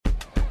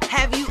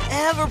Have you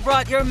ever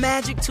brought your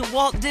magic to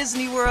Walt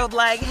Disney World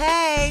like,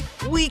 hey,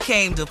 we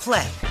came to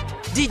play?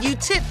 Did you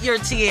tip your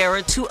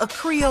tiara to a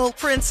Creole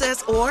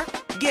princess or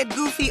get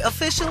goofy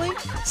officially?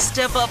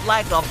 Step up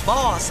like a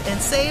boss and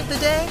save the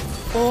day?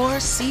 Or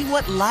see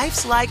what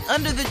life's like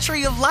under the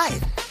tree of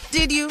life?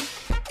 Did you?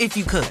 If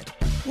you could.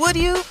 Would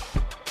you?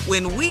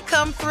 When we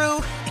come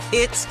through,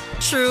 it's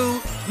true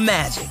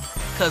magic.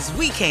 'Cause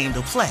we came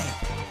to play.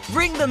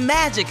 Bring the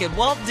magic at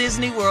Walt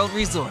Disney World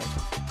Resort.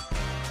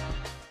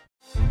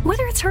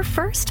 Whether it's her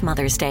first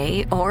Mother's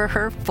Day or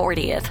her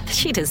 40th,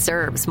 she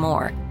deserves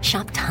more.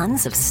 Shop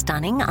tons of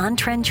stunning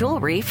on-trend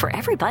jewelry for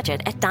every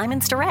budget at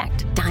Diamonds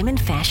Direct. Diamond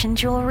fashion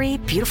jewelry,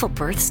 beautiful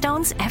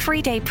birthstones,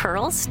 everyday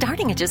pearls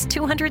starting at just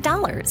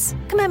 $200.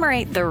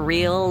 Commemorate the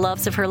real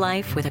loves of her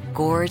life with a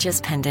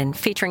gorgeous pendant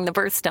featuring the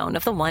birthstone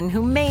of the one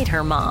who made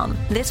her mom.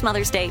 This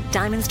Mother's Day,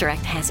 Diamonds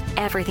Direct has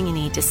everything you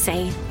need to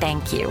say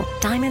thank you.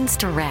 Diamonds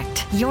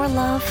Direct. Your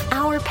love,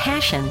 our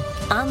passion.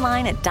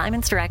 Online at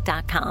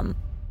diamondsdirect.com.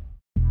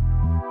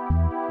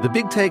 The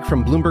Big Take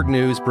from Bloomberg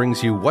News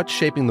brings you what's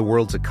shaping the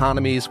world's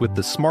economies with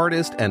the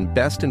smartest and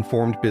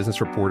best-informed business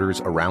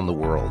reporters around the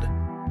world.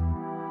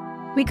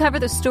 We cover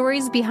the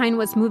stories behind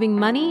what's moving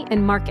money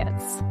and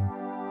markets,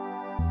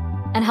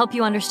 and help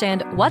you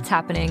understand what's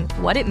happening,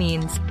 what it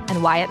means,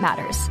 and why it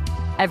matters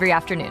every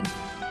afternoon.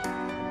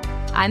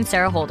 I'm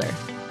Sarah Holder.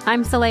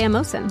 I'm Saleha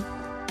Mohsin.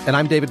 And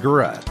I'm David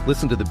Gura.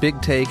 Listen to The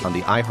Big Take on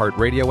the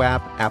iHeartRadio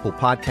app, Apple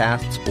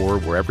Podcasts, or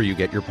wherever you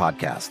get your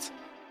podcasts.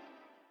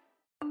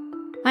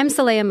 I'm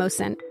Saleha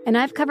Mohsin, and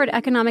I've covered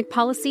economic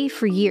policy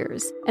for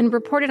years and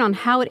reported on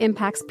how it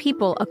impacts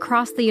people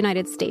across the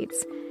United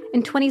States.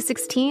 In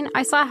 2016,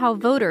 I saw how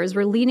voters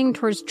were leaning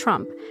towards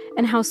Trump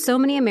and how so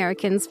many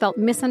Americans felt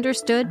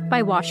misunderstood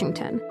by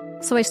Washington.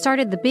 So I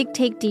started The Big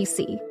Take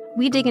DC.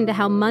 We dig into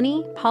how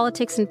money,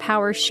 politics, and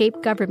power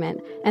shape government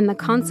and the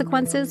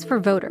consequences for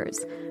voters.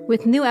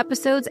 With new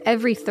episodes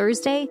every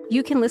Thursday,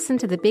 you can listen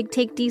to The Big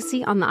Take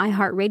DC on the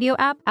iHeartRadio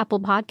app, Apple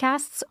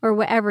Podcasts, or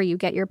wherever you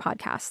get your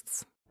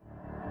podcasts.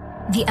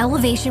 The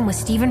Elevation with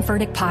Stephen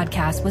Furtick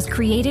podcast was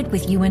created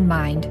with you in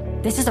mind.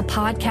 This is a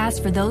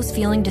podcast for those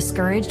feeling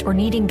discouraged or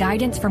needing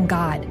guidance from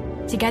God.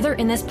 Together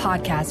in this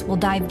podcast, we'll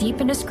dive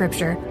deep into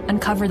Scripture,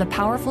 uncover the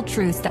powerful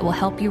truths that will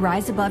help you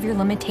rise above your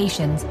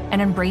limitations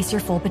and embrace your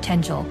full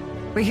potential.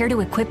 We're here to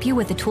equip you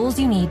with the tools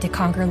you need to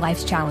conquer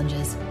life's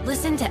challenges.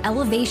 Listen to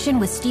Elevation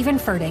with Stephen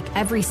Furtick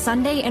every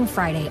Sunday and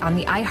Friday on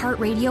the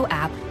iHeartRadio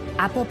app,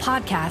 Apple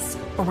Podcasts,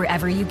 or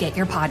wherever you get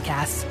your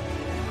podcasts.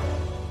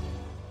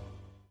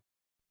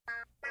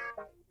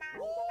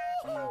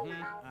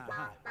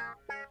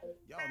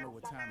 Y'all know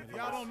what time it is.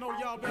 Y'all don't know,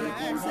 y'all better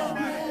ask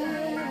somebody.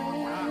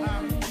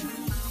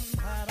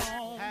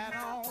 Hat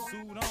on,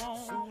 suit on,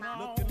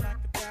 looking like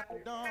a dapper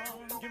dog,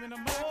 giving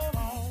them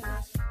all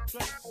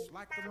dressed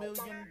like $1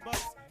 million,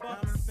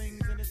 diamond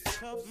things in his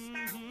cuffs.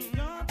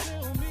 Y'all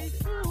tell me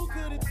who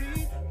could it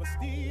be but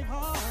Steve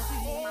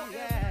Harvey?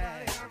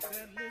 Yeah,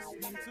 said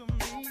listening to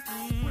me.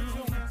 Put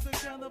your hands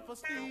together for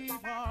Steve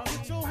Harvey.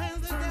 Put your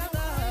hands together.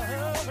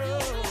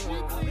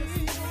 Listen to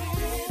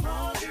Steve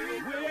Harvey.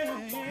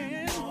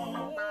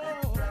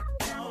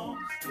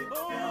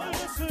 Oh,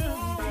 listen,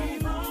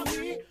 Steve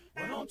Harvey.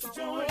 Why don't you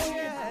join in?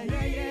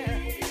 Yeah.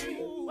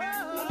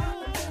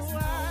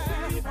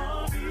 Steve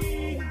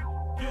Harvey.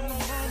 Get on,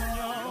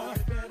 y'all.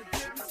 Better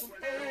give me some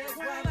eggs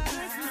while I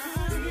listen to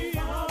Steve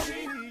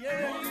Harvey. Yeah,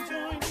 won't you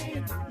join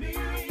in with me?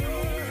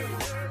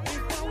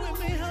 If you're with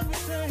me, help me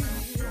say,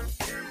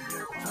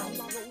 turn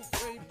your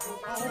radio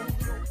on.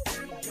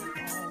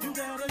 You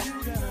gotta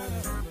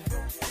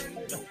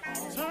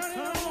turn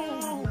it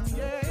on.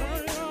 Yeah,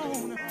 turn it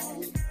on.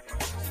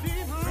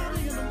 Steve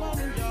Harvey in the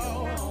morning,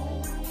 y'all.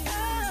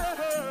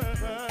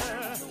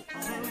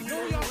 I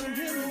know y'all can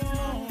hear me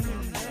on.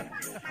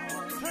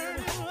 Turn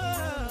it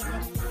up.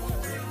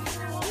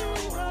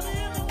 Steve Harvey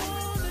in the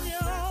morning,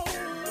 y'all.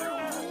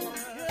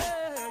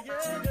 Yeah.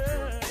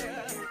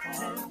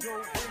 Turn your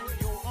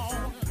radio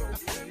on.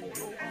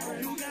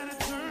 You gotta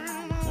turn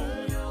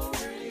your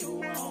radio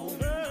on.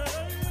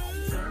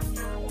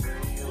 Turn your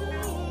radio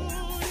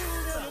on. You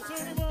gotta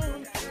turn it on.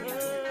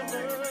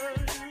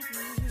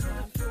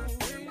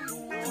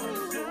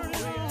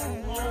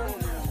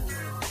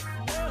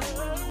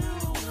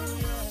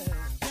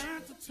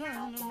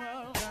 Turn them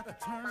up, got to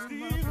turn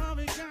them up. Steve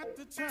Harvey got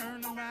to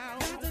turn them out.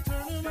 Got to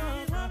turn them up.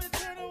 Steve Harvey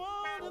turn them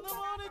on in the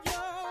morning,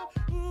 y'all.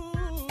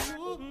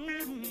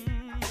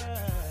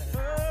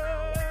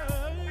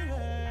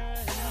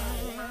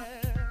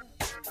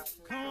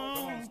 Come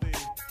on, Steve.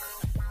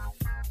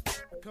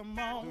 Come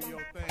on. Do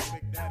your thing,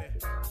 Big Daddy.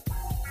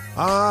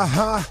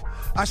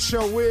 I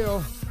sure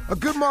will.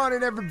 Good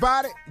morning,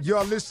 everybody.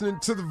 You're listening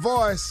to The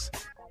Voice.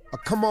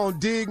 Come on,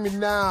 dig me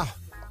now.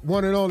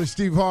 One and only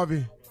Steve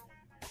Harvey.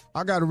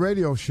 I got a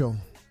radio show.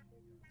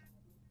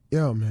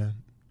 Yeah, man.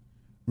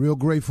 Real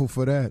grateful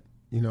for that.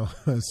 You know,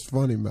 it's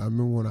funny, man. I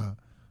remember when I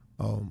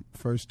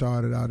first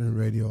started out in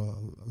radio,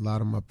 a lot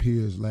of my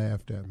peers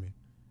laughed at me.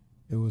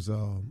 It was,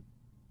 you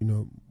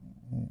know,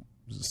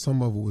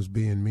 some of it was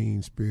being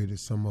mean-spirited.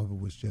 Some of it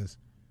was just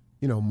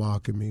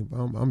mocking me.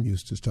 I'm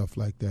used to stuff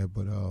like that.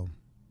 But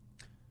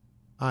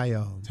I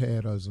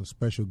had as a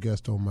special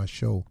guest on my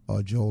show,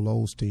 Joel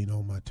Osteen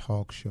on my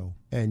talk show.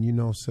 And you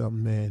know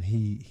something, man,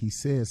 he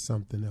said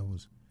something that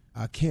was,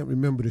 I can't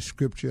remember the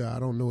scripture. I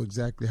don't know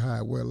exactly how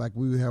it went. Like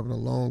we were having a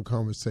long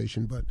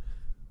conversation, but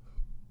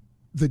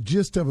the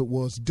gist of it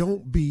was,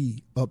 don't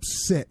be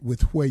upset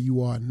with where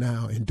you are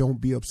now, and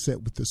don't be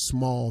upset with the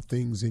small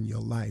things in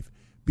your life.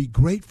 Be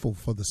grateful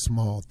for the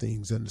small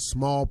things and the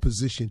small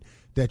position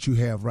that you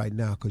have right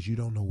now, because you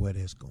don't know where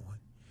that's going.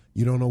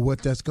 You don't know what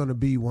that's going to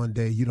be one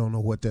day. You don't know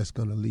what that's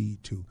going to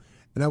lead to.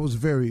 And that was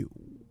very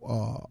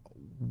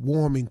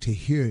warming to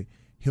hear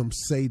him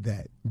say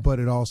that. But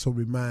it also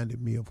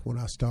reminded me of when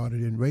I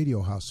started in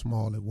radio, how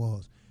small it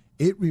was.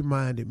 It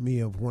reminded me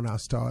of when I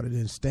started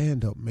in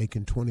stand-up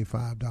making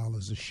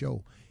 $25 a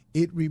show.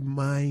 It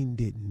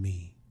reminded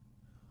me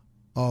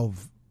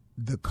of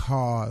the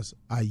cars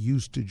I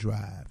used to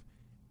drive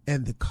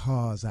and the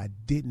cars I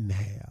didn't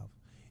have.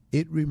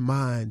 It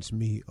reminds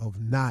me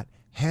of not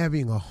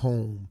having a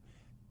home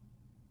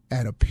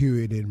at a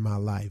period in my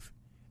life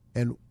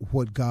and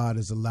what God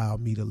has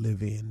allowed me to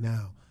live in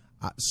now.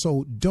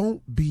 So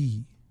don't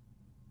be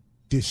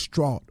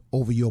distraught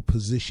over your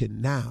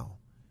position now,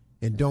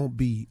 and don't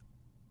be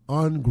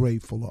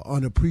ungrateful or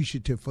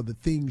unappreciative for the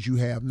things you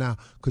have now,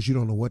 because you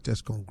don't know what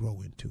that's going to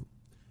grow into.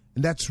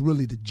 And that's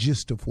really the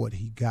gist of what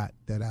he got,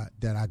 that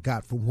I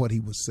got from what he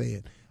was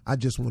saying. I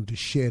just wanted to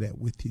share that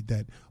with you,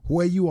 that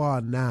where you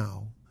are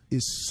now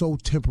is so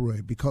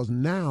temporary, because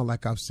now,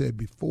 like I've said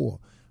before,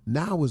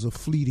 now is a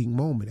fleeting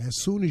moment.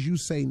 As soon as you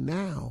say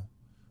now,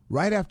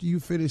 right after you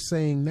finish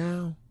saying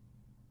now,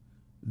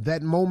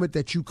 that moment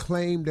that you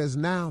claimed as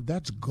now,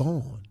 that's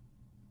gone.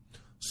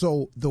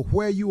 So the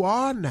where you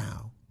are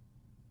now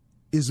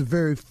is a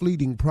very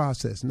fleeting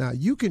process. Now,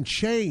 you can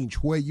change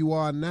where you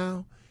are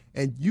now,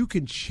 and you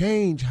can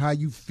change how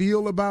you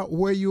feel about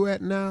where you're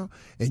at now,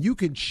 and you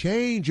can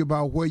change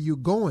about where you're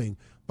going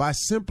by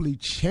simply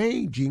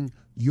changing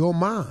your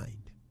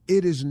mind.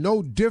 It is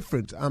no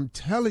different. I'm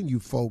telling you,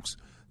 folks,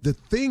 the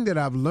thing that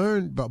I've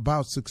learned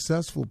about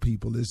successful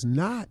people is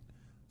not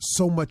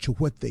so much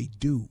of what they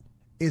do.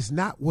 It's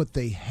not what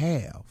they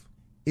have.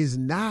 It's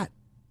not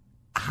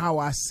how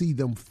I see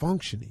them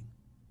functioning.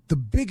 The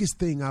biggest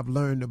thing I've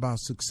learned about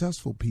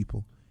successful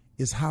people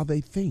is how they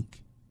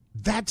think.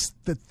 That's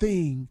the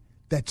thing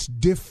that's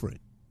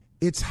different.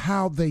 It's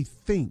how they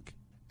think.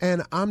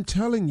 And I'm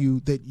telling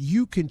you that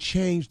you can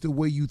change the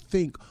way you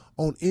think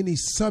on any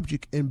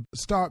subject and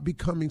start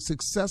becoming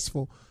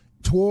successful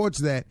towards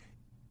that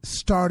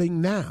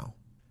starting now.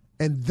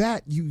 And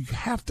that, you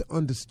have to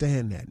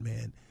understand that,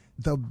 man.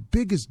 The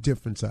biggest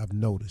difference I've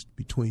noticed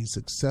between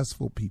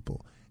successful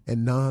people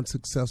and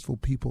non-successful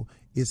people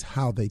is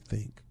how they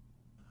think.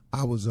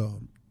 I was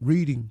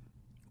reading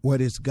where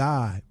this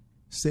guy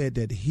said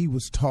that he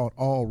was taught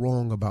all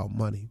wrong about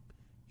money.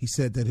 He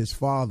said that his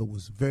father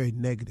was very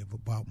negative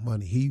about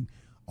money. He,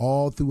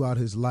 all throughout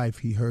his life,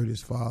 he heard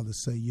his father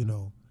say,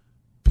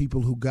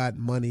 people who got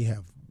money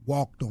have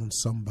walked on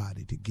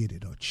somebody to get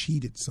it or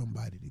cheated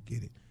somebody to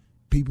get it.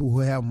 People who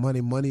have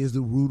money, money is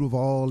the root of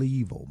all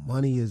evil.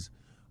 Money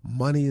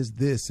is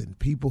this, and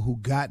people who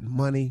got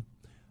money,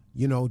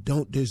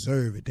 don't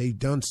deserve it. They've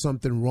done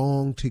something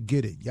wrong to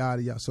get it,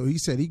 yada, yada. So he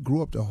said he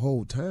grew up the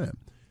whole time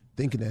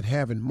thinking that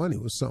having money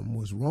was something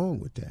was wrong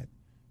with that.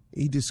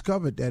 He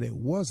discovered that it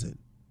wasn't,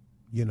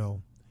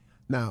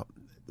 Now,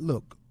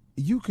 look,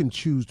 you can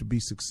choose to be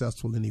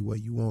successful any way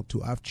you want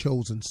to. I've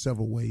chosen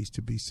several ways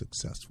to be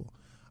successful.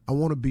 I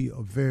want to be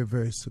a very,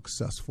 very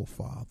successful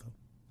father.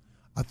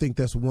 I think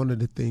that's one of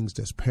the things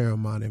that's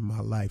paramount in my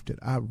life, that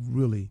I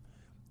really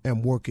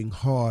am working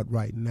hard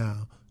right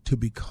now to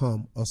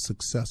become a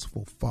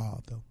successful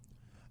father.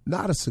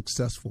 Not a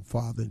successful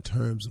father in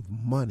terms of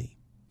money,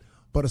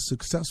 but a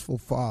successful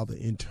father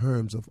in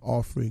terms of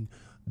offering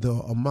the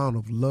amount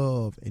of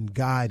love and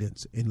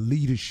guidance and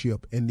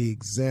leadership and the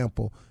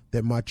example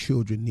that my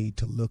children need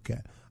to look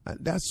at.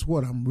 That's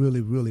what I'm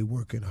really, really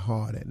working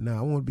hard at now.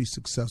 I want to be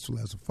successful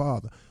as a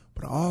father,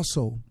 but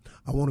also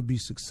I want to be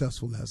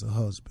successful as a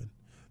husband.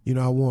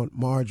 I want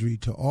Marjorie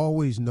to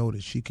always know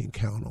that she can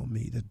count on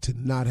me, to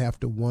not have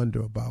to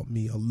wonder about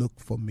me or look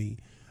for me.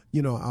 I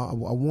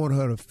want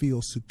her to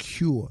feel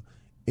secure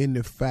in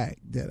the fact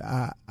that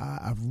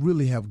I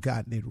really have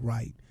gotten it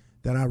right,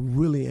 that I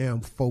really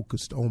am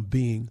focused on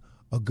being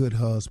a good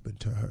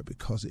husband to her,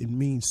 because it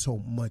means so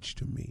much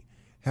to me.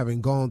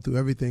 Having gone through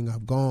everything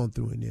I've gone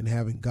through, and then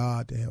having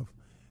God to have,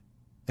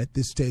 at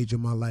this stage of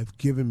my life,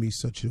 given me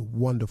such a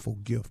wonderful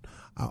gift,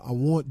 I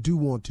do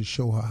want to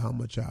show her how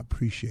much I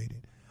appreciate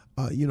it.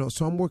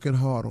 So I'm working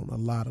hard on a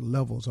lot of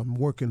levels. I'm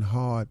working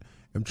hard.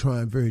 I'm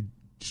trying very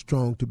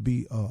strong to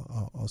be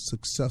a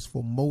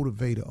successful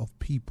motivator of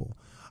people.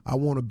 I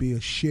want to be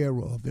a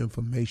sharer of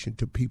information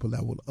to people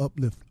that will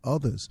uplift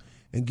others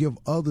and give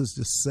others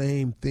the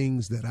same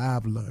things that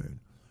I've learned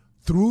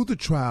through the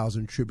trials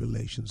and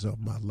tribulations of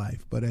my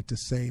life, but at the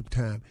same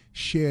time,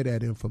 share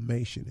that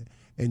information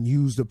and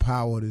use the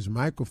power of this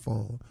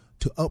microphone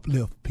to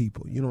uplift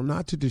people,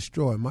 not to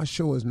destroy. My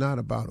show is not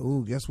about,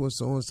 guess what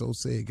so-and-so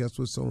said, guess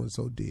what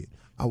so-and-so did.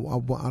 I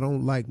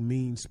don't like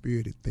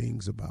mean-spirited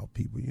things about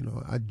people,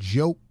 I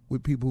joke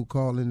with people who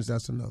call in,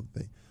 that's another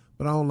thing.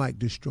 But I don't like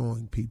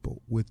destroying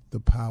people with the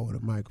power of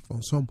the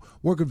microphone. So I'm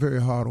working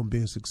very hard on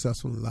being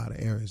successful in a lot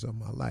of areas of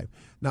my life.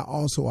 Now,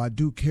 also, I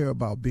do care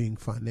about being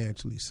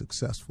financially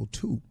successful,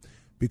 too,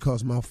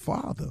 because my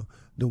father,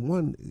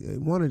 one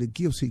of the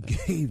gifts he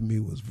gave me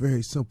was a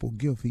very simple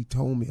gift. He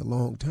told me a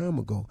long time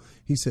ago,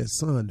 he said,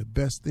 son, the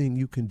best thing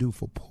you can do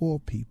for poor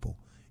people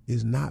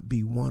is not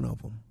be one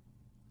of them.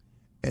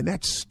 And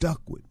that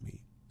stuck with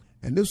me.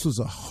 And this was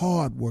a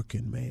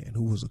hard-working man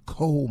who was a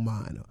coal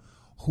miner,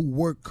 who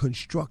worked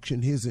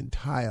construction his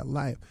entire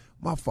life.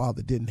 My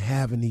father didn't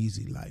have an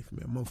easy life,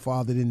 man. My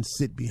father didn't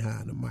sit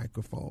behind a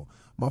microphone.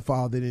 My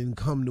father didn't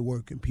come to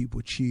work and people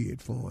cheered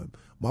for him.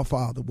 My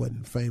father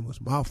wasn't famous.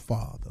 My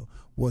father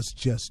was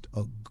just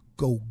a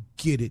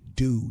go-get-it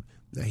dude.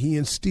 Now, he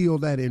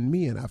instilled that in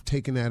me, and I've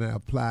taken that and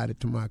applied it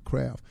to my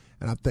craft,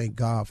 and I thank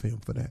God for him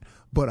for that.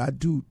 But I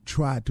do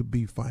try to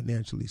be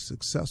financially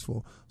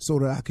successful so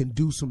that I can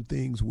do some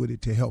things with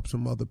it to help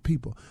some other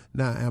people.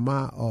 Now, am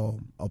I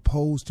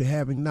opposed to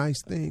having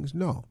nice things?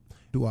 No.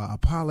 Do I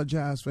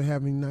apologize for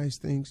having nice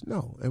things?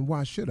 No. And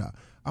why should I?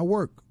 I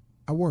work.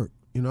 I'm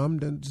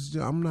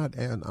not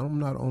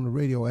on the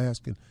radio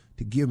asking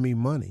to give me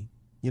money,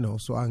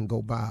 so I can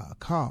go buy a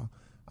car.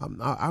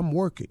 I'm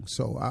working,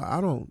 so I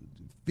don't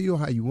feel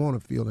how you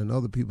want to feel, and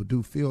other people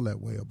do feel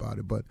that way about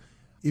it. But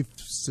if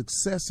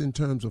success in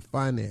terms of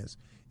finance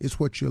is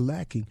what you're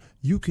lacking,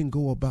 you can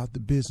go about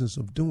the business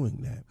of doing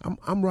that.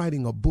 I'm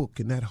writing a book,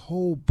 and that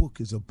whole book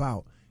is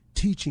about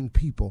teaching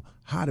people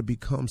how to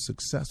become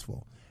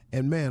successful.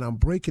 And, man, I'm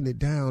breaking it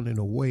down in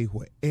a way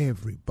where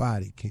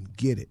everybody can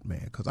get it,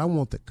 man, because I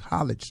want the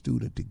college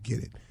student to get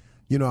it.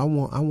 I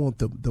want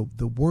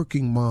the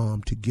working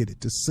mom to get it,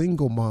 the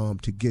single mom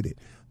to get it,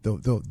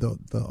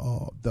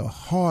 the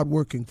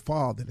hard-working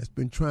father that's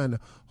been trying to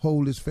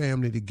hold his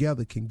family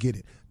together can get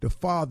it. The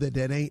father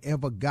that ain't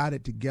ever got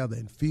it together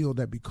and feel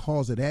that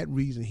because of that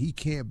reason he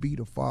can't be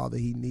the father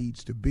he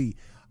needs to be.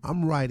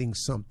 I'm writing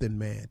something,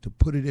 man, to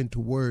put it into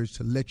words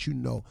to let you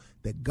know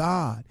that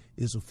God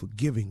is a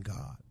forgiving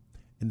God,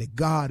 and that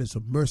God is a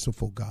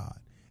merciful God,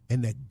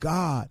 and that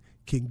God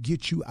can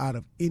get you out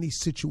of any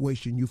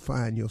situation you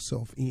find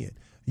yourself in.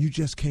 You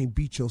just can't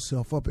beat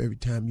yourself up every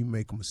time you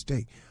make a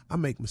mistake. I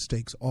make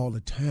mistakes all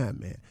the time,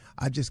 man.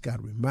 I just got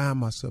to remind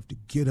myself to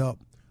get up.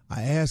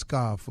 I ask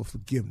God for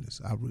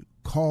forgiveness. I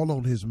call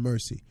on his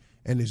mercy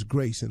and his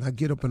grace, and I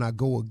get up and I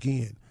go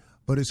again.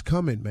 But it's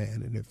coming,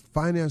 man. And if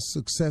finance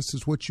success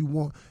is what you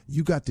want,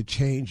 you got to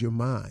change your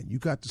mind. You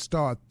got to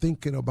start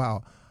thinking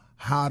about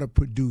how to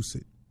produce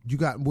it. You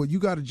got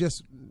to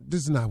just,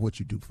 this is not what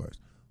you do first.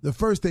 The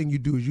first thing you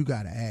do is you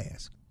got to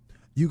ask.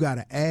 You got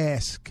to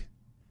ask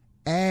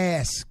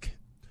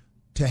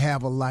to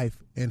have a life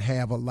and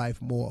have a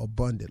life more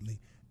abundantly.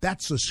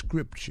 That's a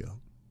scripture,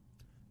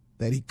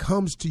 that he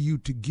comes to you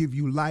to give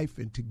you life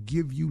and to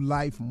give you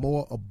life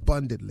more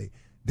abundantly.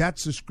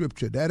 That's a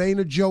scripture. That ain't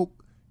a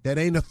joke. That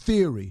ain't a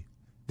theory.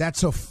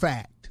 That's a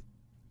fact.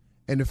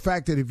 And the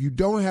fact that if you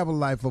don't have a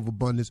life of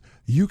abundance,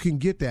 you can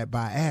get that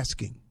by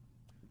asking.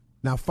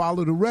 Now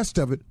follow the rest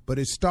of it, but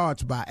it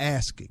starts by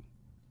asking.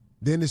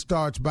 Then it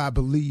starts by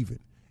believing.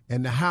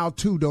 And the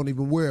how-to, don't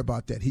even worry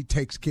about that. He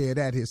takes care of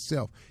that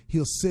himself.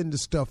 He'll send the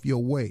stuff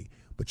your way.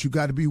 But you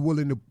got to be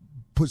willing to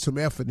put some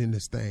effort in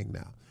this thing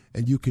now,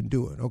 and you can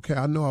do it. Okay,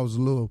 I know I was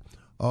a little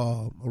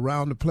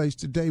around the place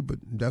today, but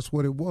that's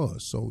what it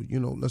was. So,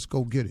 let's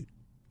go get it.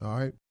 All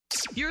right?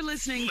 You're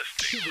listening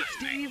to the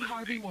Steve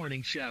Harvey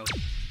Morning Show.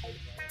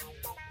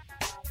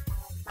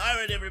 All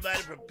right,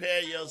 everybody,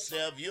 prepare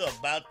yourself. You're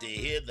about to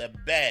hear the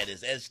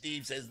baddest, as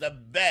Steve says, the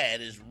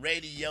baddest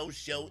radio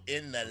show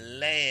in the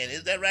land.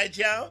 Is that right,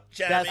 y'all?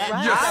 That's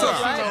right. Yes, sir.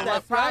 Right.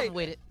 That's right.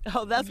 With it.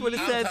 Oh, that's what it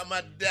says. I'm talking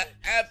about the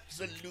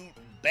absolute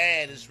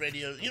baddest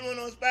radio. You don't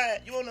know it's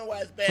bad? You don't know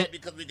why it's bad?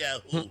 Because we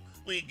got who?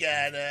 We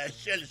got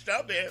Shirley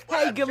Strawberry.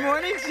 Hey, good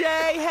morning,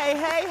 Jay.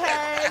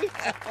 Hey. You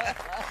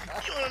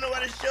want to know why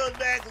the show's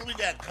bad? Because we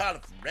got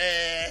Carla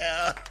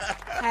Farrell.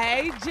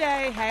 Hey,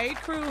 Jay. Hey,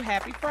 crew.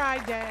 Happy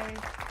Friday.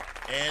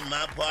 And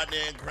my partner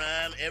in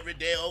crime every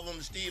day over on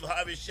the Steve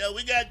Harvey Show,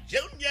 we got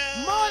Junior.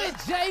 Morning,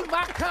 Jay.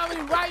 My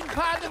comedy writing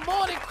partner.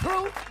 Morning,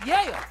 crew.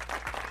 Yeah.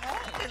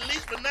 And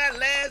least but not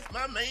last,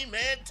 my main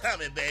man,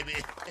 Tommy, baby.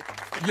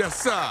 Yes,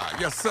 sir.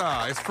 Yes,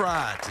 sir. It's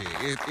Friday.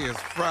 It is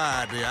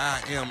Friday.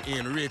 I am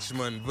in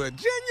Richmond,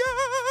 Virginia.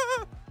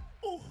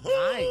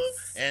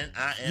 Nice. And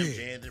I am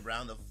Jandy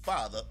Brown, the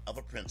father of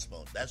a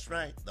principal. That's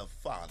right, the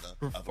father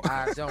of a principal.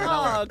 I don't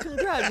know. Oh,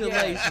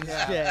 congratulations,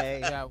 Jay.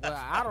 Yeah, well,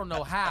 I don't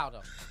know how,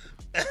 though.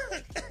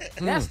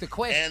 That's the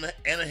question.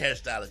 And a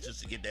hairstylist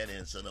just to get that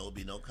in so there will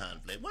be no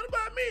conflict. What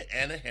about me?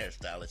 And a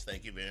hairstylist.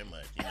 Thank you very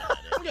much. You know how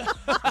that is.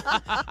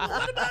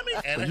 What about me?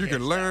 And You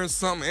can learn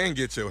something and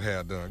get your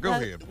hair done. Go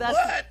ahead.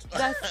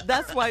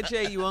 That's why,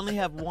 Jay, you only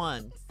have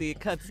one. See, it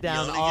cuts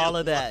down all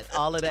of that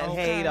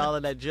hate, all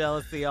of that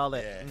jealousy, all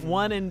that. Yeah.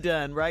 One and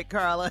done, right,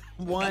 Carla?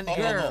 One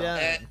and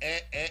done.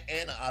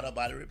 And an auto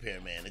body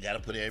repair man. They got to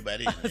put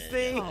everybody in there.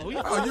 See?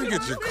 You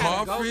get your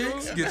car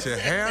fixed, get your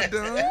hair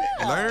done,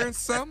 learn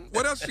something.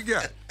 What else you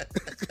got?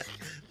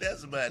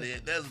 That's about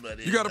it.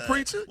 You got a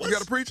preacher? You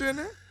got a preacher in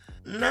there?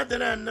 Not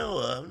that I know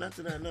of. What's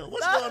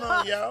going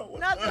on, y'all?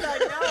 Not that I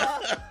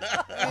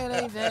know of.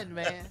 It ain't that,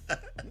 man.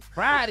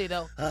 Friday,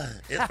 though.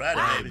 It's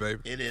Friday, baby.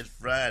 It is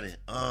Friday.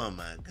 Oh,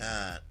 my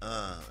God.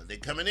 They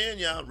coming in,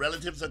 y'all.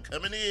 Relatives are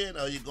coming in.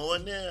 Are you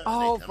going there?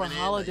 Oh, for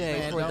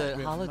holiday. For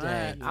the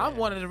holiday. Yeah. I'm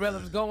one of the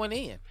relatives going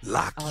in.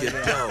 Lock your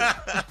door.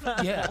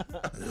 Yeah.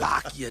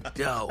 Lock your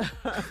door.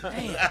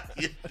 Damn. Lock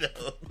your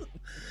door.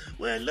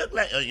 Well, it looked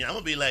like, I'm going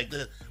to be like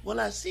this. Well,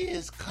 I see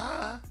his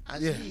car. I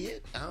see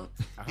it.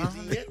 Is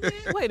he in there?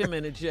 Wait a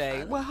minute,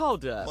 Jay. Well,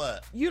 hold up.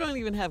 What? You don't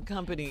even have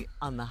company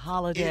on the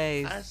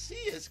holidays. I see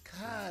his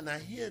car and I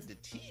hear the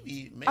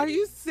TV. Maybe. Are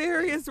you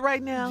serious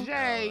right now?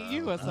 Jay,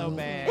 you are so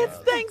bad. It's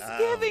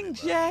Thanksgiving,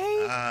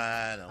 Jay.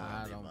 I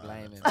don't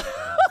blame him.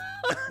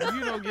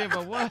 You don't give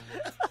a what?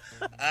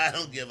 I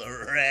don't give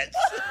a rat's.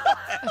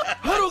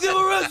 I don't give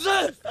a rat's.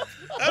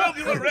 I don't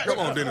give a rat's. Come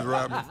on, Dennis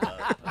Rodman.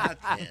 I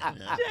can't.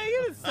 Jay,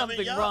 there's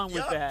something wrong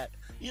with that.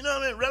 You know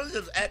what I mean?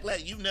 Relatives act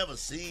like you've never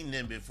seen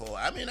them before.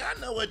 I mean, I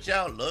know what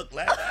y'all look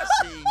like. I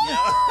seen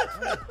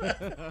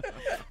y'all.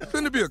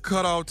 Shouldn't there be a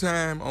cutoff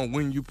time on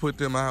when you put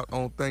them out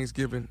on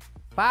Thanksgiving?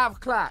 5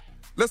 o'clock.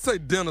 Let's say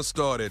dinner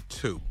start at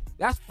 2.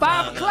 That's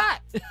 5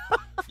 o'clock.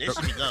 They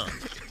should be gone.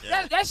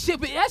 Yeah. That should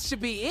be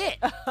it.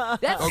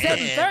 That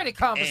 7:30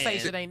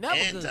 conversation ain't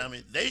never good.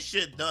 Tommy, they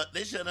should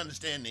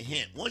understand the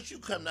hint. Once you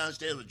come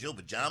downstairs with your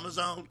pajamas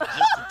on, just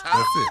the top.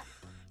 That's it.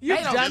 You've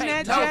done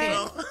that, Jay?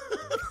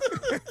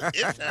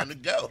 It's time to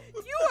go.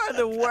 You are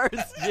the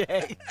worst,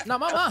 Jay. No,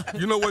 my mom.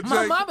 You know what, Jay?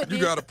 My mama did.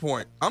 You got a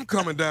point. I'm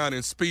coming down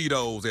in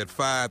Speedos at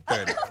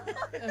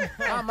 5:30.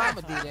 My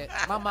mama did that.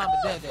 My mama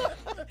did that.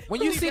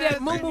 When you see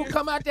that moo-moo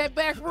come out that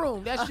back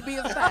room, that should be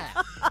a sign.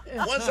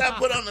 Once I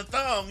put on the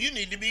thong, you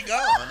need to be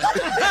gone.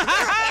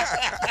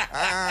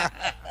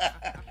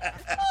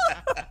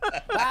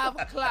 5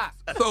 o'clock.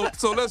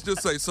 So let's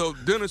just say,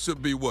 dinner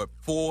should be what,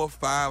 4 or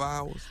 5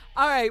 hours?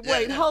 All right,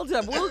 wait, hold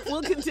up.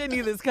 We'll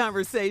continue this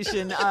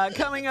conversation.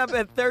 Coming up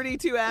at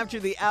 32 after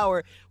the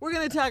hour, we're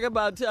going to talk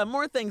about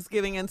more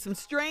Thanksgiving and some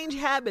strange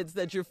habits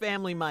that your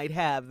family might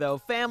have, though.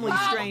 Family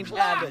strange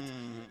habits.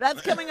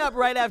 That's coming up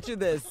right after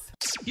this.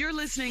 You're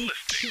listening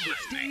to the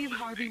Steve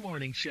Harvey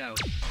Morning Show.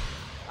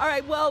 All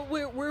right, well,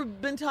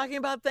 we've been talking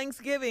about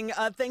Thanksgiving.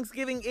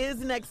 Thanksgiving is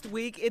next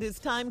week. It is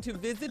time to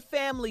visit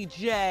family,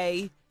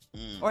 Jay.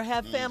 Or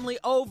have family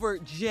over,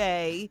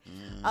 Jay.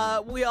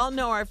 We all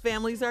know our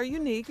families are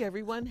unique.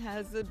 Everyone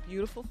has a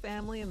beautiful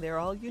family, and they're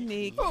all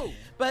unique.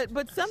 But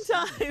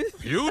sometimes...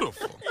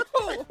 Beautiful?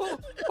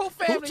 Who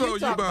family Who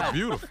told you about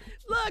beautiful?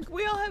 Look,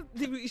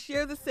 we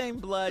share the same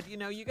blood. You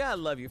know, you got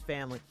to love your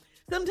family.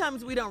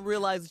 Sometimes we don't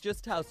realize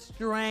just how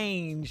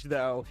strange,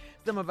 though,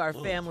 some of our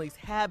family's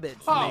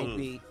habits may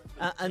be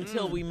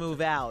until we move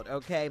out,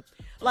 okay?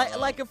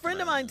 Like a friend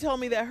of mine told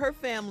me that her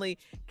family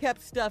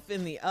kept stuff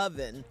in the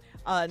oven.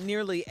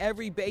 Nearly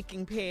every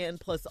baking pan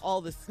plus all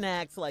the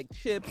snacks like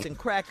chips and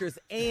crackers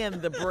and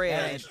the bread.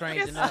 That ain't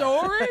strange enough.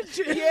 Storage?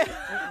 Yeah.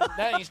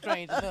 That ain't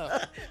strange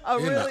enough. Oh,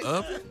 in really? the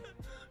oven?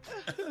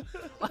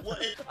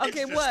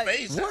 Okay, what?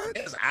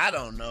 What? I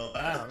don't know.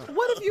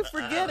 What if you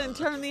forget and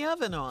turn the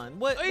oven on?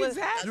 What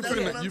exactly?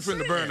 You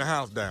finna burn the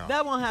house down.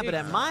 That won't happen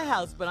at my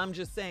house, but I'm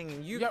just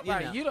saying you know.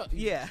 You don't.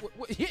 Yeah.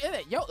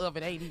 Your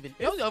oven ain't even.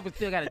 Your oven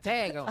still got a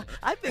tag on it.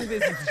 I think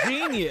this is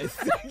genius.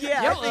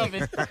 Yeah.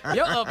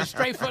 Your oven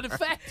straight from the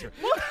factory.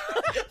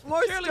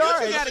 More Shirley,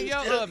 storage. what you got in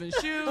your oven?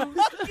 Shoes.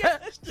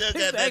 Still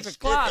got that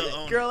sticker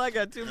on. Girl, I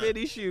got too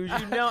many shoes.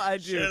 You know I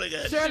do.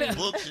 Shirley got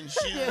books and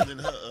shoes in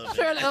her oven.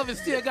 Shirley oven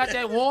still got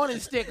that warning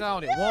sticker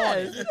on it.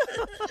 Warning.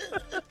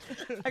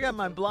 I got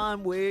my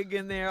blonde wig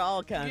in there,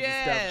 all kinds of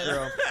stuff,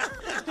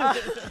 girl.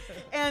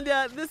 And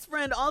this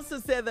friend also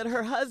said that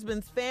her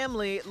husband's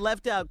family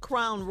left out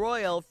Crown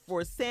Royal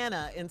for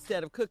Santa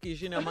instead of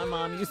cookies. You know, my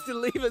mom used to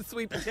leave a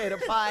sweet potato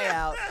pie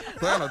out.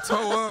 Plan a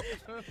toe up.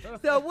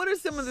 So what are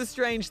some of the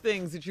strange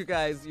things that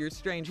your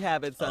strange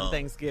habits on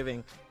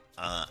Thanksgiving?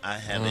 I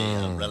have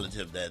a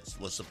relative that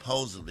was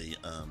supposedly,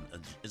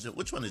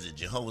 which one is it,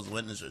 Jehovah's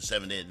Witness or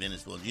Seventh-day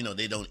Adventist? Well, you know,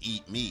 they don't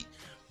eat meat.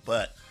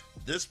 But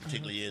this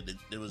particular year,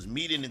 there was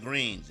meat in the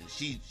greens, and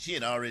she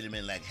had already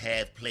been like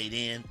half plate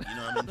in. You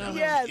know what I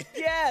mean?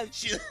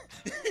 Yes.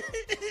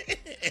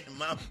 And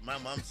my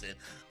mom said,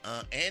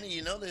 Annie,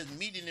 you know there's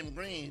meat in them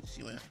greens.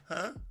 She went,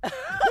 huh?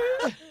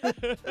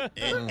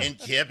 and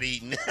kept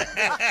eating.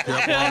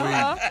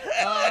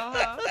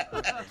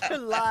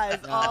 Lies,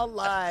 all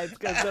lies,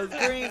 because those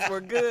greens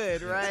were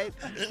good, right?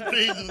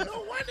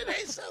 No wonder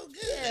they so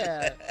good.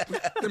 Yeah.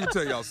 Let me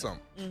tell y'all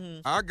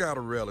something. I got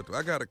a relative.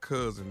 I got a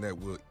cousin that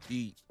will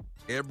eat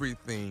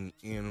everything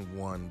in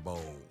one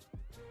bowl.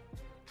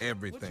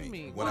 Everything. What you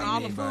mean? What All I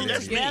mean the by food that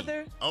That's is-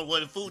 me. Oh,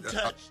 well, the food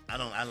touch.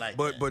 I like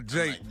that. But I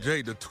Jay, like that.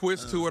 Jay, the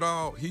twist to it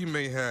all, he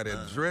may have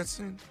that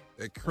dressing,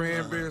 that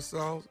cranberry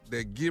sauce,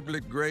 that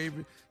giblet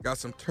gravy, got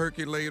some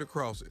turkey laid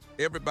across it.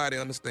 Everybody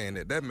understand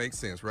that. That makes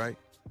sense, right?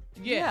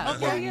 Yeah.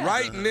 But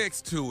right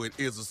next to it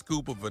is a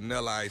scoop of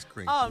vanilla ice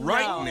cream. Oh,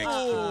 right no. next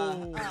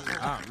to it.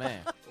 Oh, man.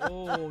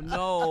 Oh,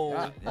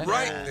 no.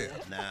 Right there.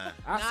 Nah.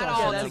 I Not saw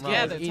all something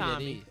together, wrong with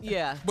Tommy.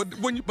 Yeah. But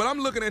I'm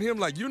looking at him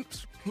like,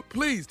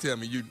 please tell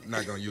me you're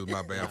not gonna use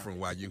my bathroom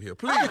while you here.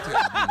 Please tell me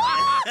you're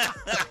not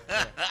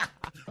gonna.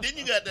 Then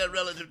you got that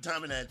relative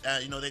Tommy that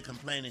they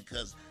complaining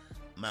because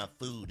my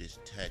food is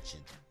touching.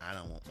 I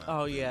don't want my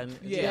Oh, food. yeah.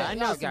 Yeah, Yeah, I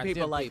know y'all some got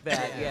people them like people.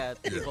 that. Yeah,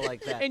 people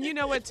like that. And you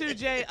know what, too,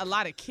 Jay? A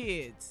lot of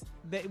kids,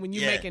 when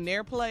you're Yeah. making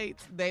their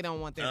plates, they don't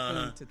want their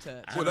food to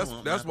touch. I Well, don't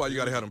want that's my why you food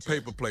gotta have to them touch.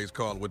 paper plates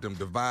called with them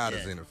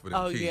dividers in it for the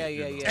Oh, kids. yeah,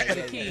 you know. yeah. For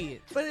the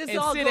kids. But it's and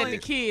all sit going at the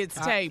kids'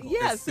 table.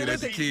 Yeah, sit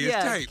at the kids'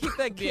 table. Keep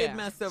that kid Yeah.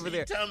 mess over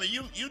there. Tommy,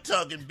 you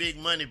talking big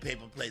money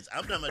paper plates.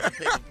 I'm talking about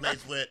the paper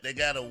plates where they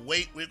got a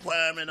weight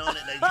requirement on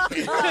it. Like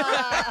you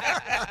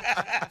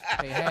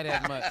can't They had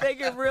that much. They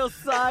get real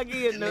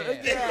soggy and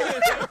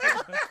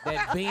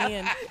That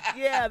bend.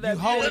 yeah, that You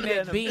holding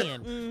bend that in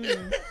 'em.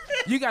 bend.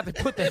 You got to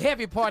put the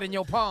heavy part in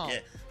your palm. Yeah.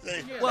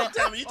 Well,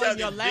 Tommy, you on talking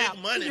your lap.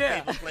 big money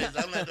Yeah. paper plates.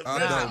 I'm like the I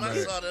first know, time I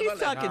man. saw that, He's I'm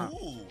like, talking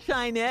ooh.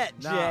 Chinette,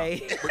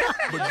 Jay.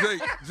 But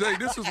Jay,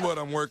 this is what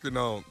I'm working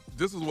on.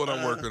 This is what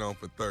I'm working on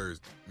for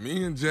Thursday.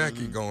 Me and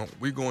Jackie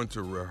we're going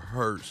to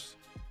rehearse.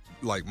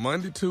 Like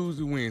Monday,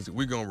 Tuesday, Wednesday,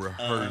 we're gonna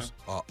rehearse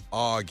an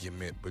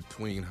argument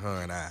between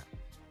her and I.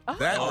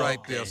 That right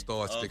there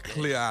starts to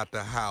clear out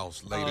the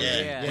house later.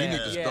 yeah. We need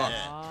to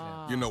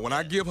start. You know, when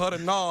I give her the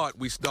nod,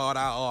 we start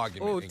our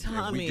argument. Oh, and we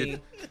Tommy.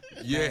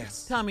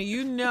 yes. Tommy,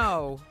 you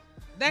know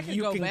That can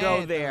you go can bad, go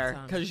though, there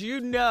Tommy. because you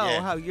know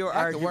Yeah. how you're That could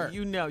arguing. work.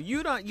 You know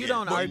you don't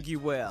But- argue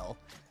well.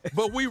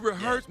 But we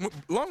rehearse.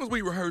 Long as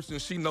we rehearse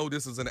and she know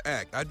this is an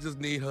act, I just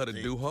need her to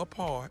do her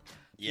part.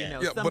 Yeah.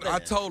 know, Yeah, but something- I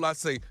told her, I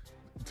say,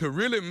 to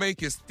really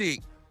make it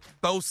stick,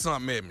 throw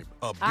something at me.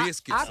 A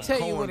biscuit, I'll some tell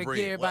you what to cornbread.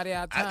 give everybody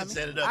out, I can Tommy.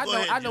 set it up. I Go know.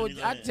 ahead, I know.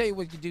 Junior, go I ahead. tell you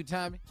what you do,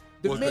 Tommy.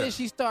 The What's minute that?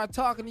 she start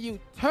talking to you,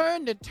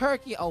 turn the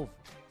turkey over.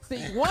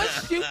 See,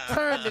 once you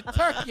turn the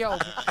turkey over,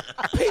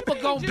 people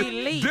gonna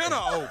believe. Dinner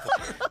over.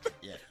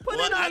 Yeah. Put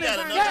Well, it on I his got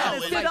hand another Yeah,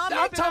 and way. sit like, on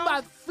I'm it, talking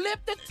about flip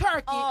the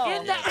turkey Oh.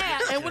 in the air,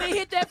 and when they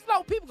hit that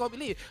floor, people gonna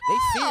believe it.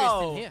 They serious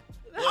Oh. in here.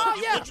 Well,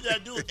 Oh yeah. What you gotta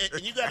do,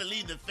 and you gotta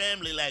leave the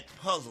family like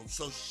puzzled.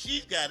 So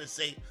she's gotta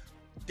say,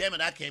 "Damn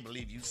it, I can't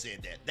believe you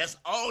said that." That's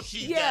all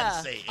she's Yeah.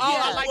 gotta say. Oh, You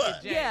I know like what?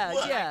 it, Jay. Yeah,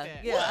 What? yeah,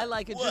 that. yeah. I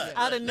like it What? just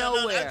out of No,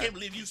 I nowhere. can't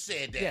believe you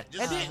said that. Yeah.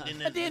 Just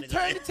And then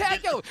turn the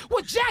turkey over.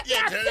 Well, Jackie,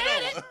 Yeah, I turn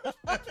said it it.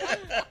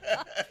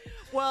 over.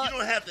 Well, You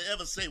don't have to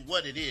ever say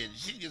what it is.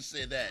 She can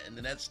say that, and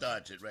then that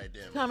starts it right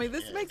there. Tommy,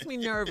 this Yeah. makes me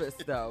nervous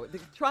though.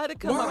 Try to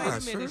come Why, up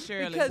with Wait a minute, sir?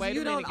 Shirley. Because Wait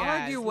you a minute, don't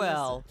guys. argue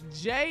well.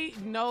 Listen, Jay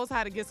knows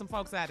how to get some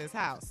folks out of his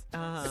house.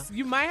 Uh-huh.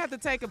 You might have to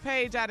take a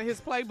page out of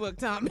his playbook,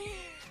 Tommy.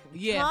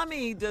 Yeah.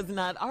 Tommy does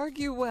not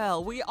argue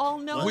well. We all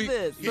know We-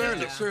 this.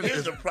 Shirley,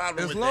 Here's the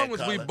problem as with long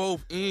that, as we caller.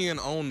 both in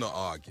on the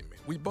argument,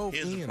 we both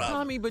Here's the in. problem.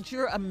 Tommy, but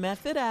you're a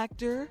method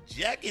actor.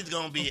 Jackie's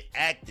gonna be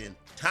acting.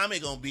 Tommy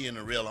gonna be in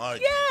a real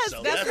argument. Yes,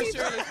 so that's that's he's,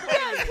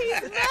 yes,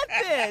 he's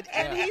method,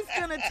 and he's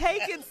gonna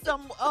take it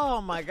some. Oh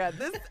my God,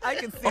 this I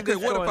can see. Okay, this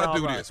what if going I all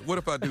do right. this? What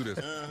if I do this?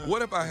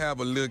 What if I have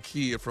a little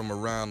kid from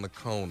around the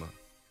corner,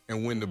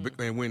 and when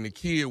the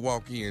kid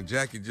walk in,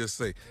 Jackie just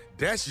say,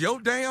 "That's your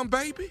damn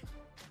baby."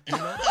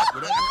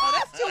 Oh,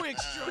 that's too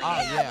extreme.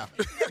 Oh yeah.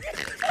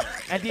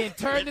 And then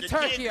turn the If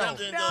turkey kid comes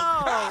over. in and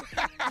No.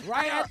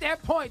 Right at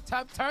that point,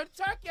 turn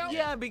the turkey over.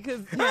 Yeah,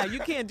 because you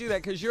can't do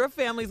that because your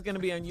family's going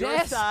to be on your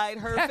That's- side,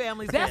 her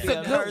family's going that's to be a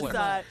on good her one.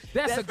 side.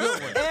 That's a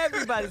good one.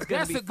 Everybody's going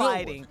That's to be a good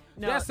fighting. one.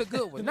 No, That's a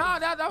good one. No,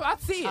 I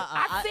see it.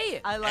 I see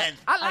it. I like. And,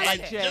 I like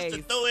and that. just to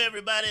Jay's. throw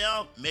everybody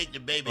off, make the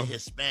baby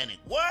Hispanic.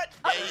 What?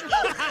 There you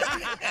go.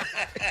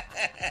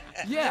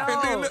 Yeah.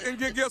 And then look,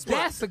 and guess what?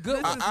 That's a good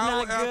This one. is An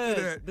hour not after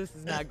good. that, This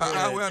is not an good.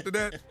 hour after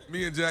that,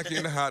 me and Jackie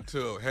in the hot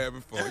tub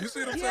having fun. You see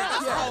what I'm saying? Yeah,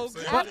 That's all I'm yeah.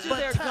 saying. After But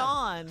they're Tom,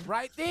 gone.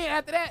 Right then,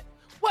 after that,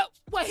 well,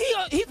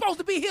 he's supposed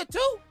to be here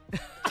too.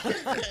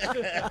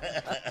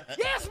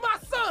 Yes, my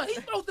son. He's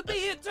supposed to be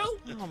here too.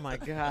 Oh my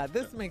God,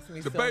 this makes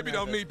me. The so baby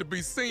don't nervous. need to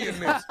be seeing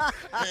this.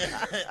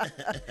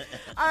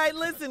 All right,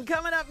 listen,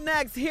 coming up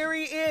next, here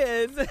he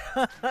is,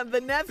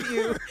 the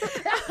nephew,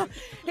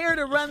 here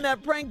to run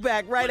that prank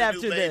back right With a after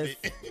new this.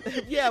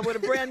 baby. Yeah, with a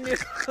brand new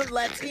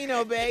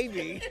Latino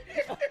baby.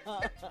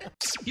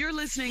 You're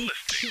listening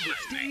to the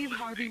Steve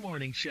Harvey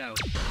Morning Show.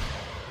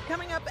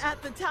 Coming up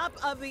at the top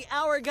of the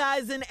hour,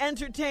 guys, in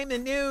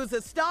entertainment news,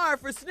 a star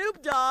for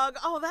Snoop Dogg.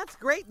 Oh, that's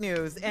great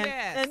news. And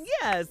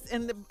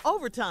the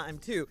overtime,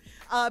 too.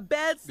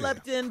 Beds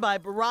slept in by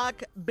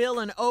Barack, Bill,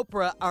 and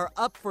Oprah are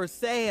up for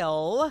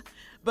sale.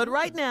 But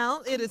right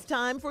now, it is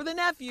time for the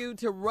nephew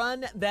to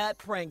run that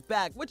prank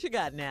back. What you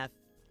got, Neff?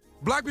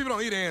 Black people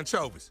don't eat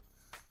anchovies.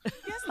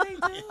 Yes, they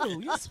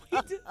do. Yes,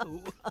 we do.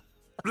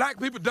 Black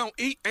people don't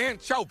eat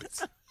anchovies.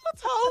 Who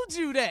told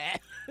you that?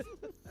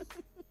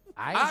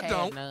 I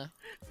don't. None.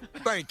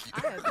 Thank you. I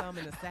had some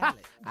in a salad.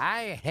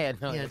 I ain't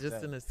had none. Yeah,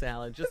 just in a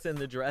salad, just in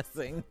the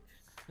dressing.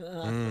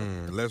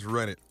 Let's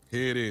run it.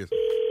 Here it is.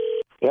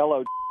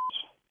 Hello.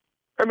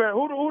 Hey man,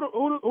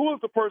 who is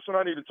the person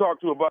I need to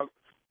talk to about?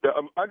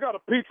 I got a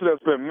pizza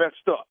that's been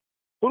messed up.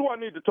 Who do I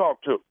need to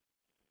talk to?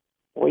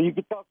 Well, you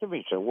can talk to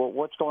me, sir.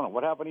 What's going on?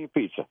 What happened to your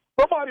pizza?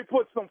 Somebody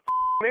put some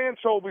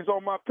anchovies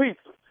on my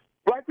pizza.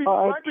 Black people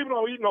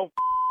don't eat no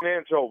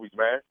anchovies,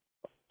 man.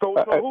 So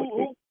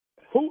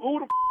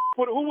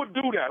who would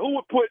do that? Who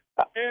would put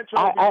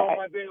anchovies on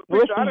my damn pizza?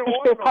 Listen, I didn't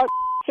order no.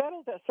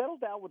 Settle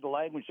down with the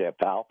language there,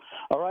 pal.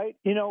 All right?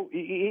 You know,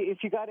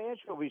 if you got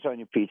anchovies on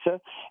your pizza,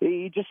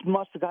 you just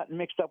must have gotten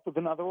mixed up with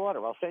another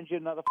order. I'll send you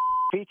another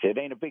pizza. It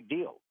ain't a big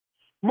deal.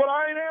 But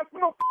I ain't asking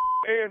no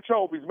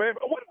anchovies, man.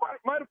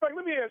 Matter of fact,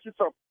 let me ask you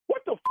something.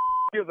 What the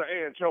is an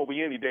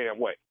anchovy any damn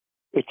way?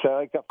 It's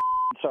like a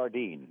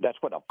sardine. That's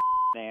what a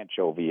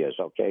anchovy is,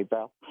 okay,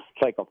 pal?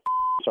 It's like a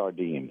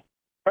sardine.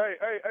 Hey,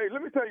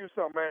 let me tell you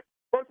something, man.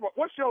 First of all,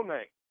 what's your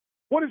name?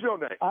 What is your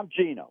name? I'm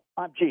Gino.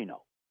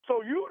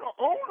 So you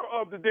the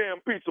owner of the damn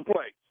pizza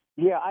place?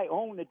 Yeah, I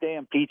own the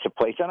damn pizza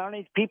place. I don't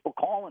need people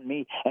calling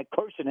me and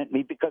cursing at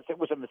me because it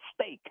was a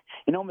mistake.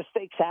 You know,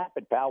 mistakes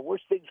happen, pal.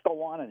 Worse things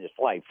go on in this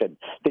life than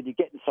you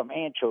getting some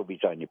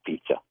anchovies on your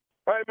pizza.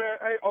 Hey,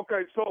 man,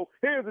 okay, so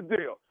here's the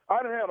deal.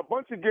 I done had a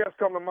bunch of guests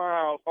come to my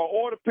house or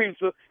order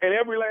pizza, and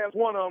every last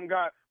one of them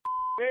got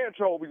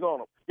anchovies on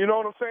them. You know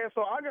what I'm saying?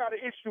 So I got an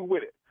issue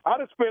with it. I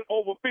done spent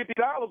over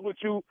 $50 with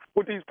you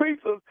with these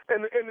pizzas,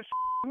 and the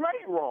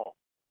made wrong.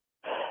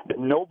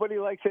 Nobody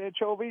likes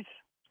anchovies?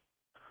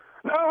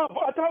 No,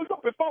 but I told you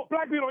before,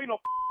 black people don't eat no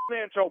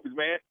anchovies,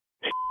 man.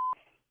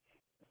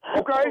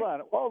 Okay?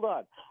 Hold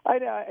on.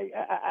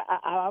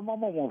 I'm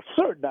almost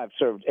certain I've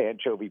served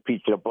anchovy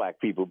pizza to black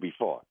people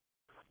before.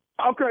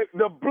 Okay,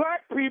 the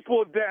black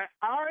people that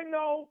I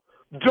know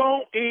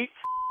don't eat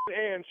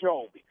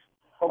anchovies.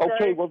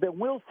 Okay, well then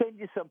we'll send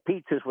you some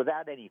pizzas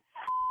without any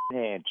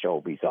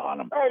anchovies on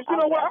them. Hey, you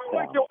know what? I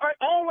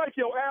don't like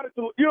your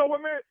attitude. You know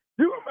what, man?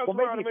 You mess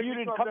around maybe and if you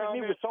didn't come at me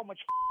there with so much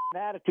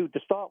attitude to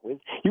start with,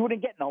 you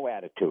wouldn't get no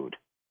attitude.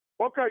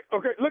 Okay,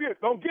 look at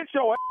it. Don't get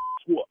your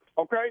ass whooped,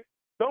 okay?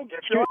 Don't get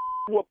your ass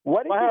whooped.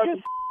 What did you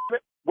just?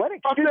 What?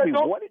 Excuse me.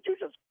 What did you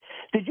just?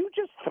 Did you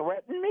just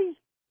threaten me?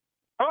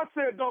 I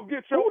said, don't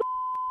get your.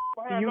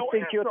 Do you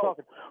think you're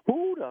talking?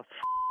 Who the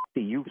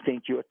do you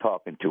think you're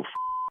talking to?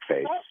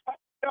 Face.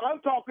 I'm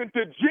talking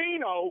to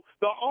Gino,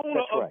 the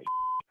owner of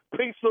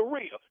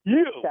Pizzeria.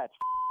 That's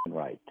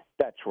right.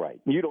 That's right.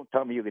 You don't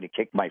tell me you're going to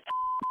kick my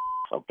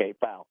okay,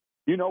 pal?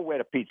 You know where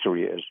the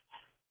pizzeria is.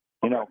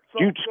 You know,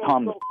 you just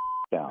calm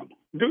down.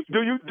 Do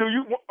you?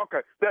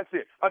 Okay, that's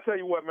it. I tell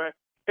you what, man.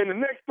 In the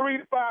next 3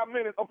 to 5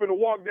 minutes, I'm gonna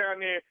walk down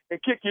there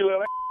and kick your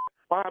little ass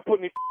behind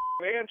putting these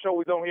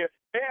anchovies on here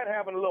and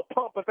having a little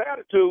pompous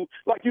attitude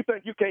like you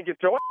think you can't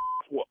get your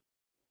ass whooped.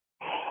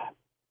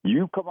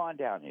 You come on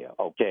down here,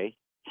 okay?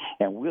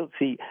 And we'll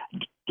see.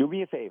 Do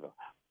me a favor.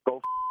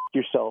 Go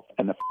yourself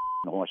and the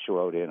horse you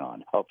rode in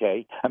on,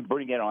 okay? And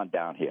bring it on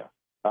down here.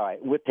 All right,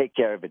 we'll take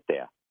care of it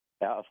there.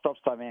 I'll stuff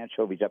some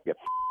anchovies up your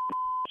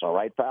all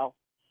right, pal?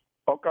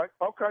 Okay.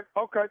 Cool.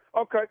 All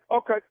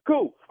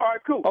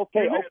right, cool.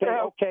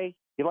 Okay.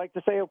 You like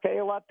to say okay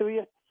a lot, do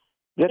you?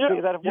 Is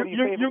that one of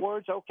your favorite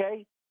words,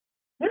 okay?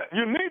 Yeah,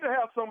 you need to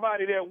have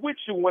somebody there with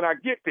you when I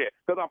get there,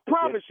 because I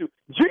promise you,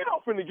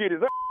 Gino finna get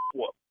his ass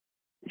whooped.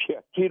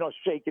 Yeah, Gino's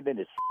shaking in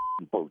his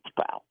boots,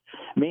 pal.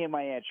 Me and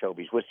my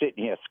anchovies, we're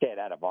sitting here scared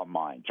out of our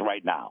minds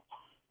right now.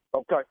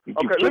 Okay.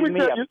 Let me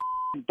tell you.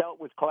 I've dealt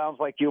with clowns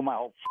like you my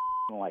whole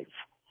life.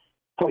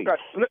 Please.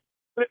 Okay.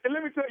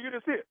 Let me tell you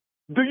this here.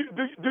 Do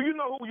you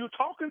know who you're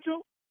talking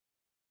to?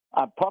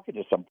 I'm talking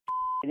to some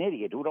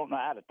idiot who don't know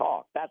how to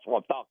talk. That's what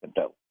I'm talking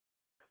to.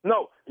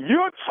 No,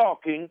 you're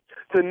talking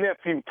to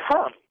Nephew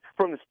Tommy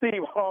from the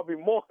Steve Harvey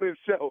Morning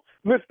Show.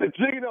 Mr.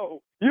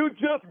 Gino, you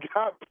just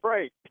got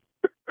pranked.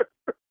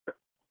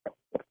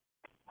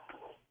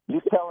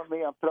 You telling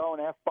me I'm throwing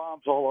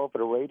F-bombs all over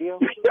the radio?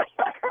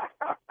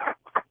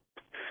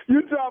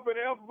 You dropping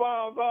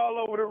F-bombs all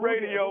over the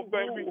radio,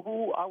 baby.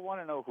 I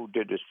want to know who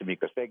did this to me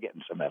because they're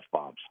getting some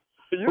F-bombs.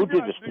 Who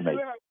did this to me?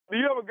 Do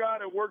you have a guy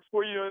that works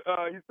for you?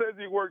 He says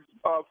he works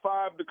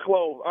 5 to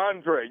close.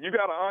 Andre. You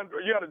got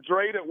a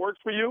Dre that works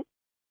for you?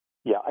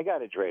 Yeah, I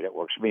got a Dre that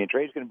works for me, and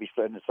Dre's going to be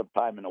spending some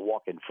time in a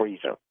walk-in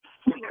freezer.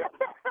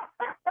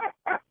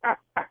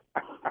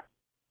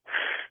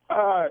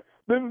 All right.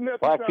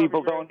 Black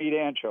people don't eat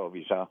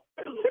anchovies, huh?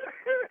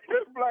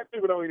 Black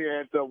people don't eat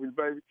anchovies,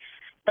 baby.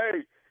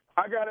 Hey,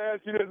 I got to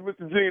ask you this,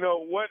 Mr. Gino.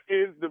 What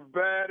is the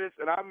baddest,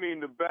 and I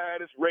mean the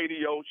baddest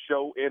radio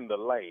show in the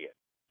land?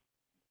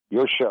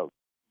 Your show.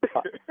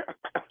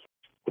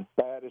 The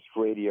baddest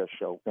radio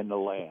show in the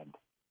land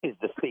is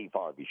the Steve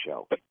Harvey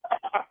Show.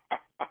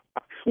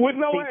 With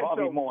no Steve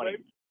Harvey anchovies, morning.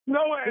 baby. No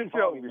Steve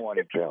Harvey anchovies.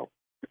 morning show.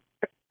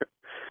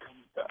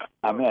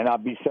 I mean,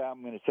 I'm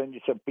going to send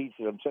you some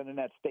pizzas. I'm sending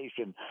that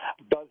station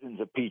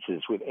dozens of pizzas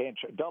with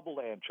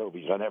double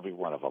anchovies on every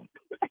one of them.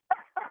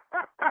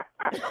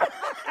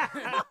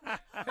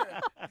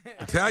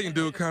 Italian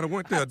dude kind of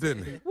went there,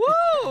 didn't he?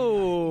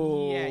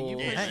 Woo! Yeah, you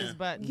push his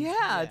button.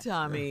 Yeah,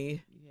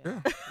 Tommy. Yeah,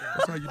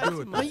 that's how you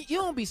do it. Well, you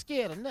don't be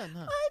scared of nothing,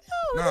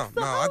 huh?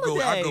 No,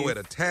 I go at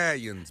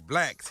Italians,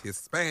 blacks,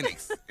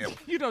 Hispanics, and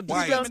You don't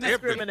whites.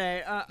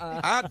 discriminate.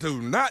 I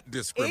do not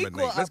discriminate.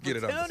 Equal Let's get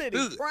it opportunity,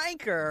 understood.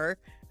 Franker.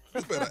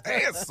 You better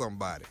ask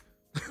somebody.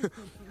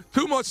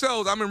 2 more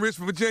shows. I'm in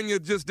Richmond, Virginia.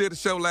 Just did a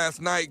show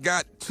last night.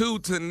 Got 2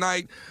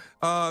 tonight.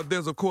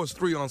 There's, of course,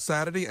 3 on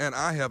Saturday, and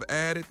I have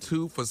added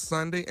 2 for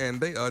Sunday, and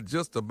they are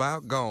just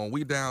about gone.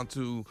 We down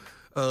to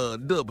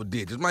double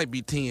digits. Might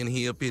be 10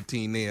 here,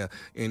 15 there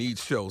in each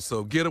show.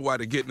 So get it while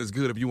the getting is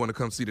good if you want to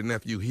come see the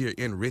nephew here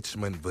in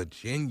Richmond,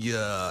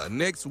 Virginia.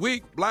 Next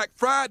week, Black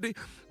Friday,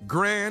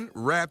 Grand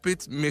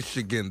Rapids,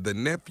 Michigan. The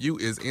nephew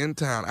is in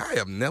town. I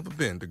have never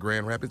been to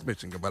Grand Rapids,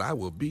 Michigan, but I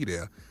will be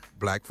there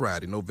Black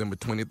Friday, November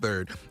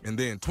 23rd. And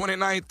then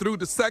 29th through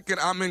the 2nd,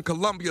 I'm in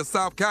Columbia,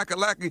 South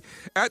Kakalaki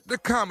at the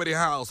Comedy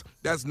House.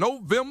 That's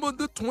November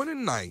the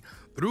 29th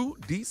through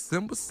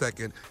December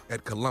 2nd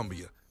at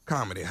Columbia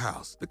Comedy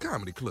House, the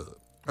Comedy Club.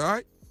 All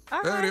right?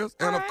 There it is.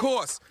 And of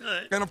course,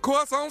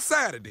 on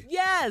Saturday.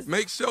 Yes.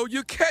 Make sure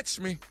you catch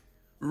me.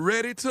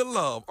 Ready to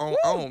Love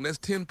on. That's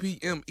 10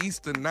 p.m.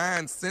 Eastern,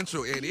 9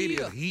 Central, and it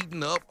is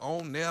heating up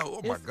on there.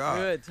 Oh, my God.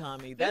 Good,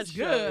 Tommy. That's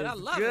good. I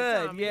love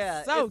it, Tommy.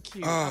 Yeah. So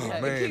cute. Oh, Yeah,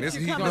 man. It's It's keeps you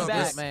heating coming up.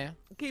 back, man.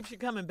 It keeps you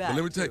coming back. But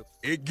let me tell you,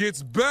 it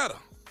gets better.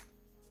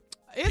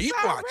 It's Keep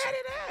already watching.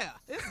 there.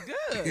 It's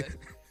good.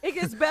 It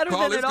gets better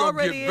Paul, than it's it going to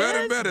already get better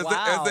is. and better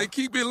as they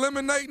keep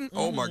eliminating.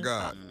 Oh, my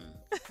God.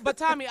 But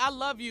Tommy, I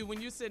love you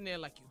when you're sitting there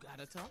like, you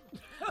gotta tell her.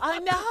 I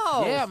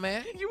know. Yeah,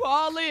 man. You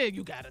all in.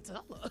 You gotta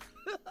tell her.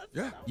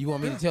 Yeah. You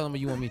want me to tell him or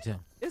you want me to tell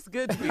him? It's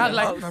good to be I a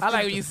like host.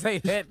 when you say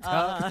that,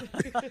 Tom.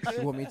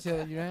 You want me to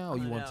tell you now or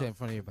you want to tell in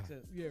front of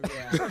everybody? Yeah.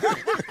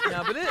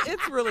 No, but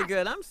it's really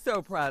good. I'm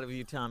so proud of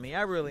you, Tommy.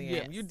 I really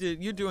am. Yes.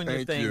 You're doing your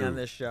Thank thing you. on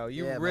this show.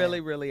 You Yeah, really,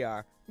 man. really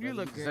are. You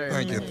look good. Sir,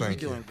 Thank you, You're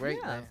thank you. doing great,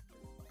 Yeah. man.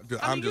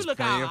 I I'm mean, just you look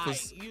praying all for.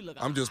 right. You look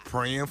I'm just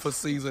praying for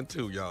season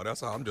 2, y'all.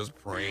 That's all. I'm just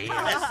praying.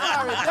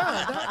 Already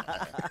done.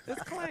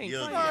 It's clean.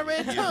 You'll clean.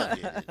 already get it. done.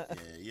 You'll get it.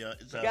 Yeah,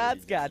 it's already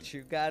God's done. got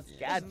you. God's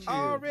got you.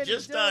 Already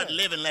Just start done.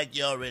 living like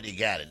you already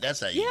got it. That's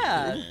how you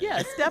Yeah, do it.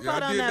 yeah. Step Yeah,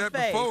 out I on did that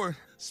that face. before. I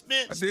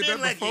Spin did that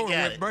like before you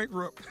and got went it.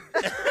 bankrupt.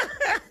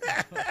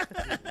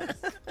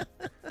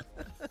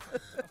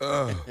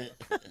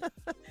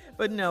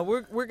 But no,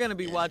 we're going to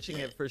be watching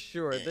it for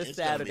sure Yeah, this it's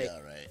gonna be Saturday.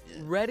 all right. Yeah.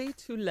 Ready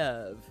to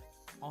Love.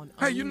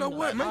 Hey, you know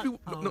what?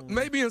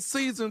 Maybe in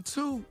season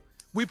 2,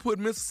 we put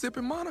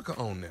Mississippi Monica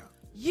on there.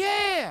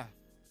 Yeah.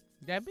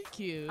 That'd be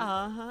cute.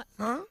 Uh-huh.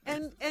 Huh?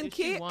 And If she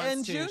Kid wants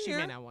and to, Junior. She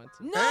may not want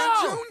to. No.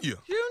 And Junior.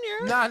 Junior.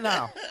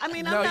 No. I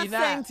mean, No, I'm not you're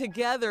saying not.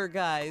 together,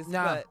 guys,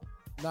 No. but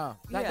No.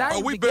 Yeah. Oh,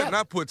 we better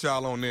not put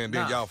y'all on there and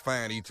then Nah. y'all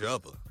find each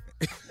other.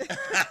 they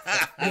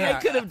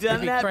could have done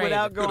it'd be that crazy.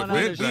 without going on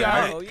Could've the been show.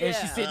 done. And Yeah.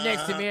 she sit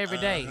next to me every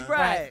day.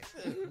 Right.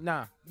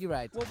 Nah, you're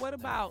right. Well, what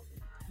about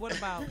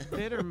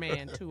Bitter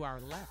Man to our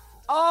left?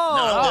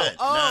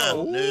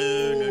 Oh,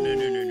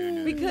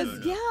 No. Because,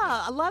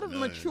 yeah, a lot of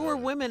mature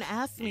women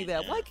ask me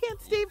that. Why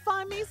can't Steve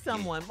find me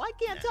someone? Why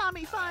can't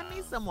Tommy find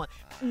me someone?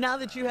 Now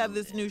that you have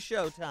this new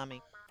show,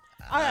 Tommy.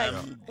 All right,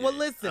 well,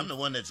 listen. I'm the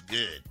one that's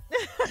good.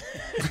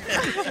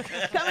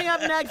 Coming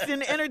up next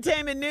in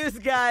entertainment news,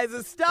 guys,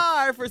 a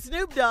star for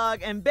Snoop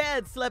Dogg and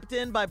beds slept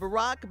in by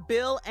Barack,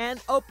 Bill, and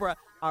Oprah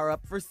are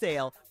up for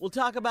sale. We'll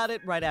talk about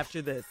it right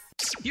after this.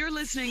 You're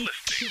listening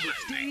to the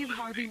Steve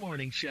Harvey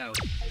Morning Show.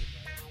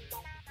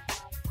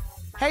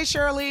 Hey,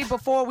 Shirley,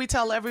 before we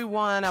tell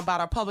everyone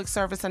about our public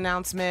service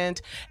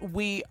announcement,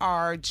 we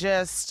are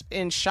just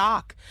in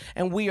shock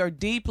and we are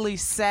deeply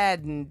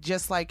saddened,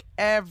 just like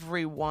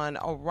everyone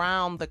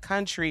around the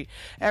country,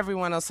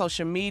 everyone on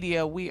social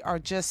media. We are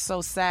just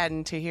so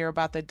saddened to hear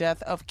about the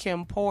death of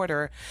Kim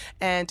Porter.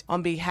 And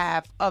on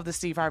behalf of the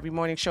Steve Harvey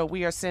Morning Show,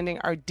 we are sending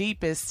our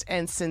deepest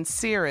and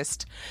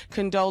sincerest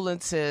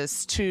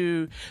condolences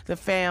to the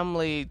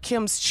family,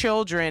 Kim's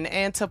children,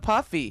 and to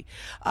Puffy.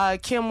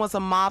 Kim was a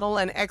model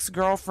and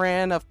ex-girlfriend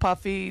of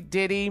Puffy,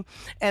 Diddy,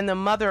 and the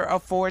mother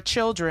of 4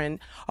 children.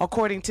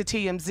 According to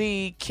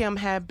TMZ, Kim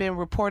had been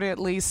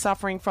reportedly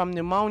suffering from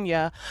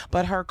pneumonia,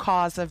 but her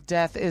cause of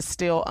death is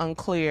still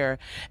unclear.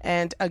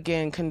 And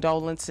again,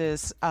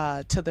 condolences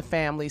to the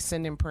family,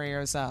 sending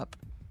prayers up.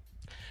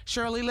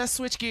 Shirley, let's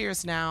switch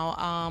gears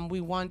now.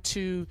 We want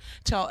to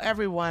tell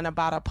everyone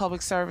about a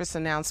public service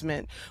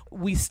announcement.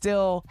 We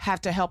still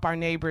have to help our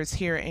neighbors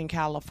here in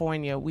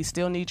California. We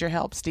still need your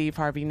help, Steve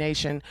Harvey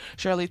Nation.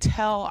 Shirley,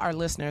 tell our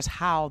listeners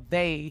how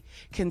they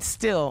can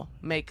still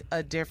make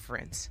a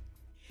difference.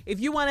 If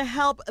you want to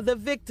help the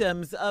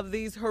victims of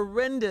these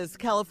horrendous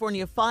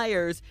California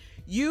fires,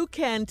 you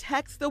can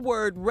text the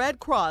word Red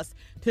Cross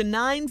to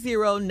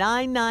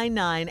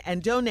 90999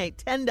 and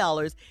donate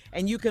 $10.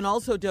 And you can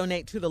also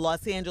donate to the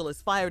Los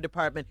Angeles Fire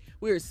Department.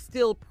 We are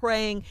still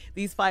praying.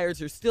 These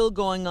fires are still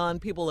going on.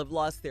 People have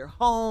lost their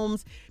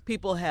homes.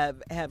 People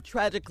have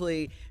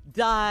tragically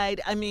died.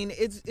 I mean,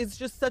 it's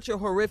just such a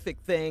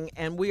horrific thing,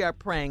 and we are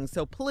praying.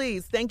 So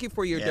please, thank you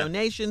for your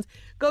donations.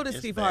 Go to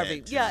Steve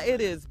Harvey. Too. Yeah,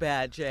 it is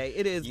bad, Jay.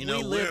 It is. You know,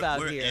 we live out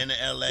we're here. in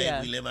L.A.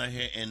 Yeah. We live out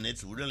here, and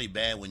it's really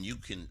bad when you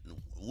can.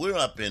 We're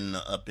up in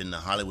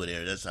the Hollywood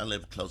area. I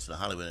live close to the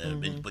Hollywood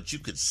area, but you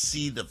could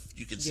see the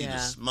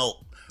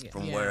smoke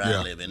from where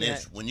I live, and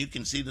it's when you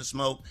can see the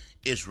smoke,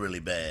 it's really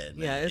bad.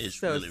 Man. Yeah, it's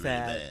so really,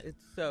 sad. really bad.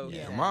 It's so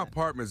sad. My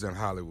apartment's in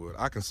Hollywood.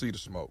 I can see the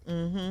smoke. You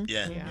can see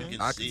it.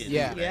 I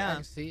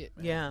can see it.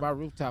 Man. Yeah, by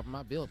rooftop of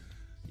my building.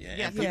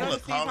 Yeah, and people are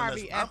calling us.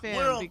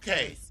 We're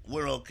okay.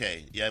 We're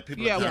okay. Yeah,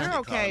 people. Yeah, are we're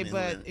okay,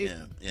 but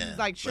like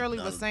But, Shirley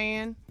was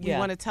saying, we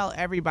want to tell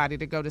everybody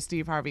to go to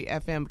Steve Harvey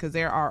FM because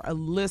there are a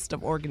list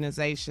of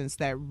organizations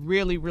that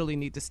really, really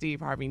need the Steve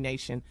Harvey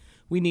Nation.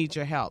 We need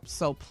your help,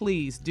 so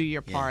please do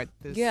your part.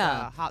 This,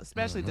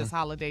 especially this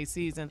holiday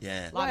season.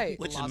 Yeah,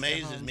 which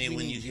amazes me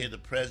when you hear the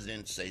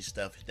president say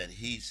stuff that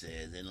he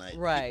says, and like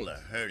people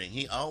are hurting.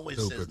 He always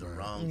says the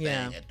wrong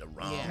thing at the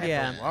wrong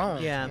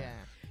time.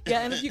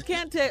 Yeah, and if you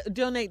can't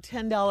donate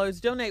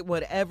 $10, donate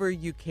whatever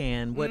you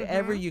can,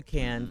 you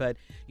can. But,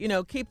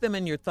 keep them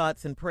in your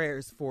thoughts and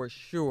prayers for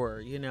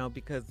sure,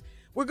 because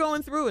we're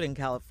going through it in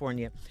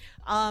California.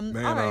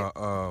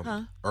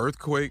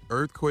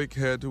 Earthquake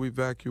had to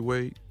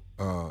evacuate.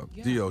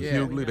 D.L.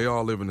 Hughley, they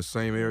all live in the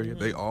same area.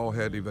 They all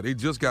had to evacuate.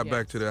 They just got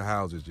back to their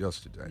houses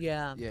yesterday.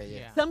 Yeah.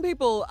 Some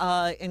people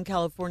in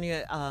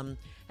California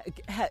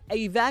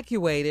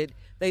evacuated.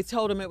 They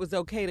told them it was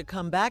okay to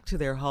come back to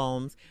their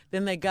homes.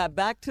 Then they got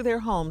back to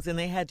their homes and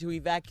they had to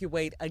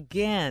evacuate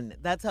again.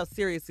 That's how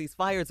serious these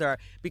fires are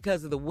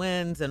because of the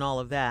winds and all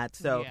of that.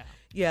 So,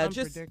 it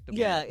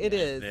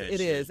is.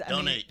 It is.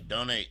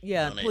 Donate.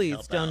 Yeah,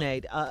 please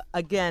donate.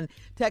 Again,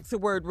 text the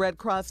word Red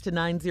Cross to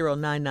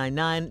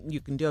 90999.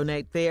 You can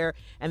donate there.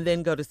 And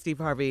then go to Steve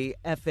Harvey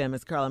FM,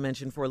 as Carla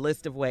mentioned, for a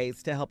list of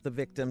ways to help the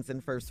victims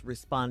and first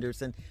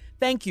responders. And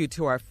thank you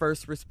to our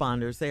first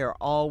responders. They are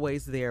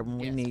always there when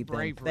we need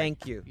them.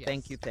 Thank you.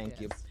 Thank you.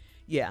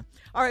 Yeah.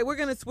 All right, we're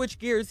going to switch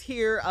gears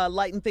here,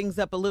 lighten things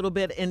up a little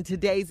bit in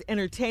today's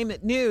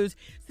entertainment news.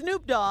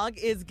 Snoop Dogg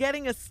is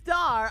getting a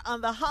star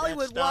on the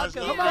Hollywood Walk of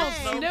Fame.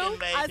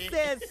 I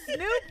said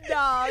Snoop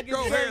Dogg.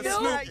 Go ahead,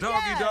 Snoop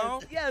Doggy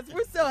Dog. Yes,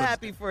 we're so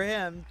happy for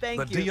him. Thank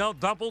you. The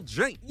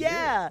D-O-double-G.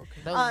 Yeah.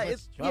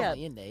 It's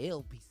in the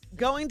LBC.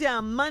 Going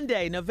down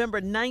Monday,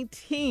 November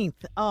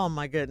 19th. Oh,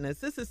 my goodness.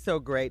 This is so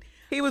great.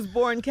 He was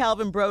born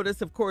Calvin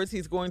Brodus. Of course,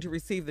 he's going to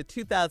receive the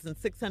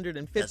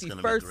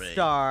 2,651st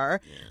star,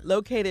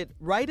 located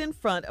right in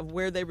front of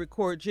where they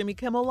record Jimmy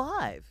Kimmel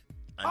Live.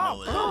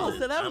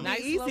 So that would be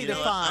easy to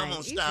find. I'm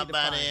going to stop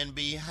by there and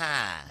be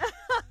high.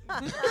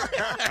 You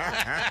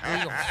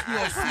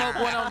gonna smoke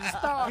one on the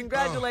star?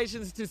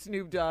 Congratulations to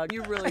Snoop Dogg.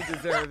 You really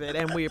deserve it,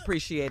 and we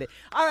appreciate it.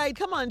 All right,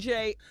 come on,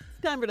 Jay.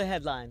 It's time for the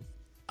headlines.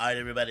 All right,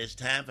 everybody, it's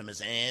time for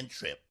Miss Ann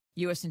Tripp.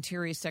 U.S.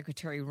 Interior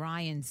Secretary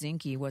Ryan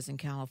Zinke was in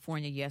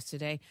California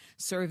yesterday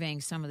surveying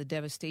some of the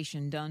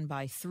devastation done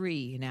by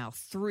three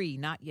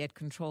not yet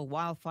controlled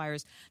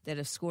wildfires that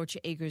have scorched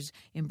acres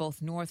in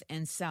both north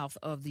and south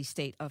of the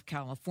state of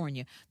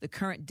California. The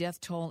current death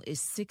toll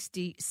is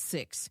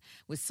 66,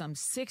 with some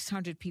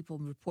 600 people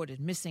reported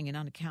missing and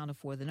unaccounted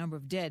for. The number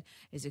of dead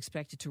is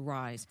expected to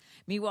rise.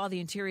 Meanwhile, the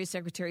Interior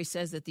Secretary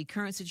says that the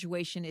current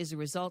situation is a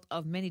result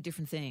of many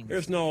different things.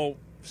 There's no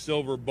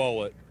silver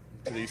bullet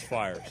to these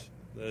fires.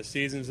 The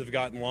seasons have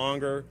gotten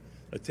longer.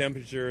 The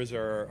temperatures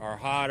are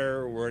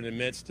hotter. We're in the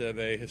midst of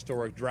a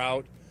historic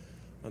drought.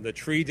 The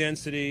tree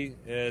density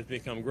has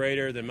become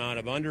greater. The amount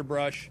of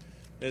underbrush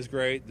is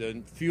great.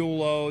 The fuel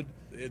load.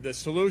 The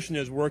solution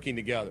is working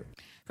together.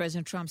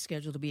 President Trump's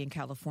scheduled to be in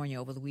California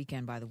over the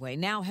weekend, by the way.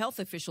 Now, health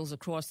officials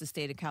across the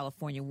state of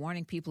California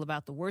warning people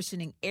about the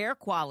worsening air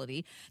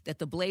quality that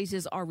the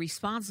blazes are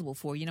responsible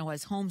for.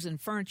 As homes and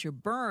furniture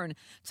burn,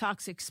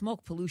 toxic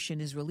smoke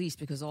pollution is released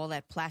because all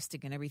that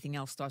plastic and everything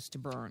else starts to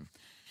burn.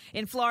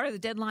 In Florida, the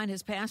deadline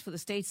has passed for the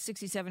state's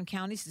 67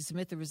 counties to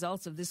submit the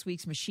results of this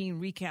week's machine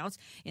recounts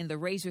in the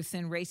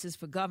razor-thin races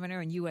for governor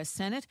and U.S.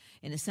 Senate.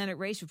 In the Senate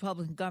race,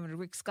 Republican Governor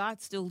Rick Scott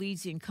still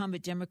leads the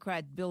incumbent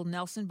Democrat Bill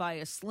Nelson by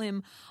a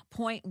slim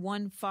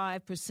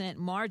 0.15%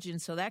 margin,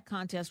 so that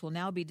contest will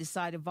now be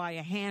decided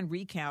via hand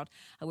recount.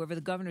 However,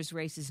 the governor's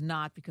race is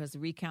not, because the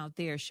recount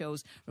there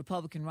shows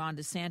Republican Ron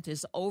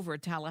DeSantis over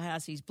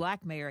Tallahassee's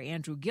black mayor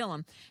Andrew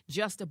Gillum,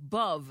 just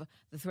above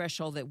the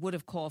threshold that would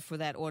have called for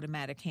that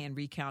automatic hand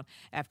recount count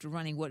after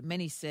running what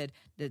many said,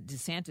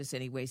 DeSantis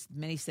anyways,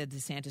 many said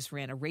DeSantis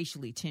ran a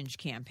racially tinged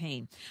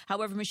campaign.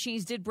 However,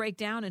 machines did break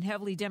down in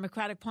heavily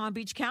Democratic Palm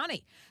Beach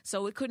County,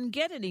 so it couldn't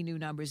get any new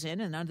numbers in,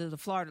 and under the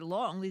Florida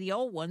law, only the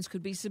old ones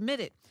could be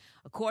submitted.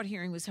 A court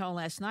hearing was held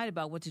last night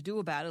about what to do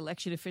about it.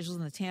 Election officials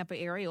in the Tampa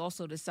area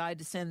also decided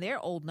to send their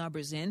old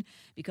numbers in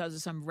because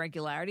of some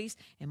irregularities.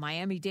 And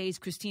Miami-Dade's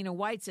Christina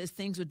White says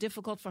things were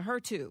difficult for her,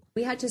 too.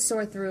 We had to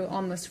sort through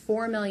almost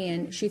 4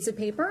 million sheets of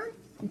paper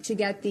to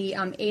get the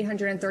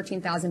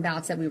 813,000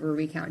 ballots that we were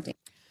recounting.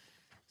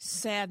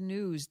 Sad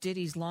news.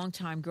 Diddy's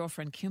longtime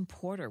girlfriend, Kim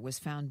Porter, was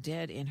found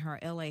dead in her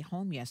L.A.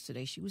 home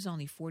yesterday. She was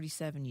only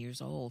 47 years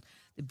old.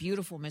 The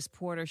beautiful Miss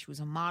Porter, she was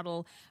a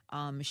model.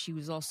 She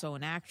was also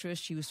an actress.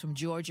 She was from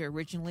Georgia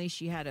originally.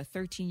 She had a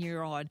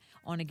 13-year-old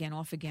on-again,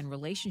 off-again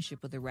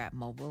relationship with the rap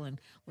mogul and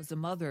was the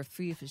mother of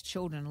 3 of his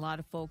children. A lot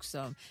of folks,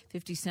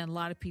 50 Cent, a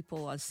lot of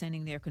people are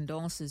sending their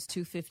condolences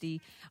to 50,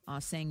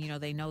 saying,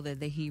 they know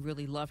that he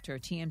really loved her.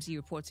 TMZ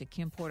reports that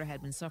Kim Porter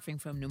had been suffering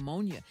from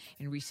pneumonia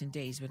in recent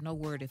days, but no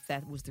word if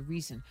that was the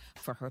reason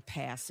for her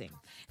passing.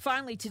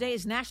 Finally, today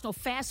is National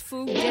Fast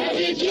Food Day. Have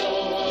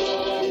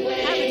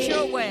it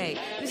your way.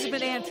 This has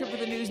been Ann Tripp with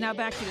the news. Now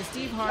back to the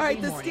Steve Harvey Morning Show. All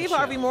right, the Steve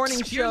Harvey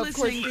Morning Show. Of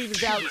course, Steve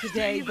is out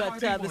today,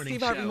 but the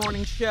Steve Harvey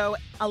Morning Show,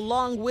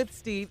 along with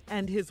Steve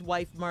and his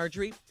wife,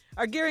 Marjorie,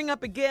 are gearing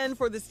up again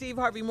for the Steve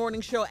Harvey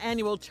Morning Show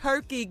annual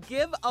turkey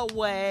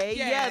giveaway.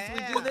 Yeah. Yes,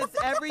 we do this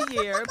every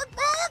year.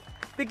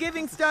 The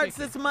giving starts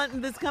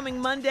this coming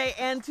Monday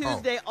and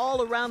Tuesday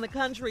all around the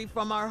country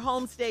from our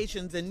home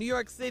stations in New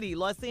York City,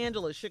 Los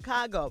Angeles,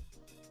 Chicago,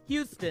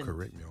 Houston.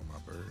 Correct me on my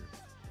bird.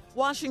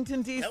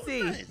 Washington, D.C. That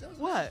was nice. That was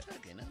What? Nice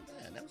turkey. Not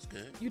bad. That was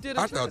good. You did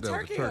I a thought that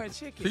turkey was or a a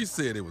turkey. chicken? He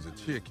said it was a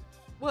chicken.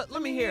 What?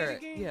 Let me hear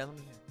it. Yeah, let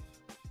me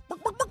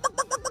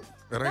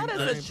hear it. That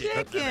is a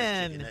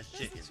chicken. That's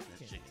chicken.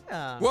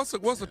 Yeah.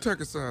 What's a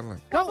turkey sound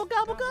like? Gobble,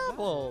 gobble,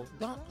 gobble.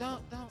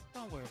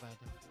 Don't worry about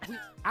that.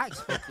 I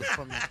expect this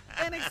from you.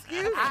 And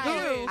excuse you.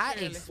 I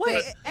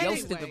expect your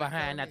stupid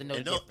behind not to know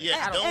the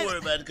difference. Don't worry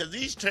about it, because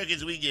these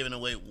turkeys we giving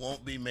away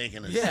won't be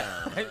making a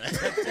sound.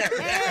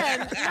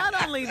 And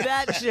not only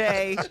that,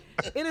 Jay,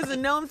 it is a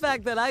known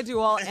fact that I do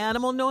all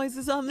animal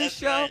noises on this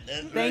show.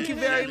 Thank you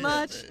very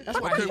much.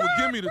 Okay, well,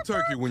 give me the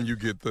turkey when you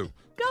get through.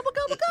 Gobble,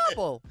 gobble,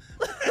 gobble.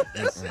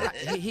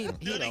 He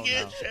don't know.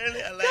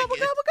 Shirley, I like Gobble, it.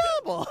 gobble,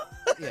 gobble.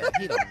 Yeah,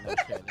 he don't know,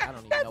 Shirley. I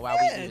don't even know why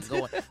we even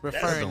going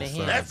referring to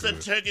him. That's a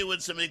turkey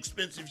with some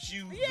expensive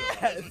shoes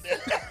Yes.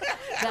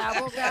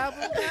 Gobble,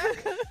 gobble,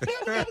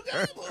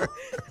 on.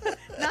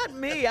 Not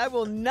me. I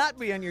will not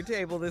be on your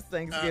table this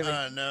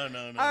Thanksgiving. No.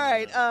 All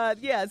right.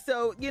 Yeah.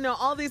 So,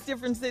 all these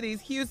different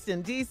cities: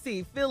 Houston,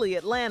 D.C., Philly,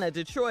 Atlanta,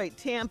 Detroit,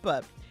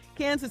 Tampa,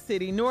 Kansas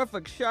City,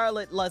 Norfolk,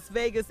 Charlotte, Las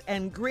Vegas,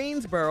 and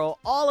Greensboro,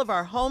 all of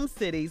our home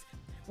cities.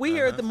 We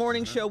here at the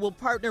Morning Show will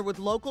partner with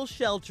local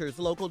shelters,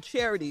 local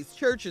charities,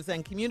 churches,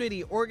 and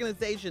community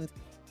organizations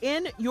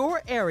in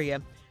your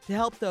area to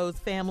help those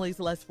families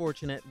less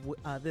fortunate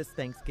this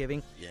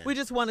Thanksgiving. Yeah. We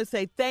just want to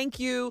say thank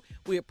you.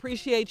 We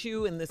appreciate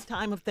you in this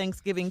time of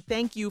Thanksgiving.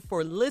 Thank you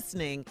for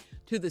listening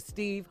to the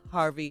Steve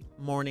Harvey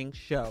Morning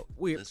Show.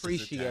 We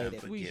appreciate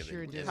it. We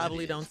sure do.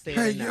 Probably don't say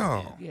Hey, it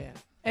enough. y'all. Yeah.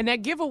 And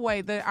that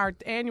giveaway, our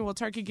annual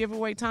turkey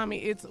giveaway,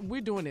 Tommy, we're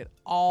doing it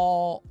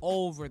all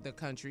over the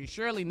country.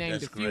 Shirley named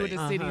That's a few of great.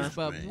 the cities, That's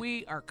but great.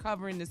 we are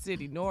covering the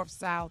city, north,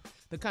 south,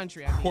 the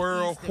country. I mean,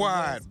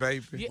 Worldwide, east and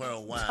baby. west. Yeah.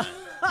 Worldwide.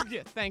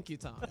 Yeah, thank you,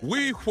 Tom.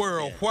 We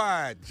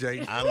worldwide,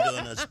 Jay. I'm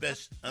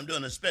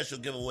doing a special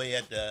giveaway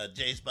at the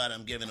J Spot.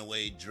 I'm giving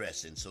away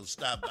dressing. So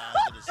stop by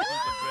and get a scoop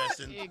of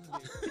dressing.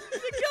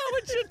 Go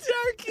with your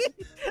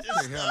turkey.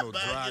 Just Ain't have stop no by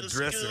and dry get a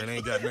dressing scoop. and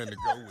ain't got nothing to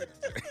go with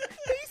it.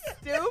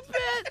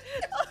 Stupid.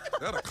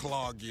 That'll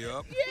clog you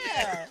up.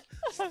 Yeah.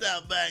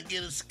 Stop by and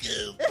get a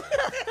scoop.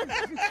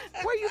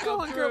 Where you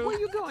going, girl? Where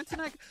you going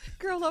tonight?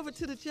 Girl, over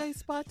to the J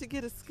Spot to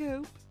get a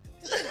scoop.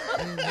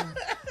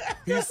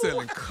 He's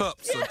selling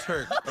cups of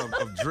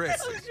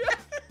dressing.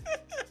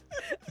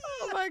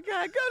 Oh my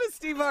God! Go to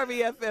Steve Harvey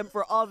FM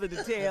for all the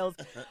details.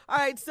 All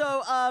right,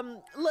 so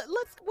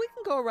we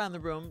can go around the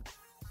room.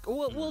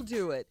 We'll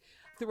do it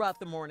throughout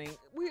the morning.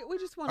 We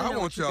just want to know I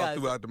want what you y'all guys.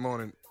 throughout the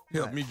morning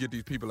help me get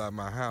these people out of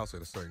my house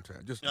at a certain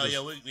time.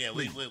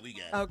 We We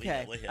got it.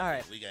 Okay. We All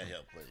right. We got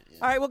help with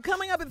it. All right, well,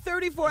 coming up at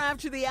 34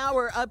 after the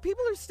hour,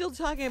 people are still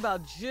talking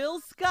about Jill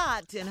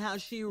Scott and how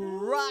she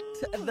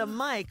rocked the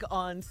mic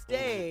on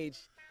stage.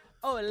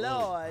 Oh,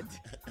 Lord.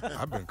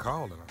 I've been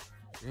calling her.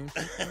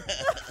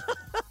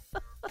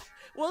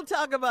 We'll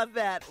talk about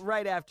that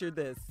right after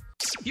this.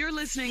 You're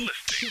listening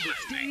to the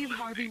Steve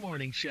Harvey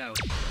Morning Show.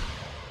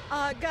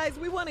 Guys,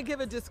 we want to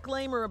give a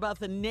disclaimer about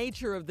the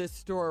nature of this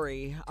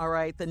story, all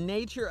right? The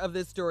nature of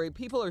this story.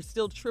 People are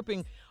still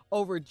tripping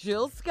over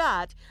Jill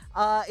Scott.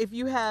 If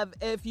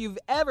you've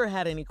ever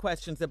had any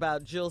questions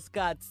about Jill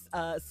Scott's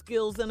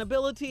skills and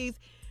abilities,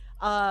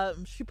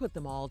 she put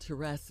them all to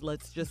rest,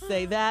 let's just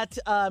say that.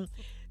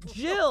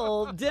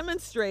 Jill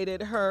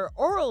demonstrated her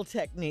oral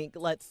technique,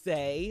 let's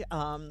say,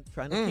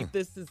 trying to keep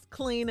this as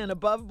clean and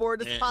above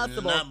board as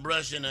possible. Not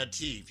brushing her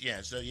teeth.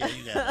 Yeah, so you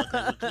got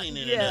we're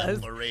cleaning it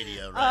up for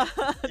radio, right?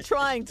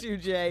 Trying to,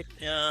 Jay.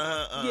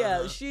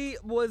 Yeah, she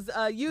was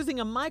using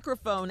a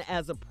microphone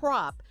as a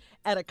prop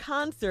at a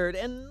concert,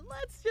 and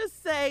let's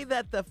just say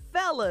that the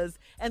fellas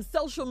and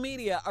social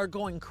media are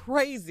going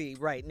crazy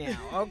right now,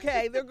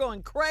 okay? They're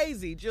going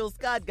crazy. Jill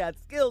Scott got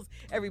skills,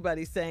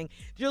 everybody's saying.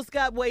 Jill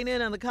Scott weighed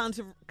in on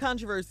the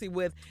controversy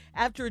with,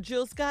 after a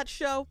Jill Scott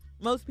show,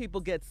 most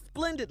people get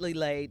splendidly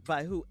laid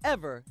by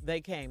whoever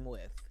they came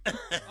with.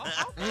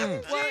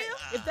 Well,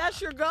 if that's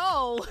your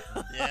goal,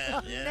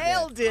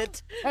 nailed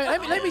it. Hey,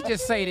 let me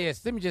just say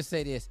this.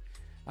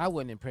 I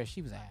wasn't impressed.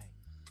 She was all right.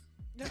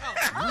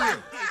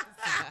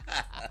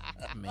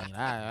 I mean,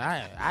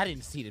 I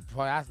didn't see the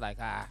part. I was like,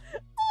 I'm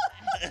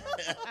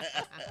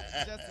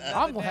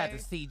gonna have to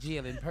see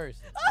Jill in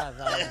person.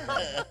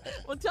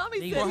 Well, Tommy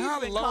said Well, he's how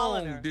been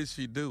calling long her. did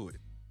she do it?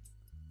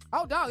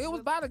 Oh, dog, it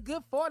was about a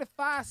good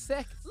 45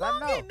 seconds.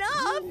 Long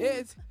enough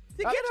It's,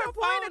 to get your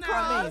point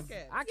across.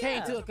 I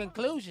came to a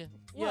conclusion.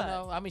 You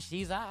know, I mean,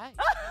 she's all right.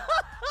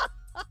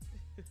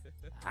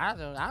 I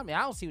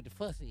don't see what the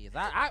fuss is. You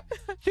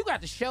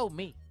got to show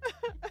me.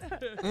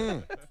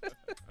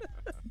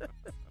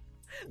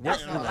 Well,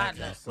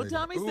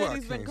 Tommy said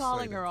he's been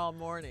calling her all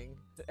morning.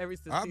 Ever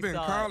since I've been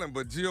calling,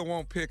 but Jill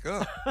won't pick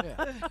up.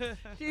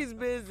 She's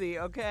busy,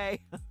 okay?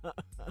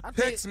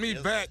 Text me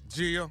back,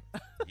 Jill.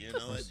 You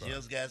know what?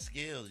 Jill's got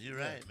skills. You're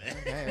right,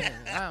 man.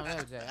 I don't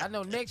know, Jay. I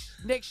know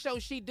next show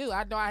she do,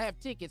 I know I have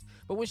tickets.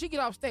 But when she get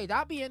off stage,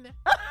 I'll be in there.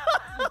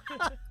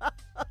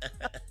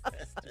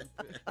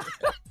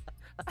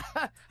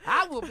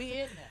 I will be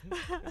in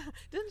there.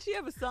 Doesn't she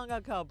have a song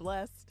out called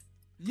Blessed?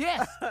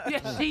 Yes,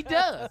 she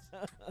does.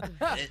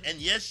 and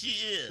yes, she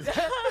is.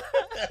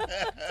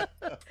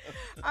 All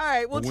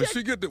right, well, when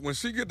she get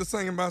to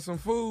singing about some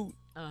food,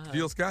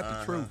 Jill's got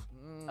the truth.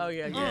 Oh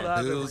yeah, you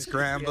love it.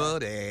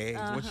 Scrambled eggs.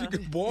 When she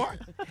get boy,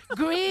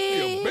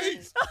 green.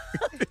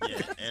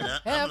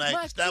 And I'm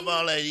like, stop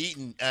all that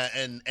eating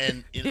and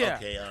you know,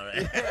 okay, all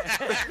right.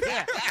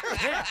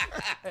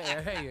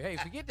 Hey,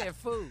 forget that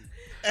food.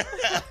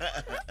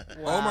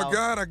 Oh my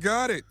God, I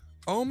got it.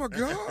 Oh my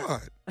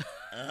God.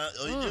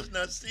 You just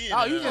not seeing it.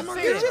 Oh, you just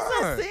You're just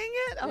not seeing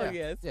it? Oh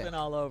yeah, it's been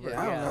all over.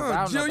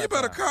 Jill, you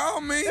better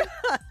call me. You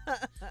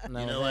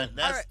know what?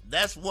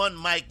 That's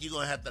one mic you're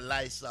going to have to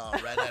Lysol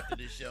right after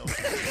this show.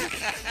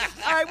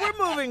 All right, we're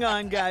moving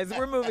on, guys.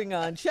 We're moving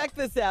on. Check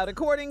this out.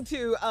 According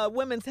to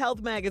Women's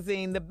Health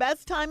Magazine, the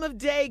best time of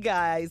day,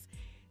 guys,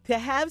 to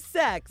have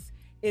sex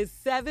is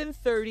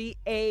 7:30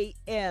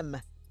 a.m.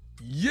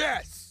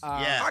 Yes.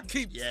 I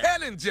keep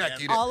telling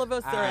Jackie that. All of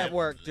us are at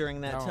work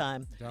during that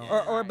time.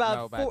 Or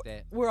about about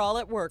that. We're all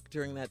at work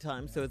during that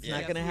time, so it's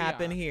not going to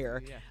happen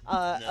here.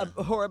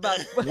 Or about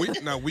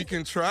we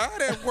can try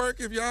it at work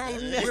if y'all are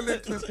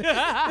willing to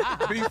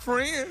be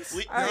friends.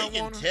 We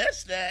can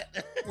test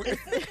that.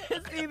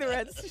 It's either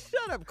at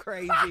shut up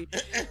crazy.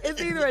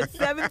 It's either at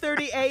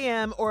 7:30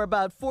 a.m. or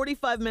about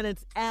 45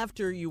 minutes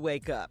after you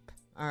wake up.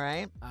 All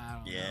right?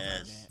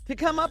 Yes. To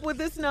come up with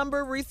this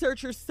number,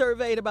 researchers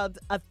surveyed about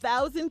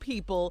 1,000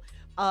 people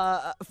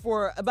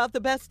for about the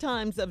best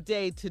times of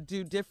day to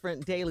do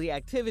different daily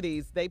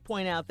activities. They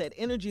point out that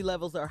energy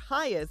levels are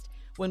highest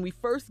when we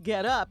first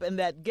get up, and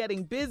that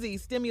getting busy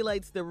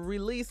stimulates the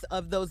release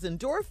of those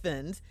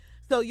endorphins.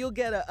 So you'll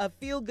get a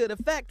feel-good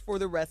effect for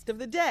the rest of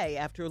the day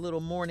after a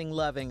little morning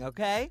loving,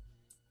 okay?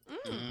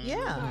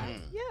 Yeah.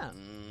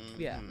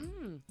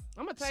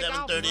 I'm going to take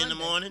 7:30 in the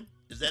morning?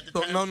 Is that the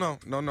time? No,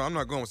 I'm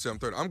not going with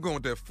 7:30. I'm going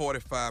with that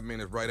 45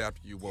 minutes right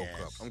after you woke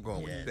up. I'm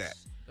going with that.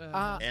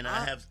 And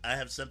I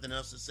have something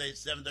else to say.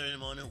 7:30 in the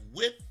morning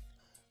with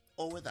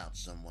or without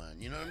someone.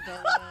 You know what I'm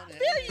talking about?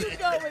 There you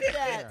go with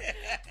that.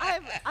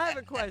 I have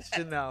a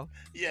question though.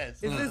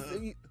 Yes. Is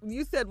this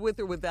you said with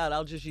or without?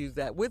 I'll just use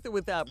that. With or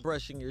without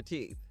brushing your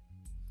teeth?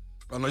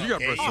 Oh, no, you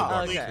got to brush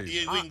your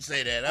teeth. We can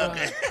say that.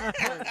 Okay.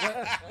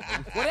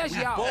 Well, that's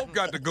y'all. Both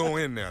got to go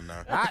in there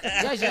now.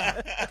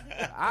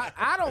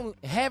 I don't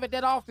have it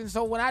that often,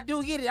 so when I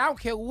do get it, I don't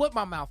care what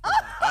my mouth is.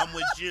 I'm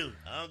with you.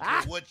 I don't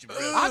care what you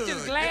bring. I'm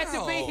just glad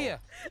to be here.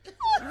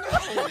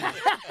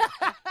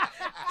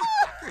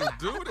 Can't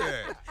do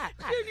that.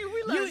 Junior,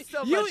 we learned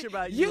so much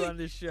about you on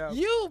this show.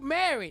 You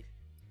married.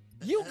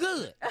 You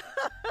good.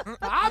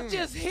 I'm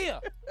just here.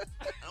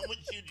 I'm with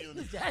you,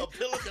 Junior. A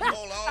pillow can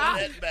hold all of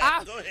that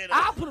back. Go ahead.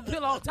 I'll put a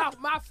pillow on top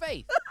of my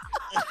face.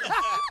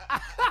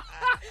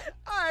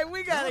 All right,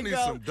 we got to go. I need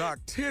some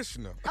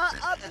Doctician.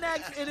 Up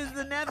next, it is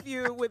the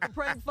nephew with the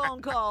prank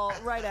phone call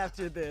right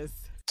after this.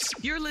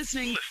 You're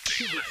listening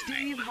to the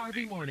Steve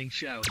Harvey Morning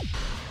Show.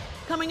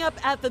 Coming up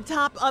at the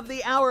top of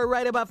the hour,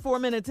 right about 4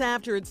 minutes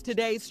after, it's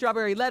today's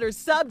Strawberry Letter.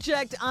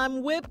 Subject,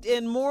 I'm whipped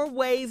in more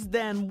ways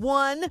than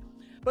one.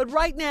 But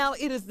right now,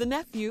 it is the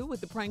nephew with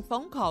the prank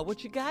phone call.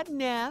 What you got,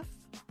 Neff?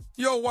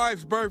 Your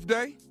wife's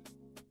birthday.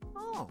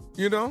 Oh.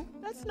 You know?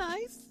 That's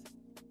nice.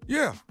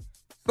 Yeah.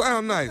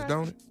 Sound nice,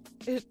 don't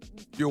it?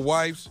 Your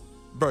wife's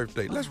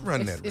birthday. Let's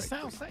run that. It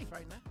sounds safe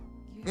right now.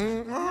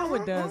 No,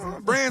 it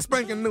doesn't. Brand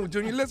spanking new,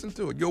 Junior. Listen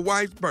to it. Your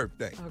wife's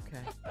birthday.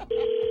 Okay.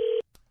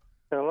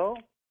 Hello?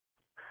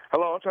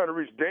 Hello, I'm trying to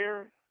reach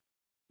Darren.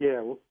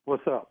 Yeah,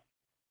 what's up?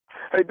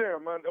 Hey,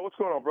 Darren, man, what's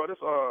going on, bro?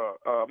 This,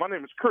 my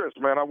name is Chris,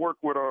 man. I work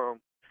with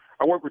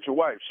your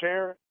wife,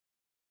 Sharon.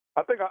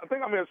 I think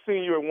I may have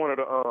seen you at one of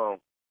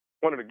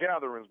the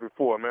gatherings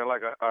before, man,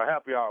 like a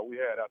happy hour we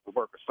had after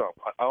work or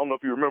something. I don't know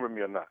if you remember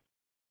me or not.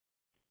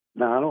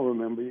 No, I don't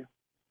remember you.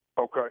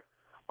 Okay,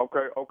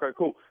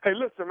 cool. Hey,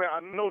 listen, man, I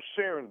know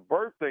Sharon's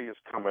birthday is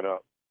coming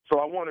up, so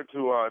I wanted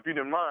to, if you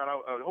didn't mind,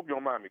 I hope you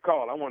don't mind me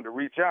calling. I wanted to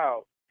reach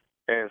out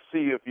and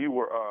see if you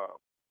were,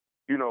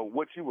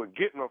 what you were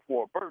getting her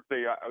for a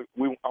birthday. I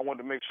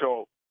wanted to make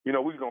sure, we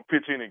was gonna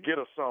pitch in and get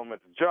her something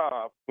at the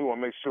job. We want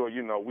to make sure,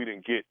 we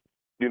didn't get,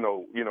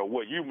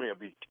 what you may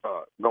be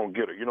gonna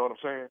get her. You know what I'm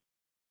saying?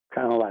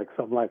 Kind of like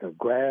something like a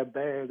grab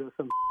bag or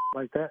something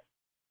like that.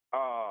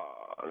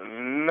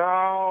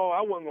 No,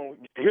 I wasn't gonna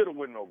hit her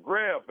with no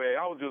grab bag.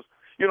 I was just,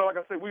 like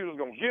I said, we was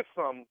gonna get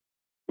something.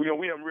 We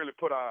haven't really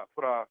put our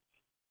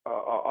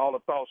all the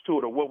thoughts to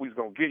it of what we was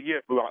gonna get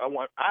yet. But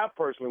I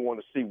personally want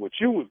to see what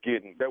you was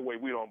getting. That way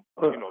we don't,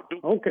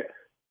 do. Okay.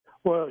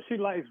 Well, she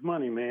likes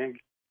money, man.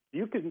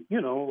 You can,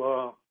 give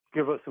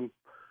her some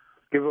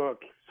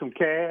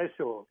cash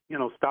or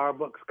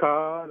Starbucks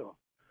card or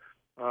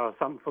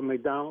something from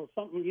McDonald's.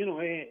 Something,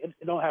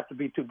 it don't have to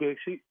be too big.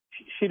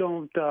 She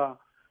don't.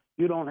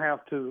 You don't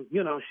have to.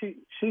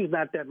 She's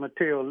not that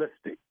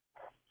materialistic.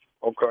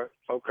 Okay.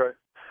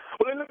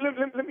 Well, let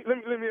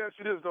me ask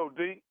you this though,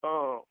 D.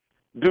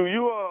 Do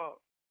you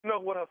know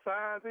what her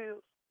size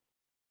is?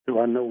 Do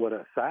I know what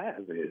her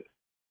size is?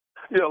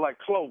 Yeah, like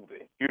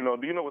clothing. Do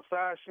you know what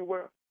size she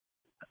wear?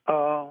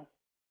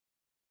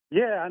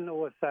 Yeah, I know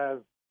what size.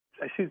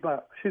 She's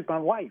my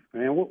wife,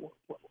 man.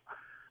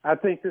 I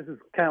think this is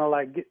kind of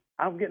like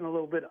I'm getting a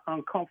little bit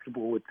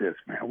uncomfortable with this,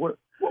 man.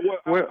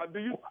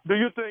 Do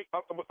you think? I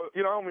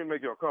don't mean to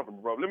make you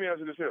uncomfortable, bro. Let me ask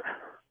you this here.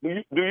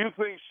 Do you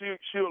think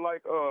she'll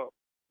like?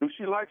 Do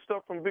she like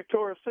stuff from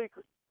Victoria's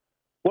Secret?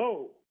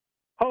 Whoa,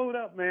 hold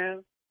up,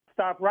 man.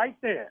 Stop right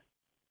there.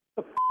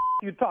 What the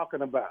you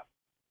talking about?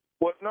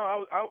 Well,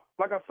 no, I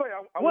like I say,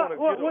 I want to.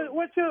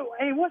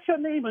 What's your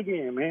name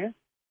again, man?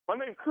 My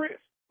name's Chris.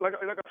 Like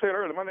I said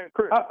earlier, my name's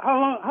Chris.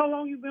 How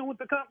long you been with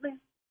the company?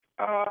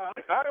 I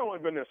only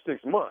been there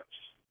 6 months.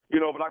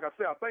 But like I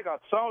said, I think I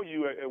saw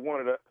you at one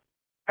of the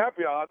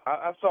happy hours.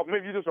 I saw.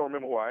 Maybe you just don't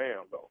remember who I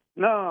am, though.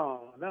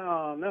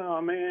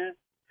 No, man.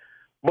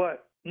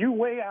 But you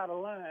way out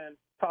of line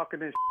talking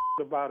this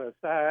about her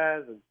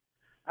size, and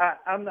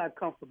I'm not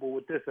comfortable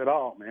with this at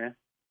all, man.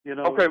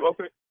 Okay.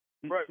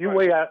 Right. You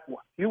way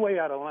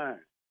out of line.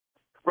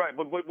 Right,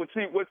 but what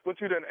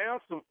you didn't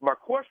answer my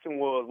question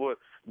was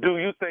do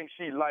you think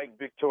she liked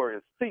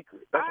Victoria's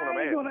Secret? That's what I'm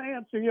asking. I ain't gonna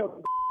answer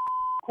your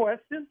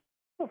question.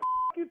 What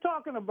the you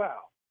talking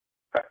about?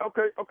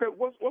 Okay.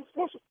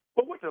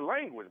 What's your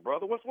language,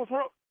 brother? What's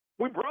wrong?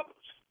 We brothers,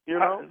 we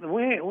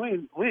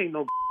ain't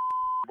no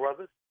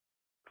brothers.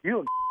 You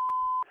a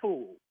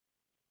fool.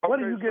 What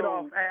do you get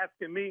off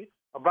asking me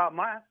about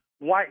my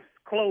wife's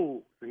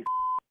clothes?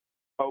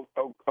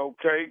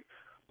 Okay.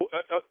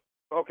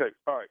 Okay,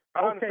 all right.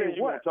 I understand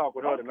you want to talk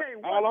with her.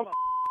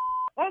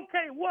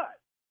 Okay, what?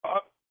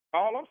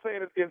 All I'm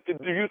saying is,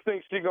 do you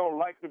think she gonna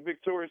like the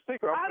Victoria's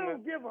Secret? I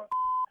don't give a.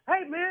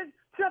 Hey, man,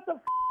 shut the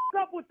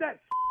up with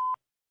that.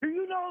 Do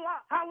you know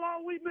how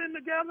long we've been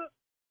together?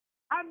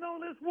 I've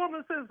known this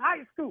woman since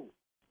high school.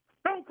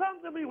 Don't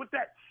come to me with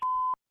that.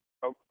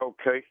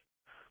 Okay.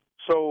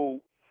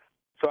 So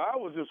I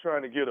was just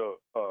trying to get a.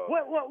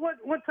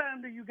 What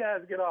time do you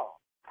guys get off?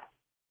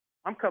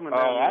 I'm coming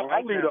down.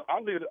 I leave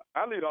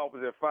the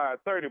office at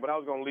 5:30, but I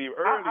was gonna leave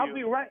earlier. I'll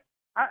be right.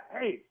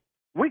 Hey,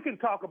 we can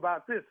talk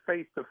about this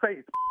face to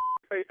face.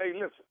 Hey,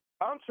 listen.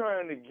 I'm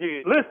trying to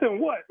get. Listen,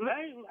 what?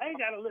 I ain't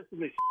gotta listen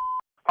to.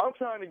 I'm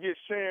trying to get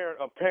Sharon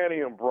a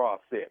panty and bra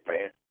set,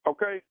 man.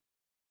 Okay.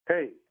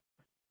 Hey,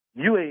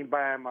 you ain't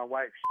buying my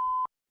wife's,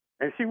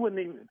 and she wouldn't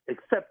even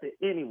accept it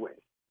anyway.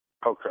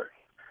 Okay.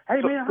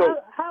 Hey, man,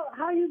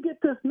 how you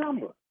get this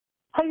number?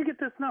 How you get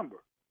this number?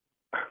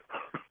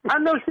 I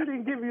know she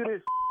didn't give you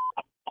this.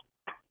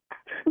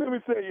 Let me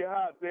tell you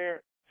how, Darren.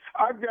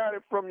 I got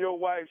it from your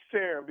wife,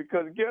 Sharon,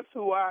 because guess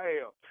who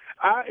I am?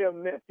 I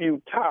am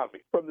nephew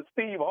Tommy from the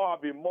Steve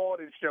Harvey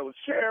Morning Show.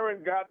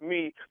 Sharon got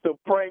me to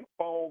prank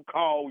phone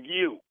call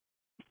you.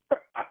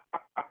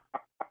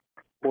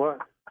 What?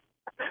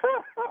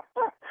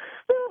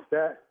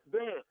 Darren,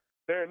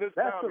 this is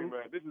Tommy,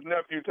 man. This is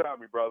nephew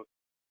Tommy, brother.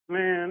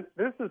 Man,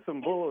 this is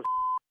some bullshit.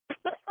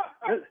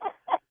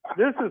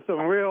 This is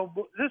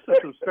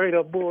some straight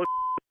up bullshit.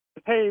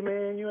 Hey,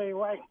 man, you ain't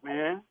right,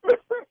 man.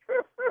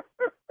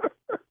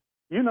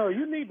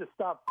 You need to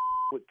stop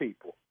with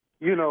people,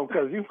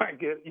 because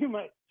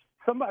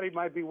somebody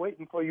might be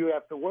waiting for you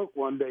after work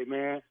one day,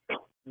 man.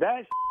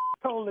 That's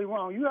totally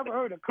wrong. You ever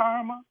heard of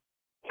karma?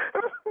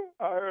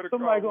 I heard of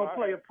Somebody karma. gonna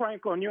play a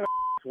prank on your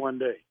one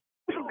day.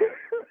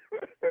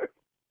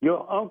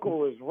 Your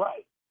uncle is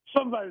right.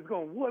 Somebody's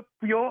gonna whoop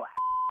your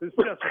It's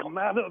just a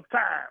matter of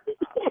time.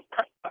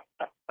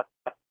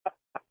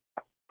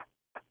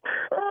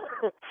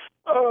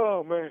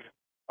 Oh, man.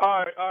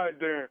 All right,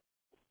 Darren.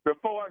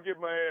 Before I get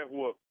my ass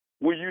whooped,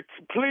 will you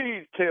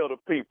please tell the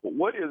people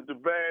what is the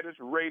baddest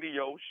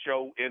radio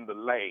show in the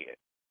land?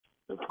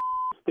 The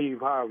Steve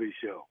Harvey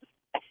Show.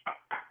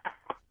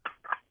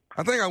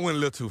 I think I went a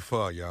little too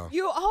far, y'all.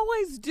 You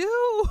always do.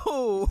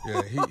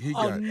 Yeah, he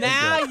got.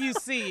 Now he got, you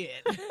see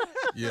it.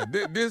 Yeah,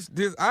 this.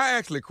 I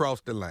actually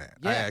crossed the line.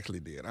 Yeah. I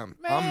actually did. I'm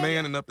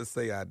man enough to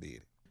say I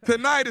did.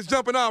 Tonight is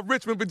jumping off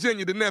Richmond,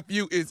 Virginia. The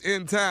nephew is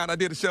in town. I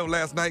did a show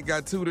last night,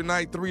 got 2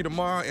 tonight, 3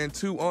 tomorrow, and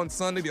 2 on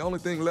Sunday. The only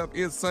thing left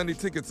is Sunday.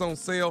 Tickets on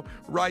sale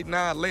right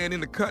now. Laying in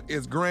the cut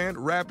is Grand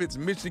Rapids,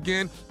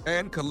 Michigan,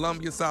 and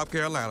Columbia, South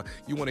Carolina.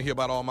 You want to hear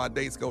about all my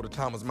dates, go to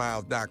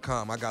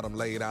thomasmiles.com. I got them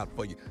laid out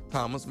for you,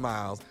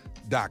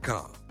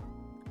 thomasmiles.com.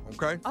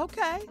 Okay?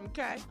 Okay.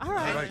 All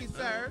right. Thank you,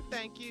 sir.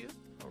 Thank you.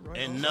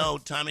 And no,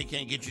 Tommy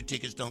can't get you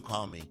tickets. Don't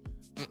call me.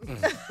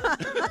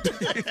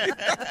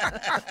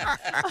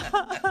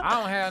 I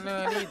don't have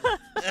none either.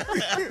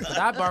 But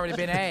I've already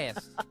been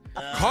asked.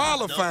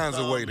 Carla finds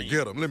a way to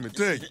get them, let me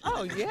tell you.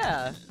 Oh,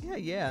 yeah.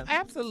 Yeah.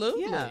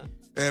 Absolutely. Yeah.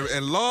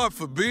 And Lord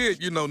forbid,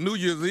 New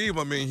Year's Eve,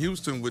 I'm in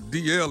Houston with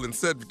DL and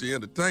Cedric the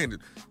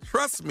Entertainment.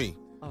 Trust me,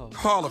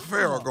 Carla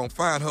Farrell gonna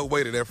find her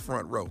way to that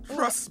front row.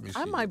 Trust me.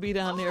 I might be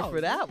down there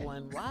for that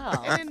one.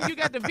 Wow. And then you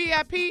got the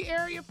VIP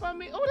area for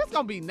me. Oh, that's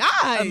going to be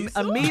nice.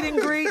 A meet and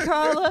greet,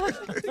 Carla?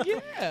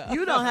 Yeah.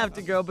 You don't have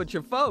to go, but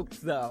your folks,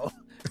 though.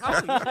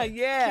 Oh,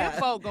 yeah.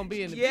 Your folk going to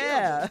be in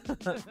the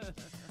building.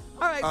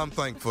 All right. I'm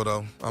thankful,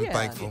 though. I'm Yeah.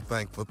 thankful,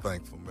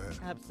 man.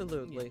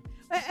 Absolutely.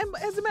 And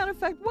as a matter of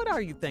fact, what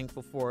are you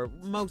thankful for,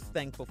 most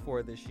thankful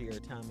for this year,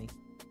 Tommy?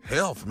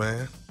 Health,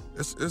 man.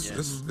 It's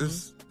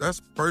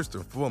that's first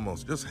and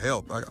foremost, just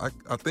health.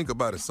 I think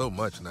about it so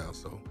much now.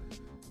 So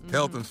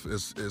health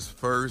is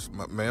first.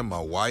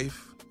 My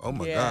wife. Oh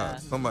my God,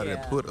 somebody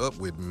that put up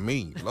with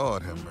me.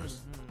 Lord have mercy.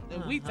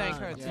 And we thank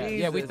her too.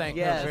 Yeah, we thank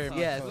her very much.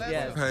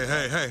 Yes.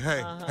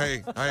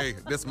 Hey,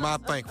 this my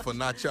thankful,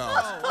 not y'all.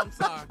 Oh, I'm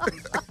sorry.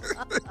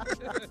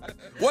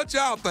 What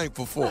y'all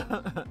thankful for?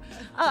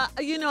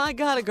 I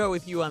gotta go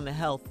with you on the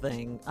health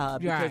thing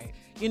because Right.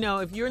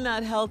 If you're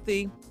not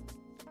healthy.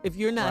 If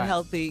you're not Right.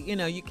 healthy,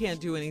 you can't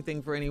do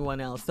anything for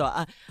anyone else. So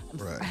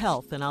Right.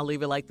 health, and I'll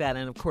leave it like that.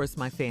 And, of course,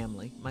 my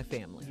family.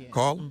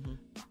 Carl?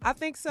 I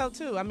think so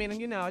too. I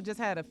mean, I just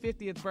had a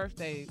 50th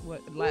birthday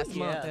last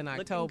month in looking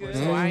October, good.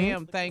 so I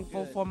am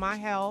thankful for my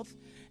health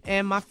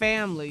and my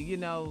family.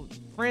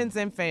 Friends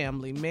and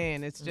family.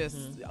 Man, it's just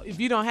if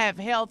you don't have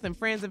health and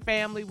friends and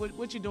family,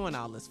 what you doing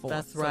all this for?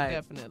 That's So right.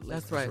 definitely.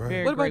 That's right.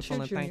 Very What about grateful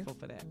you, and Junior? thankful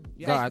for that.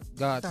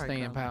 God Sorry,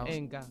 stay in Carl. power.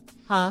 And God.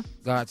 Huh?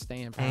 God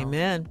stay in power.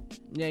 Amen.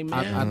 Amen.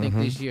 I think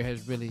this year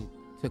has really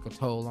took a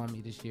toll on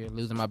me this year,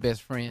 losing my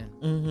best friend.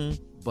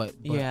 Mm-hmm. But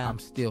Yeah. I'm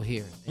still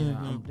here.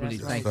 I'm really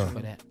That's right. thankful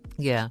for that.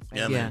 Yeah.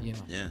 man.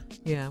 Yeah.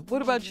 Yeah.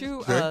 What about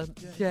you,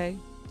 Jay?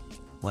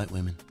 White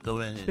women. Go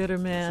right ahead. Bitter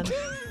man.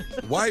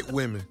 White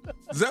women.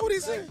 Is that what he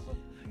said?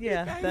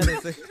 Yeah, that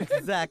is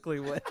exactly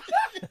what.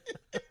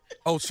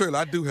 Oh, Shirley,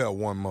 I do have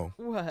one more.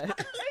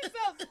 What?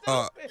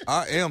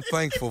 I am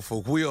thankful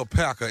for Will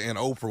Packer and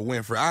Oprah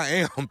Winfrey. I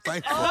am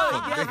thankful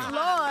Oh, for yes, them.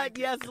 Lord.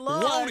 Yes,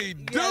 Lord. Won't he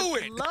do yes,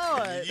 it?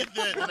 Lord. You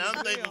said, and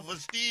I'm thankful for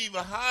Steve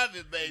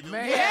Harvey, baby.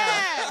 Man.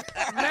 Yeah.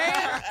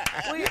 Man,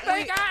 you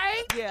think I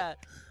ain't? Yeah.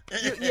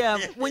 Yeah,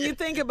 when you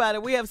think about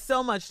it, we have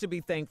so much to be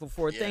thankful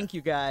for. Yeah. Thank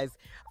you, guys.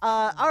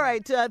 All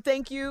right,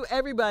 thank you,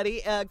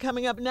 everybody.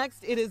 Coming up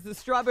next, it is the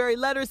Strawberry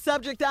Letter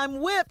subject. I'm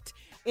whipped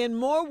in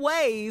more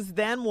ways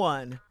than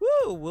one.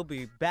 Woo! We'll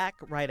be back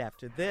right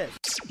after this.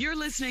 You're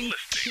listening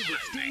to the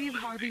Steve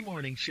Harvey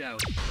Morning Show.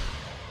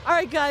 All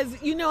right, guys,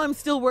 I'm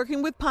still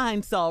working with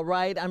Pine Sol,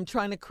 right? I'm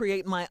trying to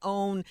create my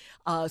own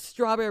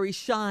strawberry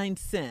shine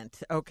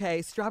scent,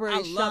 okay? Strawberry I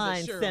love it,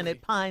 shine Shirley.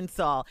 scented Pine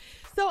Sol.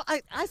 So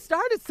I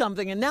started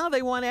something, and now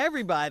they want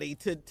everybody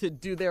to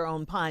do their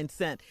own Pine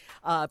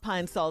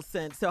Sol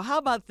scent. So how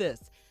about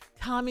this?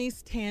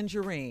 Tommy's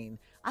Tangerine.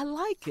 I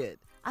like it.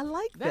 I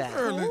like That's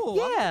that. cool.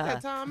 Yeah. I like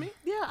that, Tommy.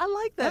 Yeah, I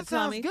like that, That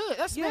sounds Tommy. good.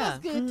 That smells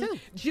good, too.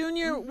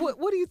 Junior, what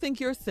do you think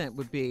your scent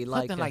would be?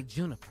 Something like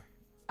juniper.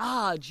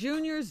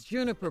 Junior's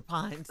Juniper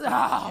Pine Sol.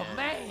 Oh,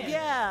 man.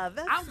 Yeah,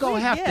 that's I'm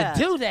going to sweet, have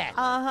to do that.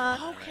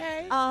 Uh-huh.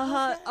 Okay.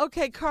 Uh-huh.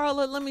 Okay,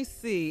 Carla, let me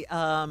see.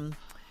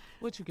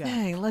 What you got?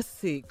 Dang, let's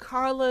see.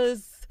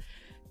 Carla's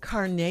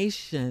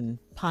Carnation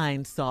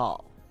Pine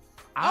Sol.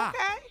 Okay.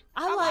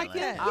 I like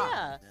it.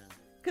 Yeah.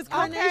 Because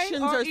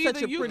carnations or are such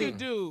either a you pretty... could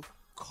do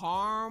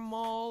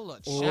caramel or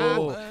Oh.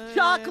 chocolate.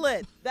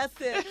 Chocolate. That's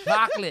it.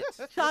 Chocolate.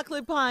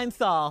 Chocolate Pine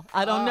Sol.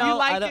 I don't know. You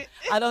like it?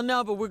 I don't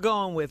know, but we're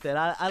going with it.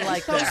 I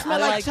like Don't that.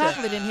 smell I like that.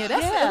 chocolate in here.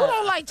 That's Yeah. Who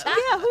don't like chocolate?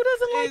 Yeah, who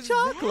doesn't like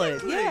chocolate?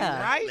 Exactly,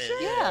 Yeah. right?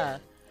 Yeah.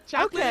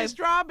 Chocolate Okay. and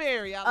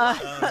strawberry. I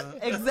like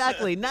it.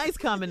 Exactly. Nice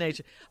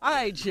combination. All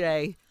right,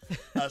 Jay.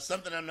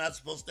 Something I'm not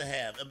supposed to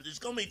have. It's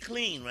going to be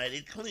clean, right?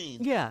 It's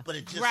clean. Yeah. But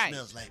it just Right.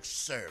 smells like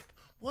syrup.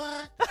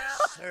 What?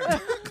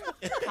 Syrup.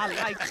 I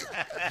like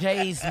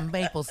Jay's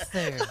maple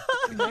syrup.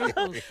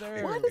 Maple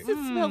syrup. Why does it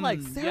smell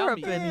like syrup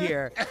in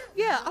here?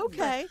 Yeah,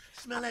 okay.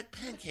 Smell like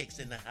pancakes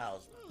in the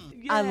house.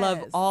 I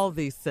love all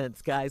these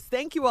scents, guys.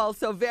 Thank you all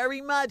so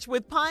very much.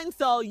 With Pine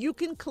Sol, you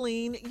can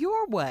clean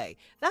your way.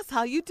 That's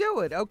how you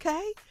do it,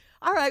 okay?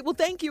 All right, well,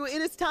 thank you.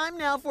 It is time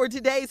now for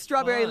today's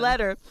Strawberry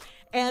Letter.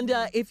 And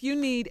if you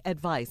need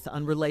advice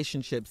on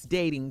relationships,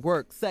 dating,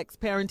 work, sex,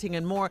 parenting,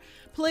 and more,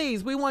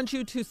 please, we want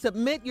you to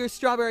submit your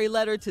Strawberry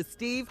Letter to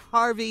Steve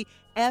Harvey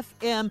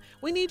FM.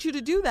 We need you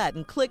to do that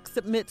and click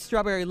Submit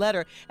Strawberry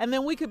Letter. And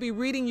then we could be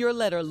reading your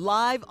letter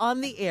live on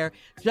the air,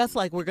 just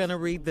like we're going to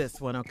read this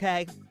one,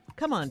 okay?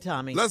 Come on,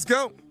 Tommy. Let's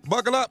go.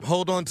 Buckle up.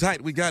 Hold on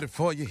tight. We got it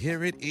for you.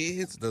 Here it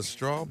is, the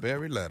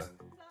Strawberry Letter.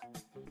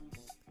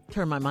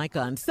 Turn my mic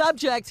on.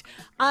 Subject,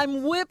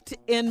 I'm whipped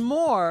in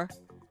more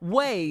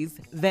ways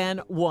than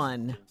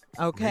one.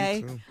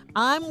 Okay?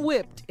 I'm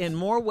whipped in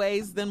more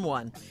ways than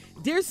one.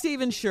 Dear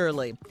Steve and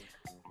Shirley,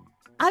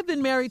 I've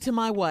been married to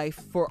my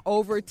wife for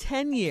over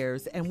 10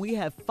 years and we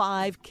have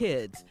 5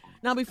 kids.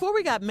 Now, before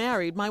we got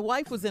married, my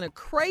wife was in a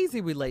crazy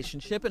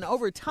relationship, and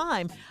over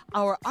time,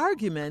 our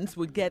arguments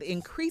would get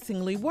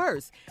increasingly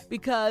worse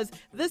because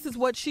this is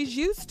what she's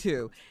used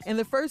to. In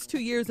the first 2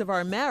 years of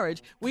our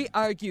marriage, we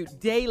argued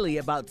daily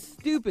about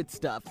stupid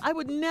stuff. I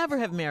would never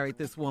have married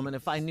this woman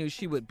if I knew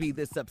she would be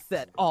this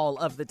upset all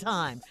of the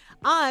time.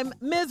 I'm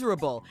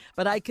miserable,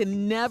 but I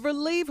can never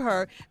leave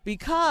her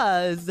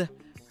because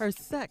her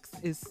sex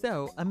is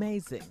so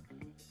amazing.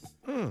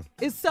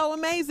 It's so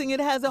amazing.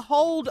 It has a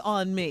hold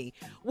on me.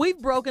 We've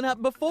broken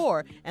up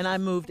before and I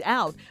moved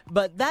out,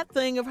 but that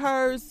thing of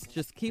hers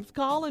just keeps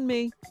calling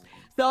me.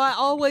 So I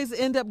always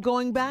end up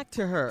going back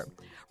to her.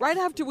 Right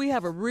after we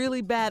have a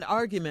really bad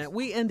argument,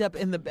 we end up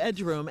in the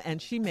bedroom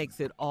and she makes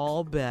it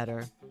all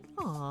better.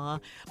 Aw,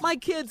 my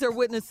kids are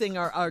witnessing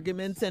our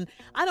arguments and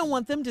I don't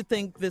want them to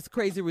think this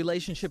crazy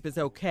relationship is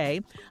okay.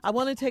 I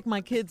want to take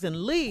my kids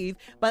and leave,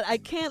 but I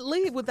can't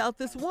leave without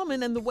this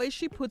woman and the way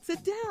she puts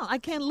it down. I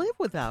can't live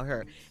without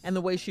her and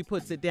the way she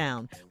puts it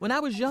down. When I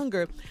was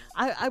younger,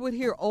 I would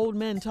hear old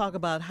men talk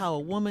about how a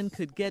woman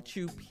could get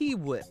you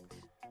pee-whipped.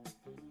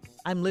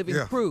 I'm living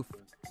proof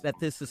that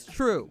this is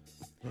true.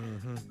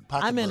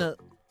 I'm in a...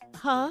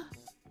 Huh?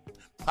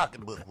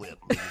 Pocketbook whip.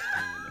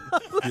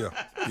 Yeah.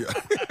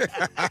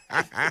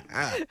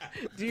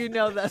 Do you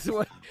know that's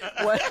what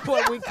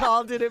we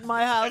called it at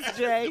my house,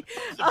 Jay?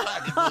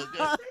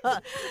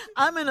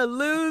 I'm in a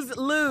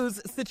lose-lose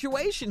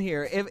situation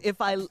here. If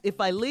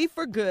I leave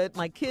for good,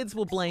 my kids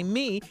will blame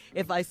me.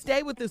 If I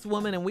stay with this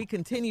woman and we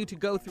continue to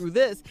go through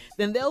this,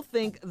 then they'll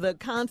think the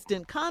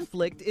constant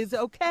conflict is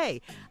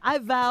okay. I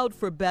vowed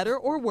for better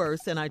or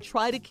worse, and I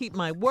try to keep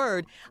my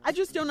word. I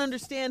just don't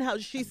understand how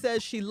she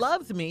says she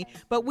loves me,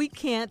 but we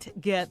can't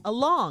get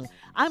along.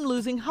 I'm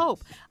losing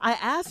hope. I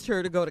asked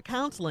her to go to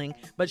counseling,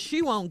 but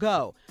she won't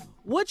go.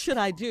 What should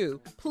I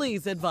do?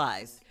 Please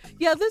advise.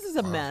 Yeah, this is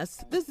a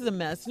mess. This is a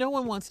mess. No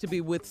one wants to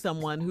be with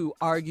someone who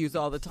argues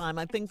all the time.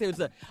 I think there's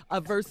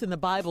a verse in the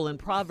Bible in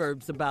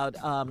Proverbs about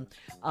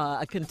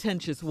a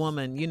contentious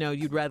woman. You know,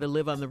 you'd rather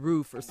live on the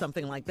roof or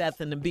something like that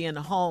than to be in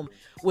a home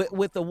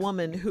with a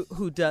woman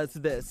who does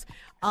this.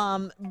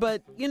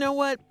 But you know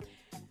what?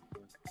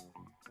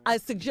 I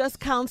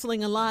suggest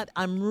counseling a lot.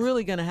 I'm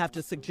really going to have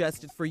to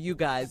suggest it for you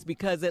guys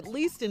because at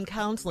least in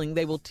counseling,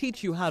 they will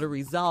teach you how to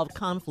resolve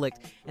conflict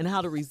and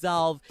how to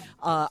resolve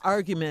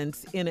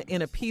arguments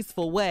in a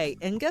peaceful way.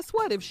 And guess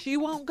what? If she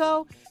won't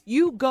go,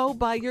 you go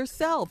by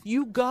yourself.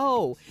 You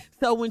go.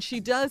 So when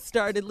she does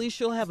start, at least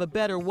you'll have a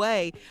better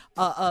way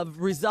of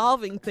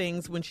resolving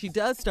things when she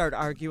does start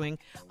arguing.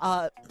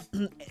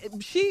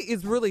 She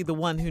is really the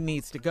one who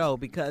needs to go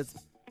because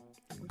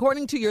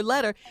according to your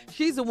letter,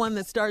 she's the one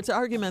that starts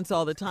arguments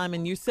all the time,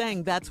 and you're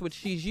saying that's what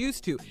she's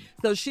used to.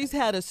 So she's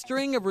had a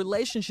string of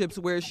relationships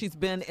where she's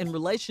been in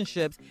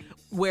relationships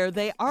where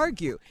they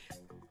argue.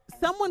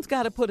 Someone's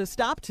got to put a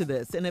stop to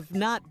this, and if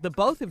not the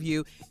both of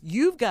you,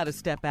 you've got to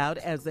step out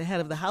as the head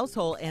of the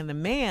household and the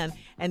man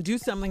and do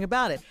something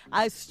about it.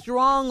 I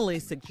strongly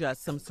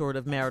suggest some sort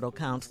of marital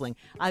counseling.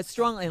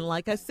 And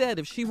like I said,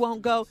 if she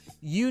won't go,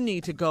 you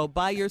need to go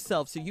by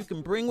yourself so you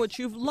can bring what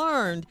you've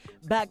learned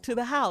back to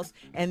the house,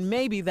 and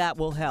maybe that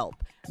will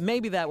help.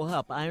 Maybe that will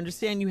help. I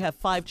understand you have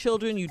 5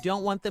 children. You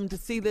don't want them to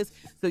see this,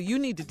 so you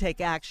need to take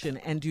action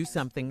and do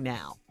something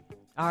now.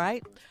 All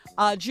right?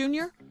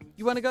 Junior,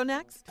 you want to go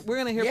next? We're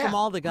going to hear from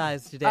all the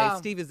guys today.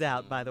 Steve is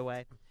out, by the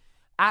way.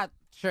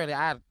 Shirley,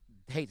 I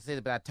hate to say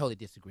it, but I totally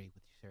disagree with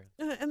you,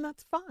 Shirley. And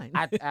that's fine.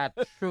 I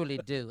truly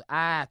do.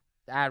 I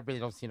really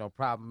don't see no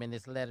problem in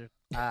this letter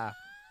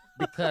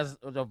because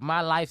of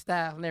my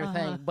lifestyle and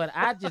everything. But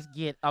I just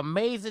get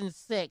amazing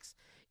sex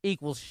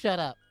equals shut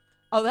up.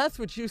 Oh, that's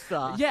what you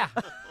saw. Yeah.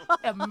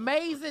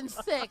 Amazing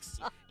sex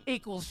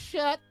equals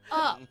shut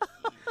up.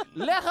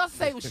 Let her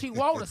say what she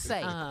want to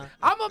say.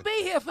 I'm going to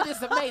be here for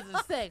this amazing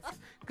sex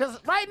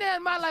because right now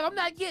in my life, I'm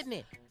not getting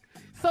it.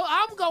 So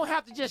I'm going to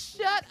have to just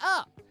shut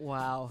up.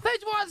 Wow. Say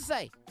what you want to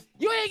say.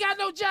 You ain't got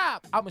no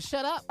job. I'm going to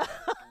shut up.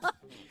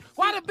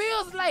 Why the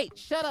bill's late?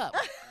 Shut up.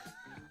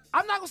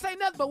 I'm not going to say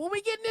nothing, but when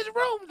we get in this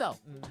room, though,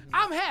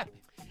 I'm happy.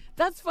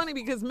 That's funny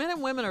because men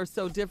and women are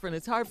so different.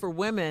 It's hard for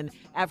women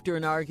after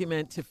an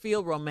argument to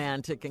feel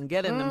romantic and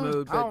get in the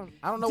mood. But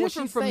I don't know what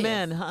different she for says.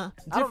 men, huh?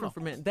 I don't Different for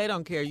men. They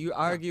don't care. You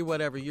argue,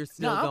 whatever. You're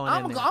still No,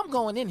 going in there. I'm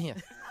going in here.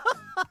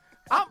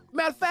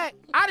 Matter of fact,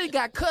 I done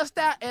got cussed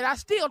out, and I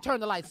still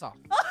turned the lights off.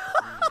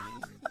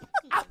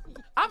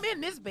 I'm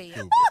in this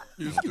bed.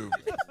 You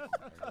stupid.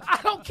 I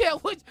don't care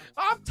what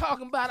I'm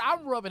talking about.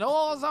 I'm rubbing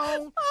oils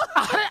on.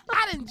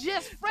 I done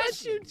just fresh.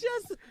 But you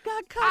just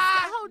got cussed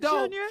I out,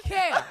 don't Junior.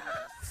 care.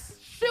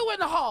 Shoe in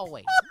the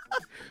hallway.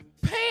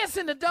 Pants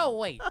in the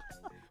doorway.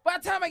 By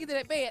the time I get to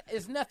that bed,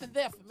 there's nothing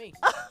there for me.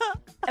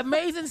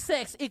 Amazing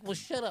sex equals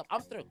shut up.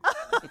 I'm through.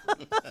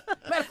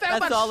 Matter of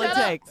fact, That's all it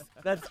takes. Up.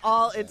 That's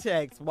all it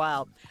takes.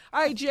 Wow.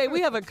 All right, Jay,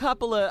 we have a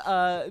couple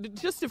of,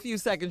 just a few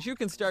seconds. You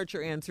can start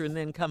your answer and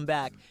then come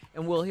back,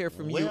 and we'll hear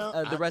from you,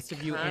 the rest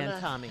of you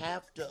and Tommy. I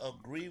have to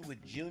agree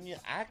with Junior.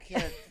 I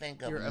can't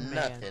think of You're a man.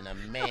 nothing a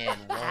man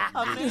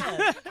won't do.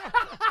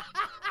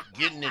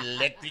 Getting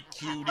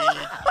electrocuted,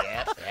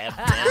 yep, have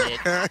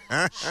done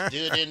it.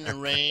 Stood in the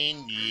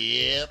rain,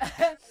 yep.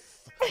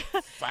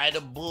 Fight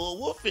a bull,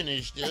 we'll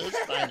finish this.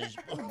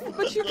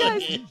 But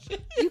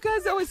you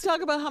guys always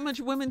talk about how much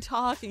women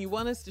talk and you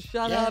want us to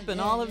shut up and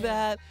all of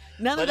that.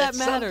 None of that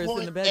matters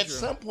in the bedroom. At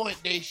some point,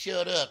 they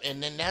shut up,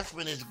 and then that's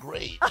when it's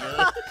great.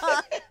 You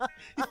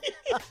know?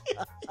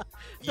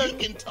 You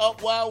can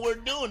talk while we're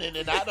doing it,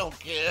 and I don't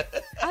care.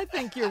 I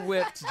think you're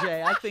whipped,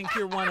 Jay. I think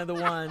you're one of the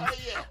ones.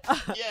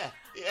 Yeah.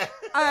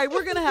 All right,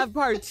 we're going to have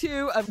part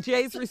 2 of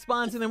Jay's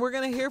response, and then we're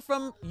going to hear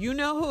from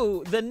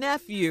you-know-who, the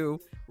nephew,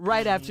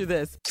 right after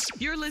this.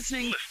 You're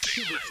listening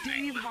to the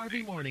Steve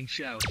Harvey Morning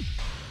Show.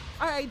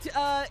 All right,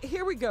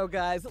 here we go,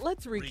 guys.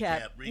 Let's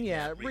recap.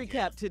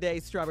 Recap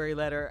today's Strawberry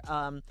Letter,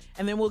 and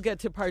then we'll get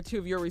to part 2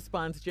 of your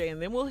response, Jay,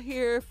 and then we'll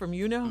hear from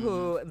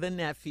you-know-who, the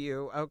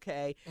nephew,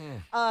 okay?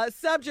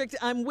 Subject,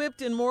 I'm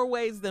whipped in more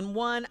ways than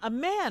one. A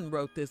man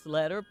wrote this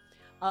letter.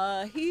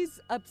 He's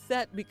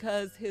upset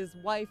because his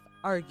wife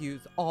argues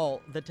all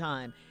the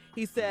time.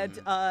 He said,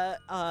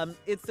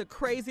 it's a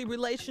crazy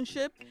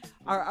relationship.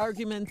 Our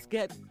arguments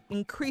get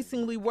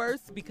increasingly worse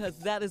because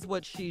that is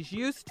what she's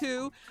used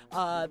to.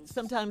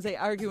 Sometimes they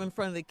argue in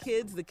front of the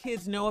kids. The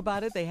kids know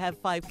about it. They have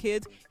 5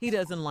 kids. He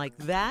doesn't like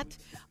that.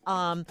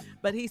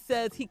 But he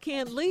says he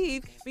can't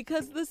leave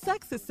because the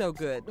sex is so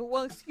good.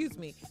 Well, excuse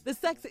me. The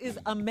sex is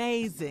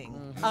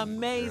amazing.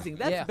 Amazing.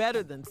 That's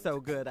better than so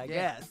good, I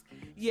guess.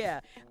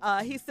 Yeah.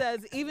 He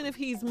says even if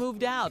he's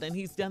moved out, and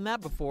he's done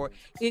that before,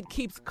 it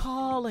keeps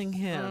calling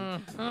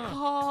him,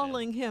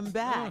 calling him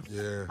back.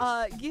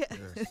 Yes.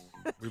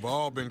 We've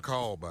all been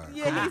called by it.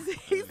 Yeah,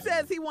 he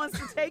says he wants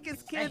to take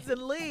his kids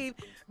and leave,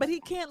 but he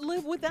can't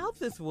live without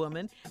this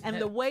woman and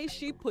the way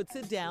she puts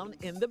it down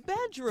in the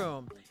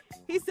bedroom.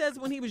 He says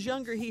when he was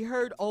younger, he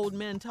heard old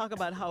men talk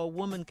about how a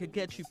woman could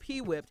get you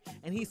pee-whipped,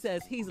 and he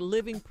says he's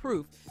living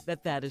proof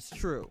that that is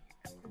true.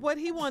 What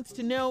he wants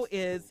to know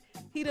is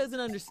he doesn't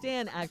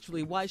understand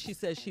actually why she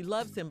says she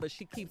loves him, but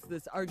she keeps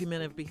this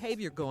argumentative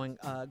behavior going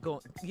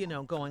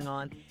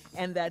on,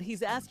 and that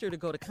he's asked her to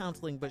go to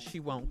counseling, but she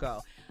won't go.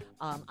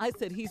 I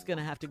said he's going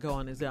to have to go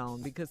on his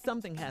own because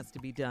something has to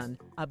be done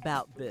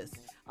about this.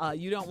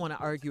 You don't want to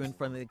argue in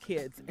front of the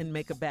kids and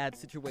make a bad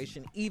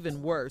situation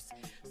even worse.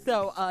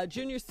 So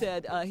Junior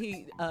said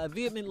he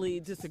vehemently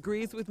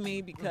disagrees with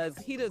me because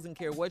he doesn't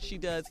care what she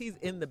does. He's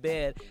in the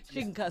bed.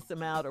 She can cuss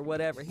him out or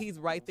whatever. He's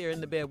right there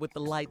in the bed with the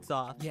lights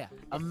off. Yeah,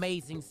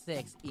 amazing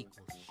sex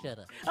equals shut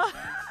up.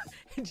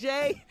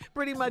 Jay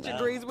pretty much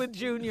agrees with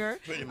Junior.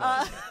 Pretty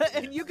much.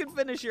 And you can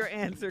finish your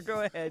answer.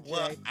 Go ahead, Jay.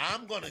 Well,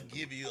 I'm going to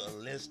give you a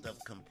list of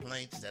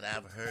complaints that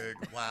I've heard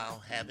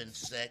while having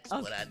sex,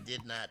 but I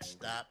did not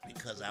stop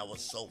because I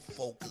was so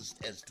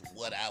focused as to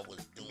what I was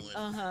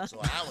doing. So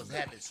I was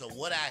happy. So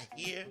what I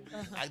hear,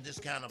 I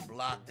just kind of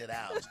blocked it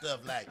out.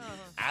 Stuff like,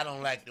 I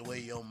don't like the way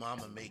your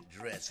mama make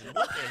dress. And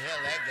what the hell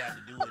that got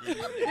to do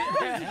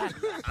with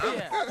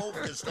anything? I'm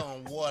focused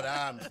on what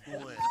I'm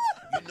doing.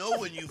 You know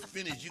when you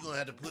finish, you're going to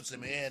have to put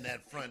some air in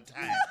that front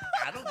tire.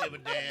 I don't give a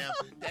damn.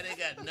 That ain't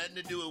got nothing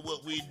to do with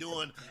what we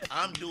doing.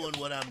 I'm doing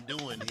what I'm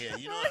doing here.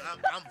 You know,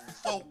 I'm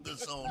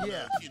focused on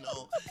that, you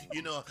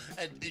know.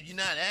 And you're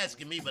not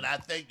asking me, but I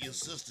think your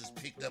sister's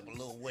picked up a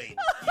little weight.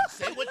 You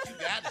say what you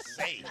got to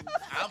say.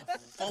 I'm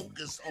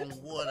focused on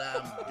what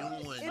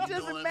I'm doing. It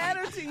doesn't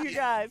matter to you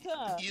guys,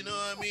 huh? You know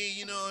what I mean?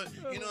 You know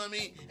what I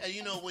mean?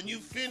 And when you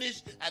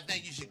finish, I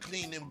think you should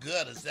clean them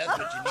gutters. That's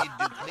what you need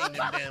to do, clean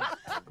them damn.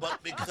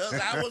 But because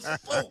I was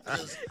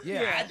focused,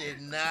 I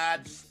did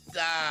not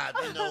stop.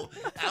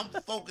 I'm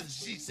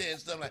focused. She said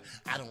something like,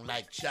 I don't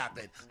like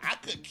chocolate. I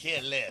could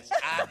care less.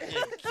 I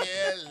could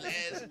care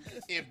less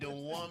if the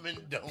woman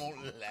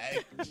don't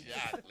like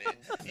chocolate.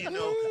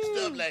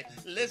 Stuff like,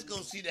 let's go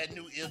see that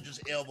new Idris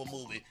Elba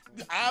movie.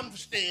 I'm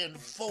staying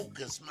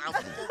focused. I'm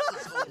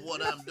focused on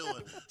what I'm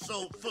doing.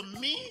 So for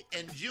me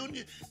and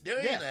Junior, there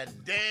ain't a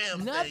damn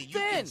thing you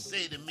can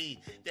say to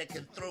me that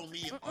can throw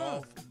me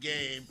off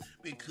game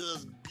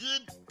because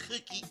good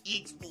cookie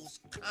equals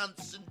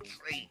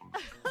concentrate.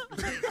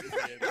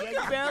 You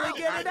barely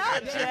get it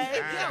out,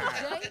 Jay.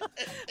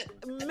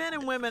 Men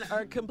and women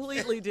are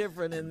completely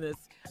different in this.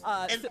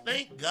 And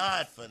thank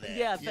God for that.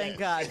 Yeah, thank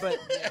God.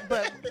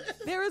 But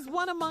there is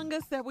one among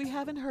us that we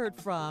haven't heard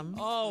from.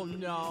 Oh,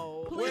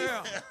 no. Please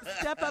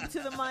step up to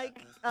the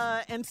mic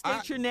and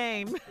state your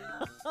name.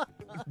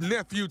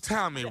 Nephew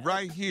Tommy,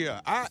 right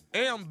here. I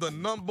am the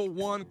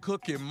 #1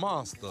 cookie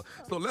monster.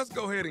 So let's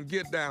go ahead and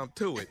get down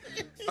to it.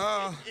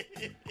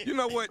 You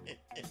know what?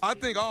 I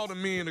think all the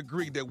men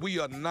agree that we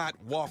are not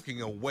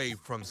walking away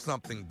from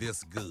something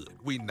this good.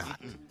 We not.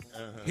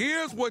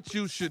 Here's what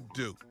you should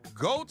do.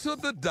 Go to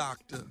the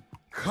doctor,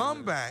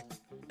 come back,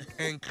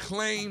 and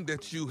claim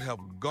that you have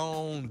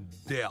gone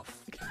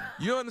deaf.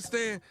 You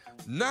understand?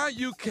 Now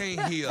you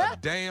can't hear a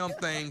damn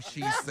thing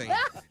she's saying,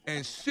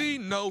 and she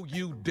know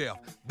you deaf.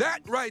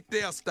 That right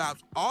there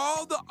stops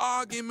all the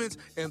arguments,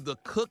 and the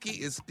cookie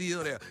is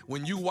still there.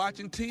 When you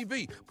watching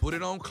TV, put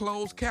it on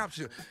closed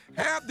caption.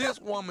 Have this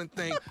woman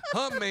think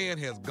her man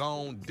has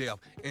gone deaf,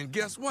 and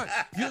guess what?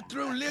 You're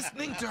through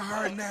listening to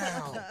her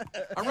now.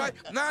 All right?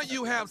 Now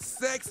you have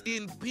sex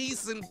in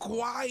peace and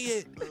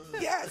quiet.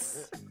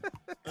 Yes.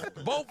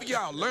 Both of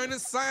y'all learning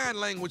sign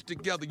language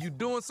together. You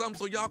doing something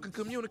so y'all can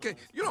communicate.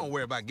 You don't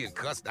worry about getting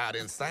cussed out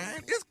in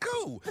sign. It's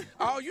cool.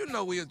 All you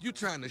know is you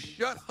trying to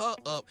shut her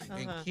up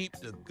and keep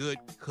the good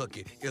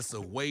cookie. It's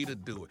a way to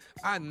do it.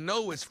 I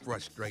know it's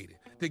frustrating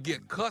to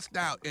get cussed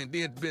out and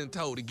then been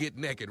told to get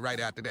naked right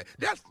after that.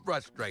 That's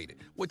frustrating.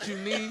 What you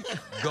need,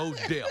 go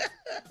deaf.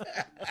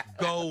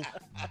 Go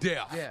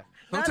deaf. Yeah.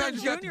 Sometimes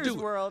you got to Junior's do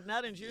it. world.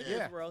 Not in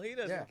Junior's world. He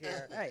doesn't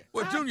care. Hey.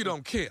 Well, Junior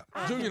don't care.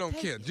 Junior don't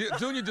care.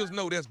 Junior just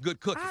know that's good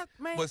cooking.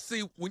 But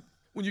see,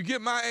 when you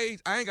get my age,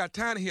 I ain't got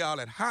time to hear all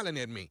that hollering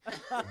at me.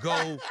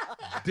 Go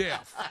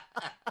deaf.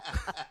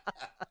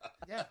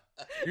 Yeah.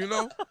 You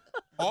know?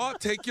 Or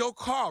take your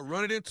car,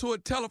 run it into a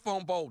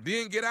telephone pole,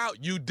 then get out,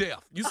 you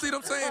deaf. You see what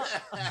I'm saying?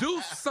 Do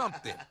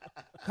something.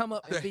 Come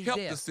up and to be help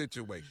deaf. the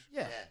situation.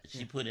 Yeah.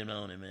 She put him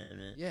on it,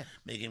 man. Yeah.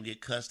 Make him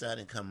get cussed out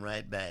and come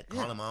right back.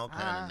 Call him all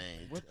kind of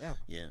names. Whatever.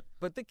 Yeah.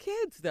 But the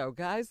kids, though,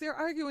 guys, they're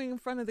arguing in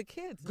front of the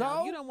kids. Now.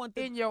 Go You don't want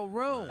them in your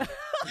room.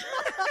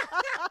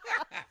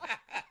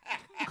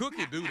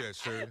 Cookie do that,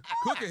 Shirley.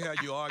 Cookie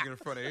have you arguing in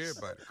front of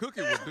everybody.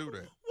 Cookie would do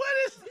that.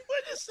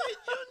 What you say,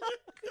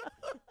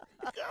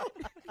 Junior? Go.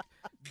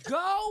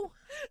 Go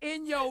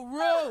in your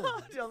room.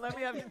 Don't let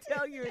me have to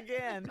tell you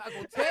again. I'm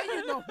going to tell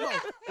you no more.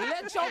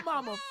 Let your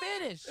mama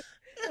finish.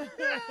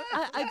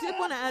 I did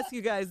want to ask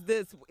you guys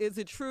this. Is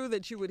it true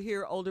that you would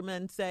hear older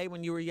men say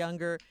when you were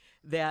younger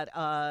that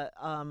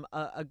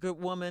a good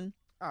woman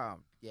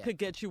could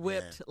get you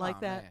whipped like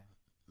that?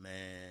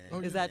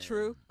 Man. Is that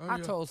true? I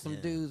told some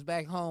dudes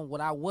back home what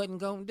I wasn't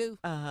going to do,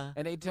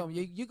 and they told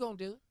me, you going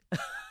to do it.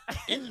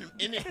 Isn't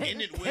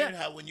it weird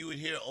how when you would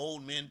hear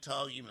old men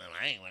talk, you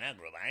like, when I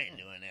grew up, I ain't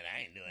doing that,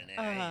 I ain't doing that,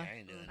 I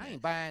ain't doing that. I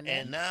ain't buying that.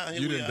 And now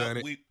here You we done are, done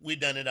it. we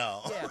done it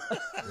all. Yeah.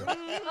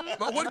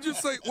 But what did you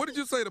say? What did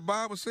you say the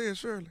Bible says,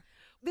 Shirley?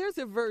 There's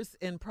a verse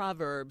in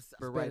Proverbs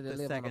It's right better to this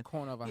live on second. a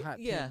corner of a hot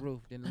Yeah. tin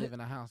roof than live in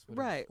a house with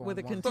Right, a with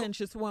a foreign woman.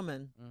 contentious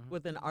woman,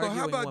 with an But arguing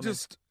how about woman.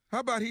 how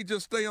about he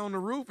just stay on the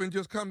roof and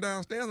just come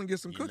downstairs and get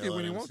some cookie know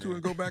when he what I'm wants to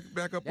and go back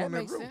up That on that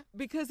makes roof? sense.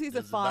 Because he's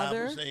Does a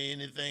father. the Bible say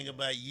anything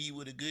about ye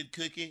with a good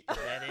cookie? Is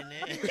that in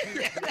there?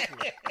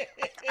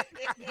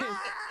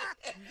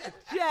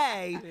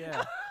 Jay.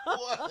 Yeah.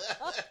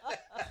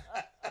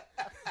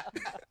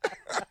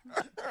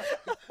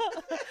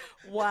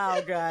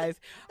 Wow, guys.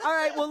 All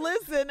right, well,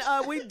 listen,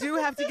 we do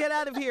have to get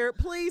out of here.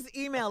 Please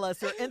email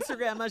us or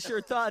Instagram us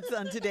your thoughts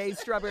on today's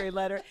Strawberry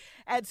Letter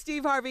at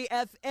Steve Harvey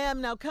FM.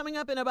 Now, coming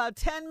up in about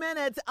 10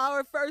 minutes,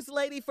 our First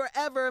Lady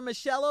Forever,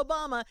 Michelle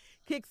Obama,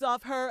 kicks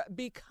off her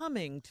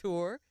Becoming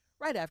tour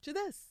right after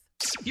this.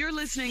 You're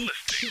listening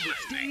to the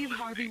Steve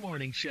Harvey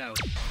Morning Show.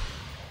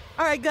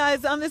 All right,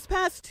 guys, on this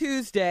past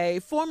Tuesday,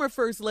 former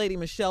First Lady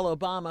Michelle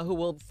Obama, who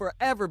will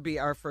forever be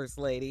our First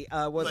Lady,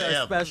 was our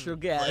Forever. special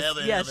guest.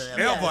 Forever, yes,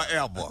 Ever.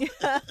 Forever? yes.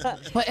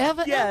 Ever.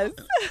 Forever,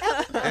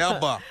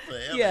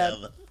 Yeah.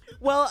 ever.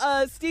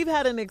 Well, Steve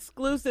had an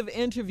exclusive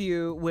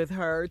interview with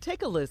her.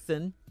 Take a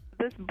listen.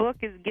 This book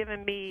has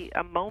given me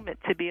a moment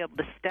to be able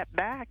to step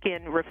back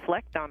and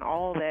reflect on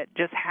all that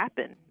just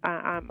happened.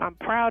 I'm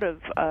proud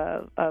of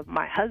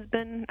my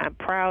husband. I'm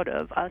proud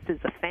of us as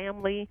a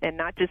family, and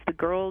not just the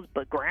girls,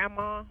 but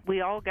Grandma.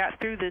 We all got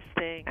through this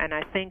thing, and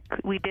I think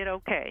we did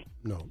okay.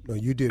 No,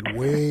 you did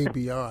way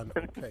beyond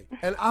okay.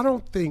 And I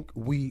don't think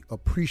we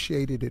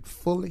appreciated it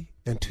fully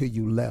until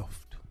you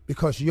left,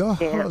 because your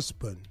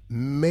husband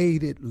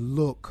made it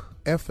look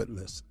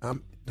effortless.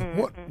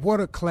 What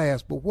a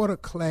class, but what a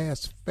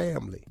class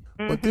family.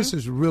 But this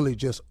is really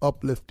just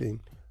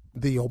uplifting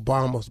the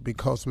Obamas,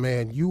 because,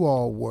 man, you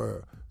all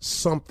were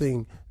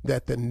something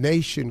that the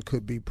nation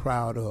could be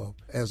proud of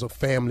as a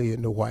family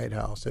in the White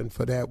House. And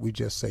for that, we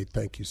just say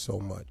thank you so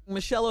much.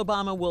 Michelle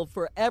Obama will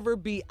forever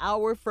be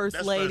our First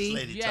That's Lady.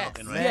 First Lady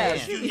talking, right?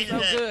 Yes. You hear So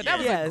that? good. That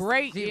was Yes. a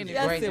great Yes,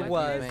 interview. it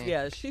was. Man.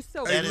 Yeah, she's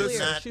so That clear. is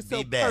not She's be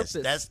so best.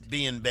 purpose. That's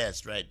being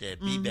best right there.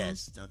 Be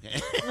best,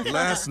 okay?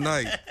 Last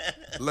night,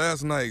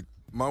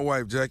 My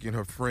wife Jackie and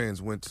her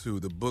friends went to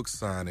the book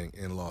signing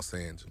in Los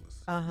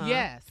Angeles.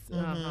 Yes.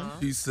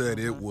 She said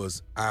it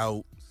was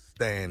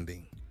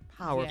outstanding.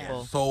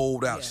 Powerful.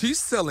 Sold out. She's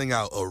selling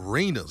out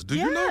arenas. Do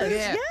you know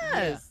that?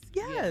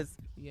 Yes.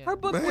 Yeah. Her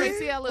book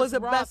Tracy Ellis was a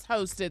Ross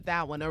hosted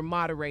that one or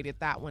moderated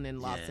that one in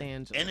Los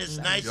Angeles. And it's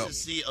nice to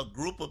see a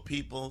group of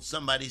people,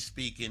 somebody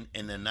speaking,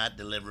 and they're not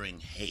delivering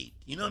hate.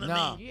 You know what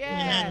I mean?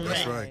 Yeah.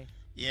 That's right.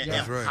 Yeah,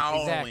 That's right.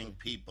 empowering Exactly.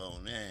 people.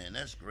 Man,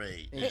 that's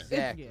great.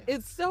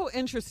 It's so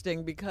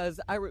interesting because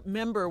I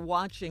remember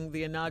watching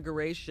the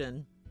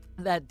inauguration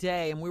that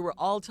day, and we were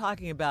all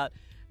talking about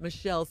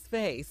Michelle's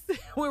face.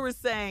 We were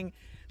saying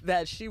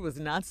that she was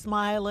not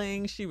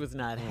smiling, she was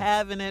not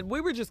having it.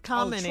 We were just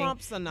commenting.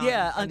 Trump's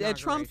at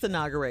Trump's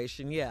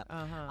inauguration.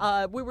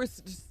 Yeah. We were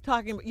just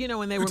talking. When they You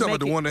were talking making about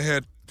the one that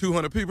had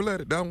 200 people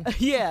at it? That one?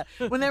 yeah,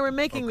 when they were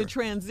making the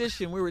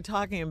transition, we were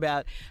talking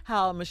about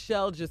how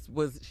Michelle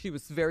she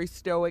was very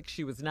stoic.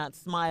 She was not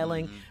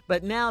smiling.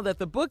 But now that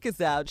the book is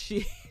out,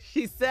 she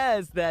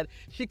says that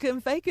she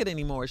couldn't fake it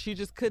anymore. She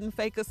just couldn't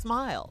fake a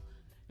smile.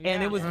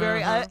 And it was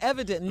very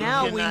evident.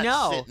 Now we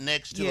know. Sit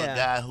next to a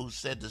guy who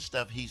said the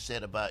stuff he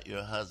said about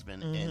your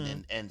husband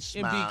and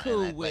smile and be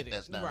cool act with like it.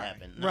 that's not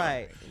happening. No.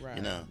 Right.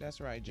 You know. That's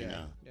right, Jay.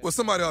 Well,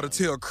 somebody ought to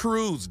tell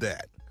Cruz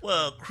that.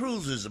 Well,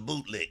 Cruz is a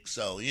bootlick,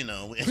 so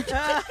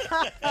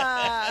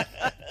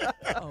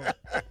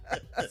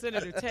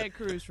Senator Ted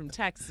Cruz from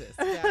Texas.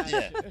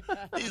 Yeah,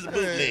 he's a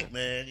bootlick,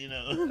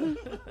 man.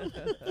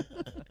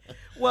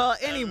 Well,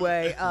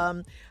 anyway,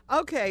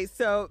 okay,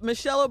 so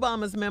Michelle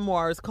Obama's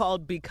memoir is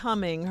called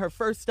Becoming. Her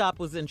first stop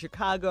was in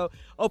Chicago.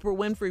 Oprah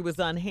Winfrey was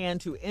on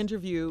hand to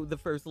interview the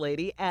First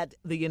Lady at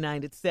the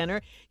United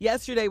Center.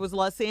 Yesterday was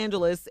Los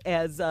Angeles,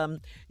 as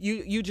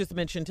you just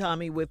mentioned,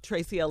 Tommy, with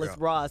Tracy Ellis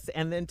Ross.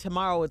 And then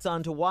tomorrow it's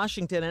on to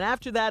Washington. And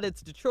after that,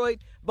 it's Detroit,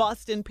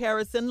 Boston,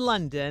 Paris, and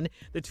London.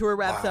 The tour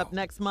wraps up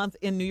next month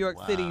in New York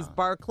City's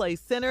Barclays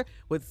Center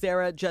with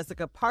Sarah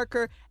Jessica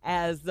Parker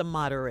as the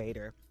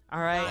moderator. All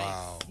right.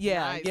 Wow.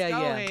 Yeah.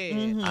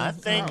 Mm-hmm. I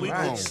think we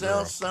could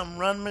sell some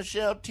Run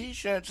Michelle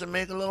T-shirts and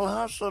make a little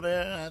hustle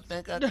there. I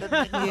think I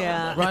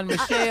could. Run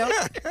Michelle.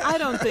 I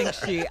don't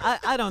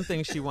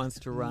think she wants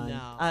to run.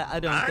 No. I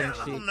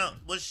don't know.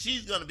 Well,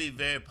 she's going to be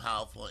very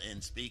powerful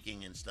in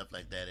speaking and stuff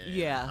like that, and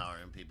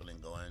empowering people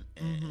and going.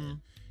 And,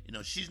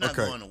 she's not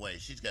going away.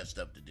 She's got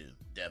stuff to do.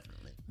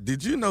 Definitely.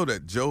 Did you know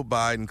that Joe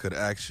Biden could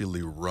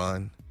actually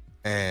run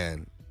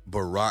and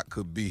Barack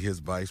could be his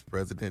vice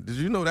president? Did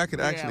you know that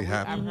could actually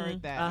happen? I've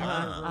heard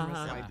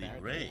that. That'd be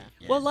great.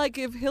 Yeah. Well, like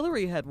if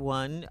Hillary had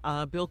won,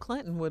 Bill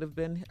Clinton would have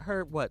been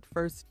her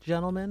first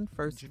gentleman,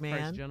 first man.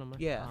 First gentleman.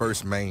 Yeah.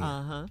 First man.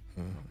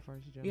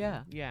 First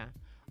gentleman. Yeah.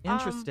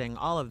 Interesting.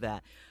 All of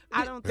that.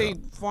 I don't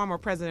think former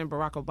President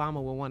Barack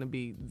Obama will want to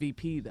be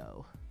VP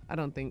though. I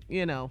don't think,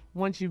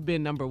 once you've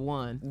been number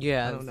one.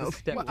 Yeah, I don't know.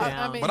 Step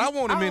down. But I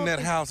want him in that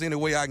house any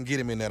way I can get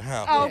him in that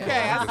house. Okay,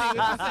 I see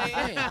what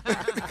you're saying.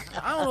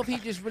 I don't know if he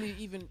just really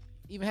even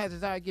has a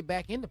desire to get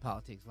back into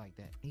politics like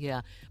that.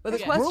 Yeah. But the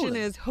question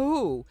is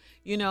who?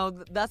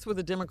 That's what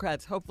the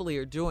Democrats hopefully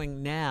are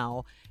doing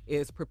now,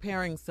 is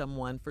preparing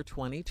someone for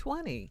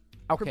 2020.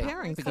 Okay.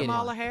 Preparing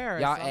Kamala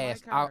Harris. Y'all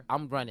ask.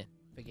 I'm running.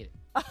 Forget it.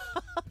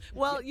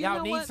 Well,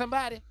 y'all need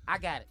somebody? I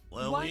got it.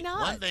 Well, why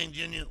not? One thing,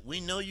 Junior, we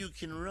know you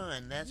can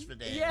run. That's for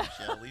damn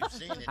sure. We've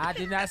seen it. I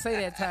did not say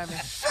that, Tommy.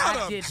 Shut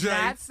up, did Jay.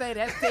 not say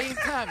that. Thing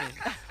Tommy.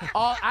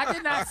 I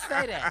did not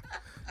say that.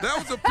 That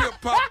was a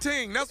pimp pop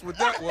ting. That's what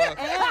that was.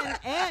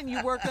 And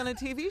you worked on a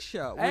TV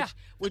show,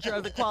 which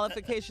are the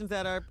qualifications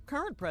that our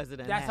current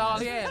president That's has. all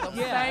he has.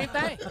 Same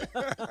thing. Same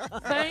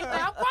thing.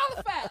 I'm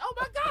qualified. Oh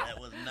my God. That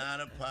was not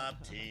a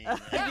pop ting.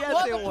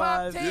 Yes, it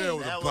was. Yeah, it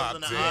was That a pop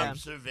was an ting.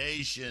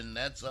 observation.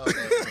 That's all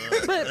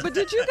it was. But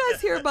did you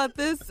guys hear about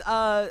this?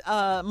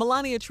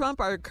 Melania Trump,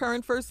 our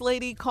current First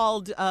Lady,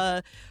 called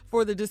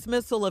for the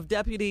dismissal of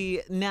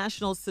Deputy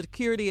National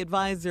Security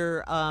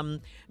Advisor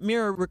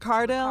Mira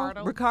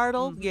Ricardo.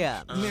 Ricardo?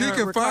 Yeah. She Mira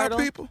can fire Ricardo.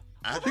 people?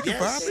 I She can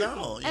guess fire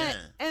people? so, yeah.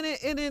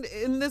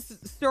 And this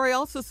story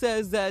also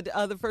says that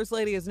the First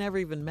Lady has never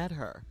even met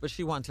her, but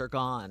she wants her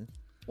gone.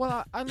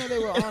 Well, I know they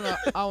were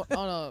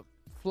on a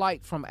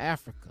flight from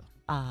Africa.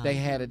 They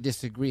had a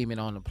disagreement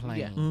on the plane.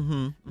 Yeah.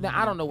 Mm-hmm. Now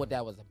I don't know what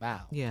that was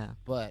about. Yeah.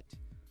 But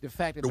the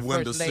fact that The the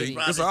window First Lady, seat.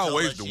 It's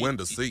always the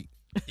window seat.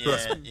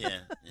 Yeah.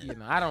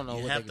 I don't know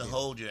You what have they to could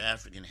hold your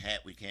African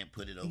hat. We can't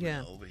put it over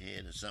Yeah. the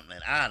overhead or something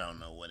like that. I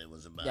don't know what it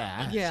was about.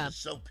 Yeah. It's Yeah.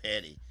 just so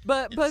petty.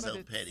 But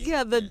so petty.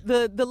 yeah,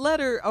 the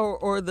letter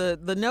or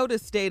the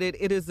notice stated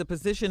it is the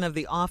position of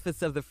the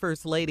office of the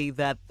First Lady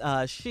that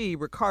she,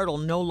 Ricardo,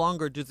 no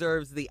longer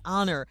deserves the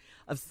honor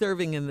of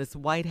serving in this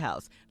White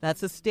House.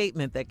 That's a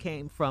statement that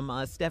came from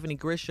Stephanie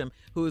Grisham,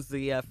 who is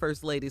the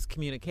First Lady's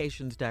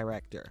communications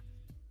director.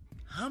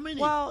 How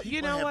many Well, people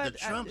you know have what? the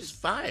Trumps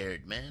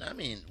fired, man? I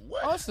mean,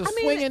 what? Oh, it's a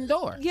swinging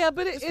door. Yeah,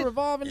 but It's a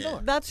revolving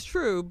door. That's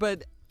true,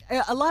 but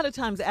a lot of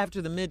times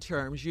after the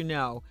midterms,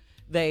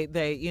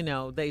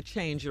 they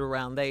change it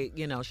around. They,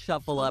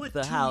 shuffle Well, up with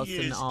the 2 house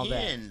years and all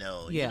that. in,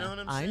 though, yeah, you know what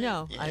I'm I saying?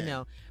 know, I Yeah.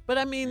 know. But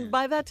I mean,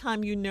 by that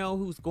time, you know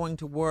who's going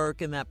to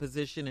work in that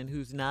position and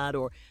who's not,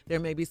 or there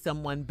may be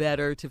someone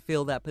better to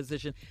fill that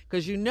position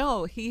because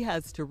he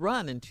has to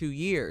run in 2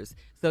 years.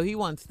 So he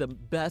wants the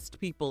best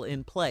people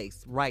in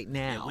place right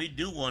now. Yeah, we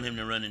do want him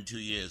to run in 2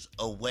 years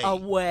away.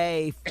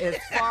 Away, as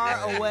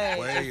far away.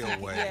 Way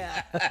away.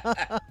 Yeah.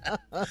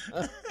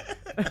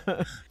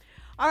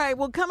 All right,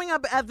 well, coming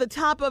up at the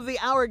top of the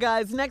hour,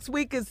 guys, next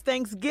week is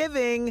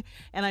Thanksgiving,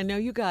 and I know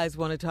you guys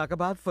want to talk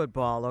about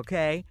football,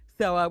 okay?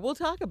 So we'll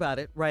talk about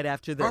it right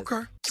after this.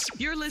 Okay.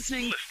 You're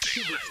listening to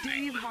the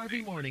Steve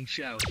Harvey Morning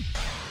Show.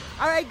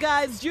 All right,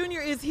 guys,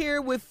 Junior is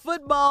here with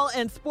football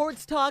and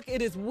sports talk.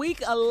 It is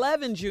week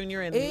 11,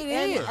 Junior, in the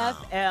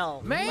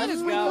NFL. Man, Let's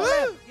it's go. week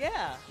 11.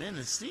 Yeah. Man,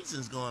 the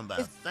season's going by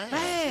fast.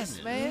 Fast,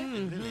 isn't it? man.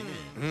 It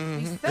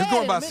really is. It's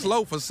going by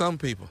slow for some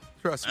people.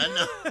 Trust me. I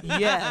know.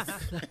 Yes.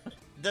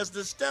 Does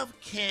the stuff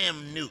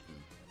Cam Newton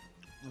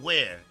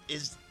wear,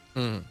 is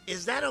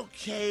that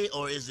okay,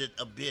 or is it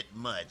a bit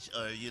much?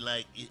 Or are you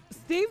like...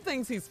 Steve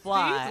thinks he's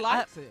fly. Steve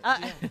likes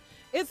it.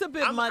 It's a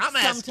bit much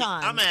asking,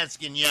 sometimes. I'm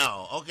asking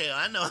y'all. Okay,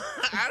 I know.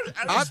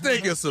 I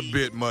think it's a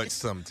bit much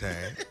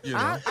sometimes. You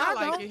know? I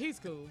like it. He's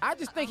cool. I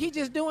just think he's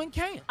just doing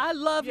Cam. I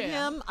love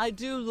him. I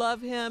do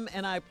love him,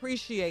 and I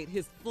appreciate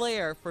his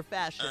flair for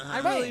fashion. I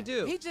really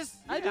do. He just,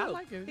 I do. I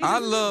like it. I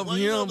love Well,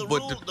 him, the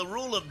but the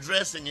rule of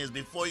dressing is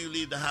before you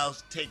leave the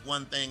house, take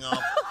one thing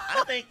off.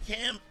 I think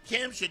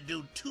Cam should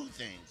do two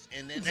things,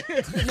 and then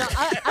No,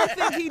 I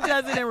think he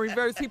does it in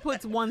reverse. He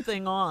puts one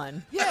thing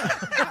on. Yeah,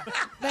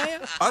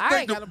 man. I ain't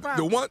think got a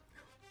problem.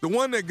 the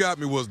one that got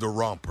me was the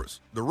rompers.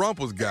 The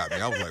rompers got me.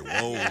 I was like,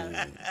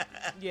 whoa.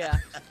 Yeah,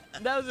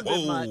 that was a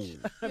bit much.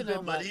 A bit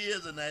but much. he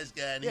is a nice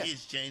guy, and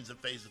he's changed the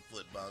face of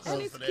football. So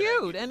And he's for that, I give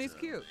cute. it And he's to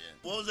him. cute.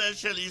 Yeah. What was that,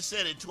 Shirley? You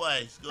said it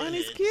twice. Go And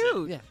ahead. he's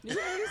cute.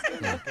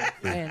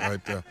 Man.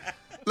 Right there.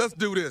 Let's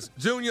do this.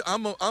 Junior,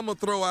 I'm gonna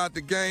throw out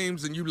the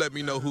games, and you let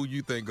me know who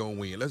you think going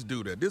to win. Let's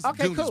do that. This is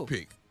Okay, Junior's cool.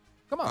 pick.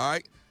 Come on. All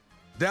right.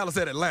 Dallas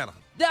at Atlanta.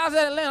 Dallas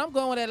at Atlanta. I'm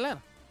going with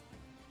Atlanta.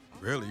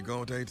 Really? You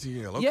going to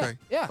ATL? Yeah, Okay.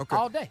 yeah, Okay.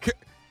 all day.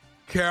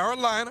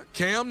 Carolina,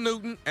 Cam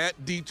Newton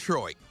at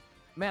Detroit.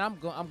 Man, I'm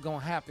going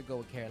to have to go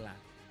with Carolina.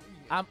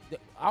 I don't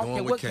Going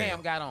care with what Cam.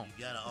 Cam got on.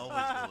 You gotta always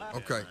go with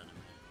Okay. Carolina.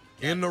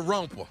 In the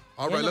romper.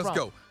 All In right, the let's romper.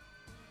 go.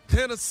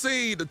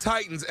 Tennessee, the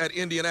Titans at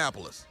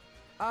Indianapolis.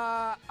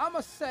 I'm going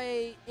to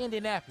say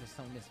Indianapolis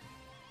on this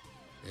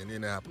one.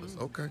 Indianapolis.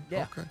 Okay.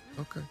 Yeah.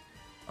 Okay.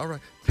 All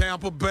right.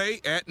 Tampa Bay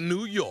at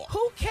New York.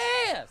 Who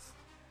cares?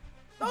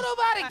 Don't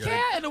nobody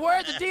care. In the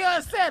words of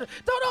Deion said,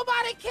 don't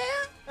nobody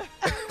care.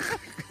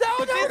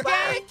 Don't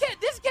nobody care.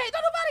 This game,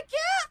 don't nobody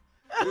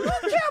care. Who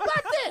don't care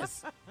about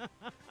this?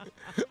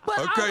 But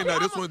Okay, now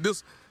this one. I'm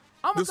this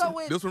gonna go one-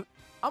 with. this one-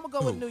 I'm gonna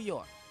go with Who? New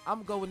York. I'm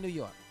gonna go with New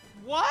York.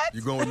 What?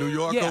 You going New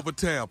York Yeah. over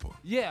Tampa?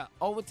 Yeah,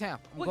 over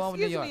Tampa. I'm Well, going with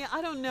New excuse York me,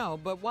 I don't know,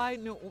 but why?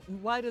 No,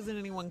 why doesn't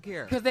anyone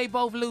care? because they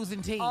both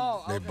losing teams.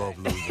 Oh, They okay. both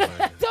lose.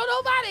 Man.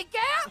 Don't nobody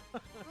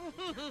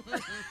care.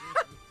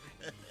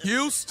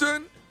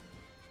 Houston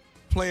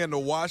playing the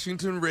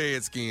Washington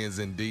Redskins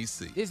in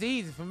D.C. It's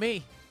easy for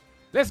me.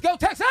 Let's go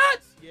Texans.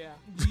 Yeah.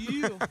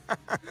 Let's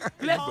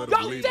better go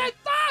believe it. Texans.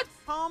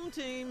 Home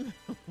team.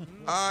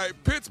 All right,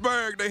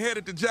 Pittsburgh. They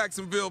headed to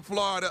Jacksonville,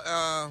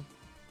 Florida.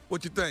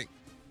 What you think?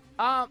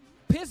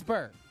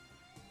 Pittsburgh.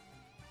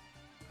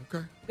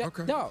 Okay.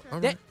 Okay. Dog, All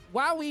right.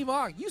 why we even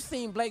argue? You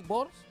seen Blake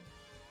Bortles?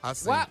 I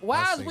seen. Why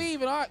I is seen. we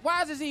even argue?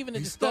 Why is this even a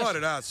He discussion?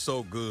 started out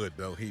so good,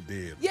 though. He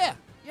did. Yeah,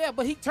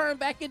 but he turned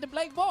back into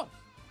Blake Bortles.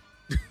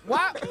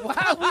 Why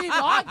are we even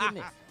arguing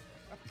this?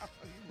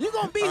 You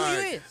gonna be who All you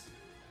right. is.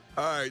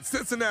 All right,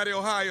 Cincinnati,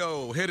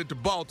 Ohio, headed to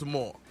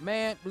Baltimore.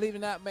 Man, believe it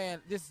or not, man,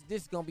 this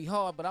is gonna be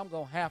hard, but I'm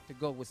gonna have to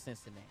go with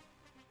Cincinnati.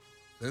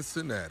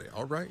 Cincinnati.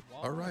 All right.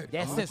 That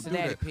I'll do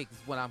Cincinnati that. pick is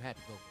what I'm have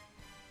to go with.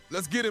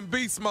 Let's get in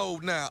beast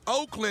mode now.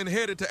 Oakland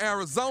headed to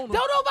Arizona.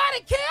 Don't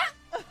nobody care.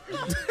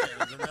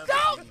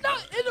 Don't no.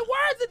 In the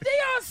words of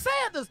Deion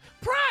Sanders,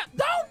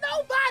 don't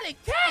nobody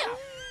care.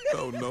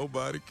 Oh,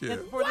 nobody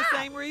cares. For the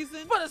same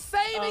reason? For the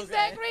same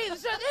exact reason.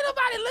 Ain't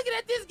nobody looking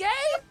at this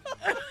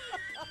game.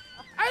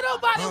 Ain't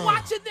nobody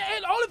watching.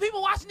 And the only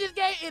people watching this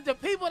game is the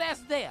people that's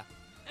there.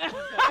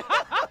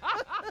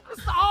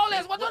 That's all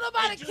that's. Don't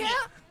nobody Junior,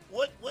 care.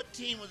 What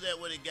team was that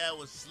where the guy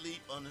was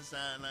asleep on the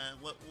sideline?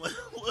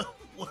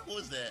 What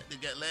was that? The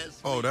guy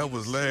last Oh, week? that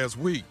was last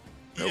week.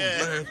 That Yeah.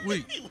 was last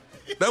week.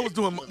 That was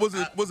doing.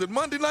 Was it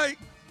Monday night?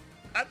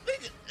 I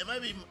think it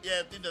might be.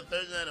 Yeah, I think the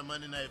Thursday night or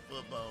Monday night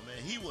football. Man,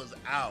 he was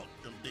out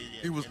completely.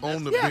 He was And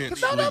on the that's- bench.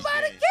 Cause don't sleep.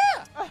 nobody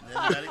care.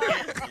 Nobody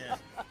cares, yeah.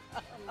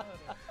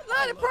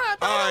 Let it prime.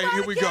 All right,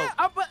 here we go.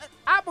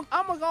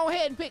 I'm gonna go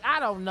ahead and pick. I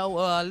don't know.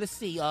 Let's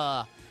see.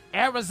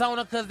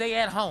 Arizona, cause they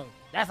at home.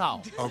 That's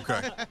all.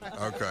 Okay.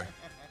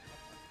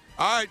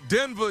 All right,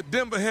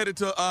 Denver headed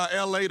to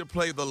L.A. to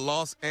play the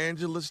Los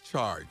Angeles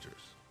Chargers.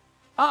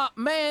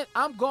 Man,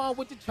 I'm going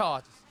with the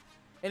Chargers.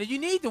 And if you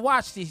need to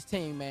watch this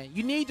team, man,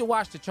 you need to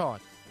watch the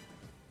Chargers.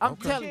 I'm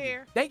telling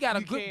you, they got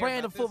a good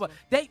brand of football.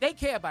 They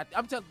care about it.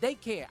 I'm telling you, they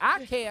care.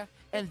 I care,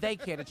 and they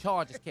care. The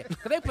Chargers care.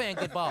 Because they playing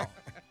good ball.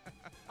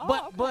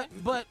 But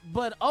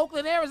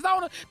Oakland,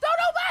 Arizona, don't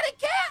nobody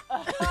care.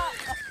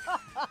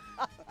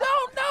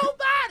 Don't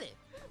nobody.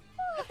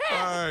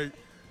 All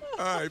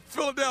right.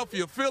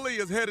 Philadelphia. Philly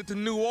is headed to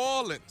New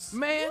Orleans.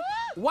 Man,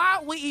 why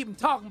are we even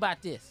talking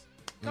about this?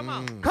 Come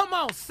on. Come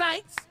on,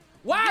 Saints.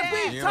 Why are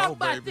we even talking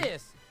about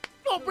this?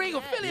 You gonna bring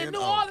a Philly in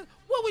New Orleans?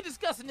 What are we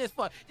discussing this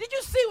for? Did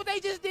you see what they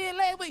just did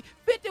last week?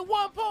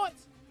 51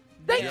 points.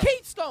 They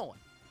keep scoring.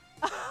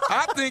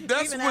 I think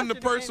that's when the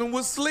person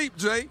was asleep,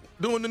 Jay,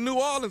 during the New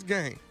Orleans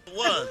game. It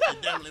was.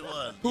 It definitely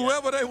was.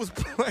 Whoever they was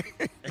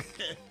playing.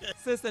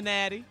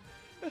 Cincinnati.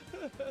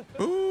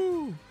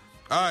 Ooh.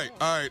 All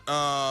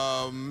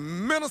right.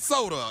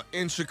 Minnesota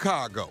in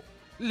Chicago.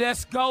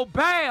 Let's go,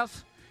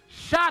 Bears.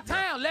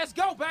 Chi-Town, let's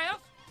go, Bears.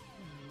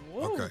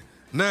 Whoa. Okay.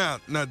 Now,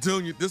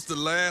 Junior, this is the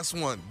last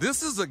one.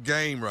 This is a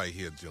game right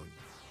here, Junior.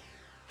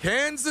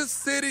 Kansas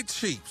City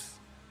Chiefs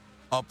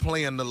are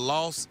playing the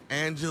Los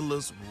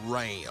Angeles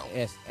Rams.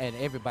 Yes, and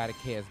everybody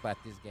cares about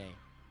this game.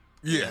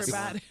 Yes.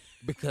 Everybody.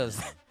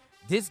 Because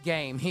this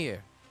game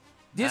here,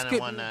 this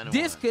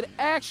 9-1, could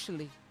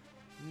actually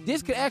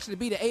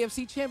be the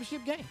AFC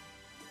Championship game.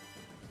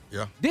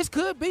 Yeah. This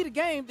could be the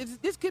game.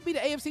 This could be the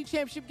AFC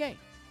Championship game.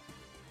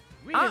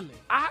 Really?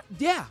 I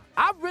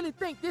really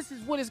think this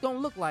is what it's going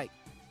to look like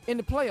in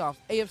the playoffs,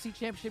 AFC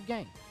Championship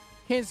game.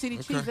 Kansas City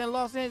Chiefs and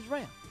Los Angeles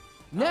Rams.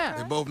 Now,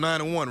 they're both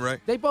 9-1, right?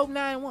 They both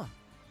 9-1.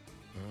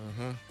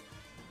 Mm-hmm.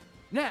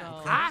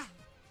 Now,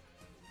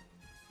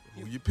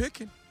 who you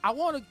picking? I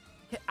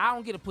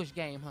don't get a push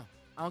game, huh?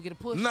 I don't get a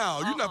push.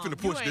 No, you're not finna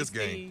push this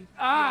game.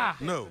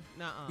 No.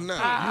 Nuh-uh. No,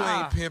 you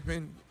ain't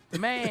pimping.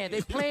 Man,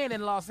 they playing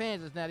in Los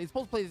Angeles now. They're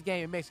supposed to play this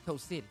game in Mexico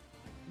City.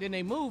 Then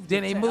they moved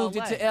it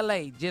to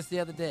LA just the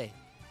other day.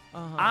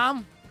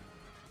 God,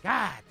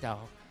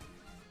 dog.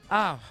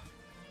 Oh.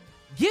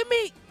 Give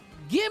me.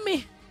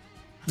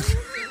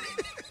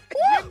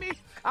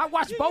 I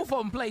watched both of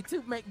them play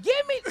too, man.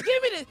 Give me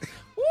the.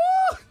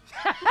 Woo!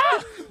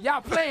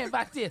 Y'all playing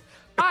about this.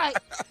 All right.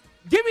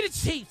 Give me the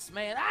Chiefs,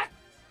 man.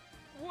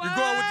 You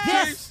going with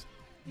the Chiefs?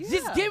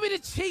 Just give me the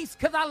Chiefs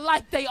because I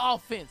like their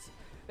offense.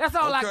 That's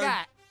all I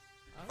got.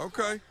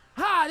 Okay.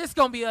 This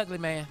going to be ugly,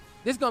 man.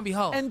 This going to be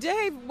hard. And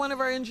Dave, one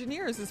of our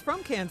engineers, is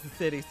from Kansas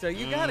City, so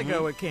you got to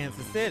go with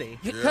Kansas City.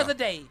 Because of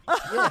Dave.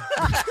 Yeah.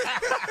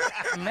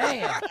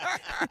 Man.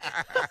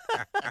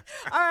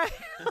 All right.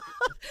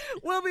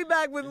 We'll be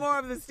back with more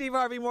of the Steve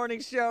Harvey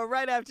Morning Show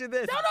right after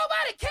this. Don't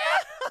nobody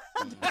care.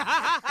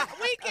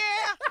 We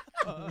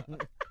care.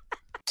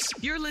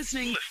 You're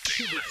listening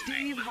to the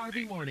Steve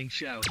Harvey Morning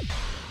Show.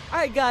 All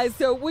right, guys,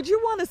 so would you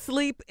want to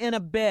sleep in a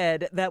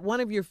bed that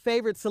one of your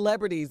favorite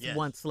celebrities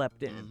once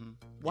slept in? Mm-hmm.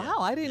 Wow,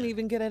 I didn't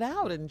even get it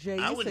out. And Jay,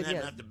 I you wouldn't said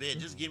have yes. to have the bed.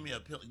 Just give me a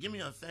pillow. Give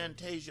me a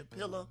Fantasia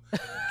pillow.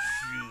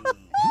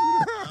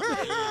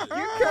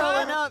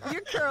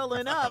 You're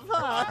curling up,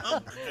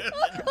 huh?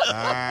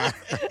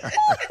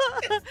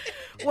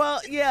 Well,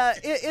 yeah,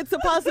 it's a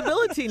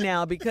possibility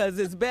now because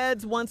his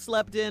beds once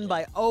slept in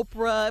by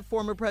Oprah,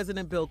 former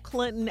President Bill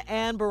Clinton,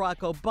 and Barack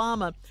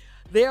Obama.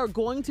 They are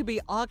going to be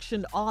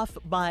auctioned off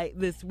by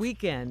this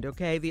weekend,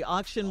 okay? The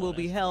auction will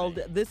be held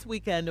this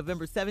weekend,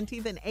 November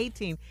 17th and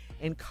 18th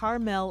in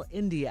Carmel,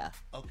 India.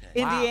 Okay.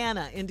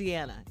 Indiana.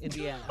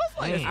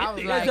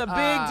 There's a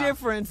big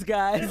difference,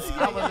 guys.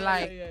 I was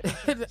like,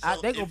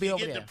 they going to be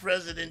over there. If you get the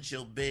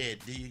presidential bed,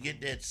 do you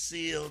get that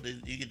seal? Do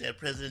you get that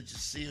presidential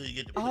seal? You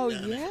get to put it down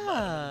at the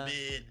bottom of the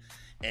bed.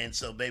 And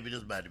so, baby, this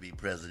is about to be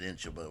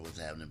presidential, but what's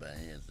happening by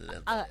hand? So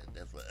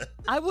that's what.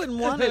 I wouldn't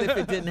want it if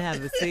it didn't have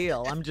the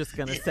seal. I'm just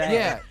going to say.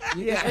 Yeah.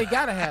 They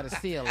got to have the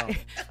seal on it.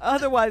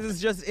 Otherwise,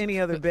 it's just any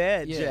other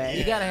bed, Jay.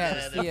 You got to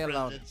have the seal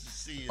on it.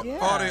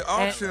 Or they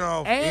auction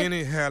off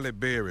any Halle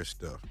Berry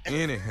stuff.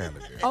 Any Halle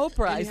Berry.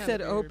 Oprah. I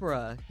said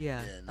Oprah.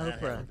 Yeah,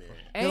 Oprah.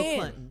 Bill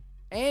Clinton.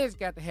 And it's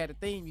got to have the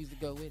theme music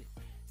to go with it.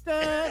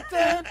 Yes.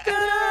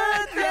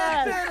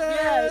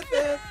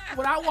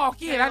 When I walk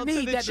in, I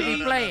need that to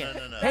be playing.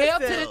 Hail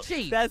to the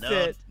Chiefs. That's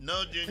it.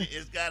 No, Junior,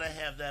 it's got to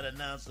have that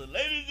announcer.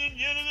 Ladies and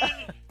gentlemen,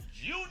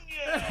 Junior.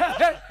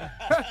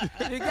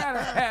 You got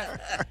to have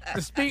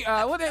the speaker.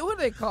 What do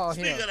they call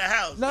him? Speaker of the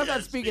House. No,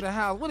 not Speaker of the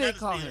House. What do they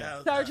call him?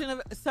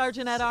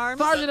 Sergeant at Arms.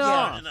 Sergeant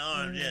at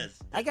Arms. Yes.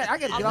 I got to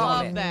get on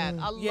love that.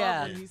 I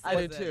love when he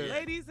says that. too.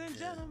 Ladies and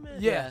gentlemen,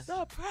 yes.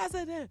 the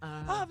president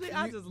of the.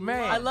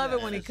 I love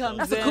it when he comes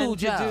That's a cool in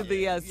to job. do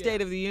the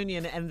State of the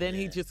Union, and then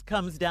he just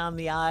comes down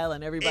the aisle,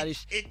 and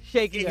everybody's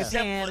shaking his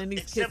hand, and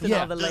he's kissing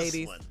all the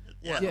ladies.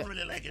 Yeah, I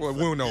really like it. Well,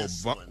 when it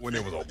was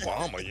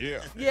Obama,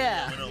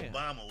 Yeah.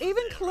 Obama was Even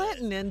there,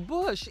 Clinton and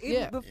Bush,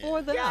 even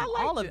before them,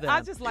 all of them.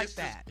 I just like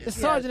that. The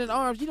Sergeant at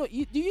Arms, do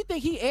you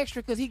think he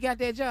extra because he got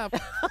that job?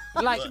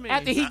 Like,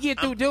 after he get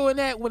through doing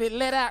that, when it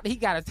let out, he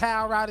got a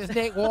towel around his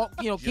neck,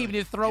 keeping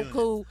his throat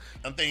cool.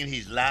 I'm thinking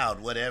he's loud,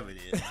 whatever it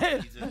is.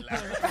 He's just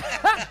loud.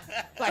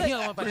 Like, he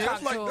don't want to talk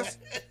to him.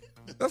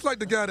 That's like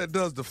the guy that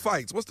does the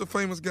fights. What's the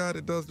famous guy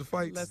that does the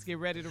fights? Let's get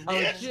ready to roll.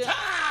 Oh,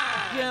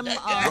 Jim.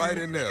 Right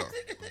in there.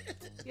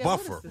 Yeah,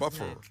 what is Buffer. his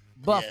Buffer. name?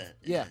 Buffer.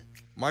 Yeah.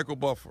 Michael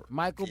Buffer.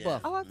 Michael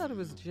Buffer. Oh, I thought it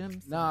was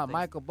Jim. Nah,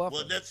 Michael Buffer.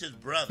 Well, that's his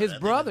brother. His I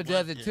think brother his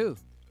does wife it too.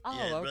 Oh,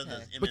 his okay.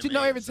 brother's But you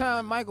know, MMA every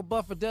time Michael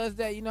Buffer does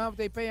that, you know how much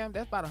they pay him?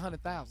 That's about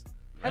 $100,000.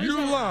 You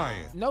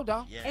lying? No,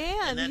 dog.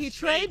 And he that's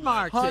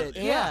trademarked it.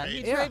 Yeah,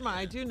 He yeah. trademarked.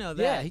 I do know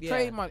that. Yeah, he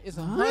trademarked. It's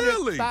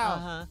Really? $100,000.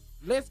 Uh-huh.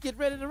 Let's get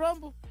ready to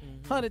rumble.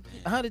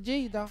 100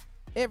 G's, dog.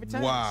 Every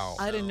time. Wow.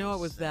 I didn't know it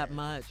was that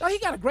much. Oh, he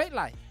got a great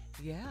life.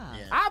 Yeah.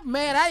 I'm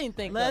mad I didn't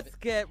think Let's of it.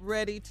 get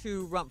ready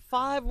to rump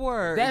 5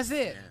 words. That's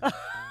it.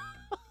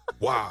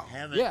 Wow.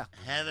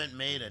 Haven't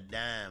made a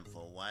dime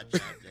for watch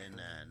out there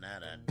now.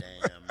 Not a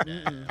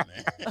damn dime.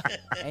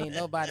 Ain't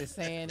nobody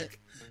saying it.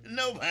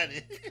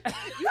 Nobody.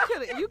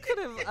 You could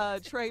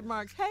have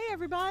trademarked, hey,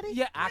 everybody.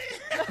 Yeah, I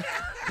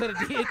could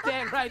have did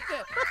that right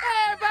there.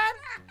 Hey, everybody.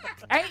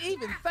 Ain't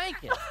even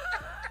thinking.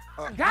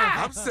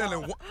 God.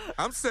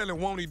 I'm selling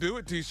Won't He Do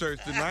It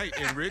t-shirts tonight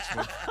in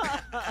Richmond.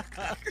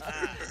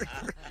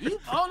 You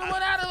only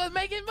one out of us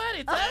making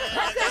money, Tyler.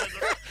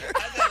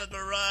 I got a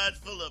garage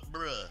full of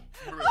bruh.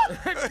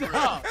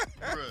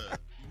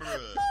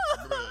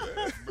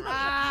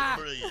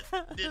 Brilliant.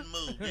 Didn't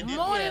move.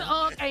 Morning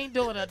Unc ain't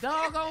doing a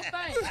doggone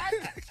thing.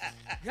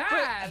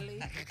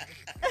 Golly.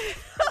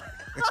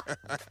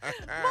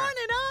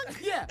 Morning,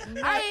 Unc. Yeah,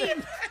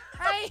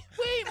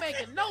 we ain't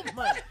making no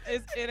money.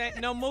 It ain't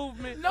no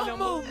movement. No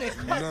movement.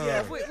 No.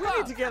 Yeah, we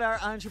need to get our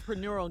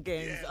entrepreneurial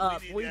games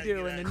up. We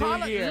do in the Call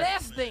new it year.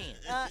 less than.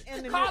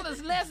 Call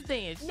us less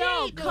than. She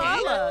No, ain't doing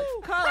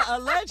it. Carla,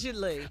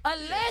 allegedly.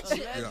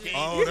 Allegedly. Yeah.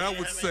 Oh, that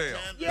would sell.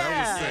 Yeah.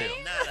 That would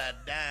sell. Not a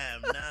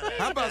dime. Not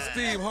a How about dime.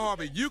 Steve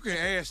Harvey? You can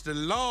ask the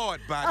Lord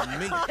about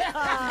me.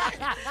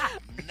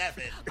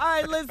 Nothing. All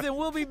right, listen,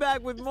 we'll be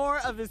back with more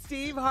of the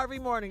Steve Harvey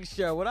Morning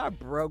Show with our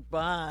broke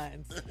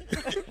behinds.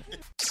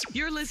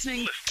 You're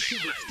listening to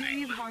the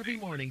Steve Harvey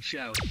Morning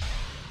Show.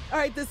 All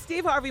right, the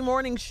Steve Harvey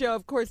Morning Show.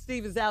 Of course,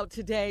 Steve is out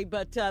today,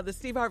 but the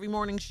Steve Harvey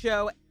Morning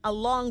Show,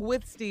 along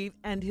with Steve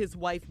and his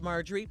wife,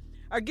 Marjorie,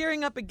 are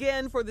gearing up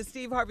again for the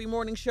Steve Harvey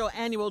Morning Show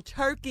annual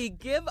turkey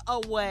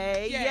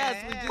giveaway. Yeah. Yes,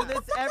 we do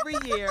this every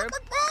year.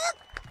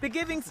 The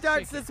giving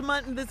starts this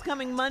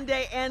coming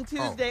Monday and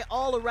Tuesday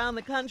all around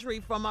the country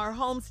from our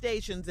home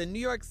stations in New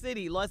York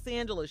City, Los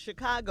Angeles,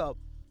 Chicago,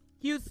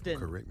 Houston,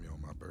 Correct me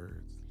on my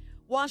birds.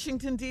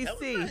 Washington, D.C. That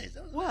was nice.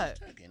 That was What? Nice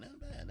turkey. Not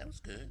bad. That was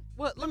good.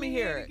 What? Let me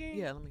hear it.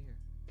 Yeah, let me hear it.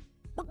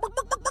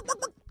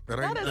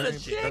 That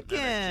is a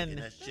chicken.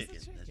 That's chicken.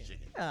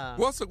 Yeah.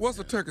 What's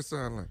a turkey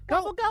sound like?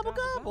 Gobble, gobble,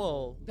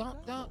 gobble.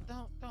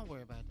 Don't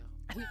worry about that.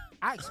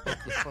 I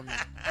expect this from you.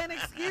 And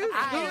excuse you.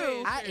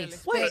 I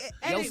expect Wait, your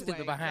anyway,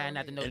 stupid behind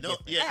not to know the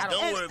Don't, difference.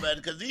 don't worry about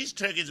it, because these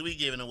turkeys we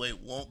giving away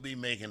won't be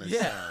making a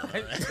sound. All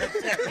right?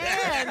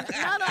 And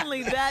not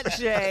only that,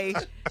 Jay,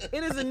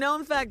 it is a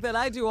known fact that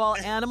I do all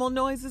animal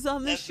noises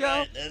on this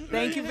show.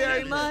 Thank you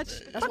very much.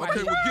 That's why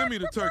Okay, well, give me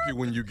the turkey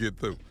when you get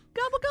through.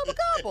 Gobble, gobble,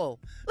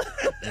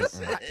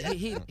 gobble.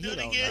 he Do it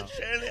don't again, know.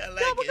 Shirley. I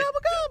like Gobble, it. gobble,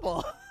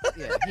 gobble.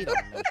 Yeah, he don't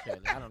know, Shirley.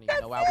 I don't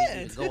even know why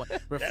we even going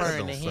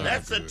referring to him.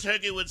 That's a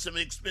turkey with some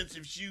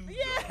expensive shoes.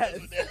 Yes.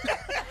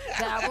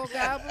 Gobble,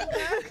 gobble,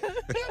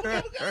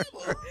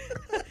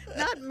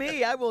 Not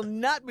me. I will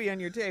not be on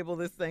your table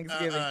this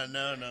Thanksgiving.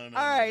 No.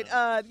 All right.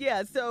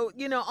 Yeah. So,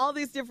 all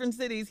these different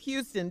cities: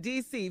 Houston,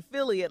 D.C.,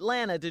 Philly,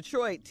 Atlanta,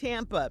 Detroit,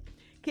 Tampa,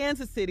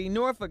 Kansas City,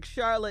 Norfolk,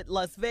 Charlotte,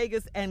 Las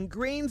Vegas, and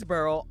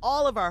Greensboro,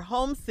 all of our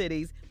home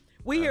cities.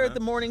 We here at the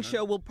Morning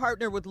Show will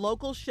partner with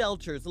local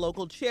shelters,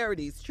 local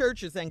charities,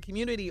 churches, and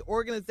community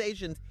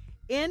organizations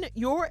in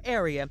your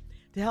area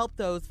to help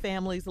those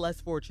families less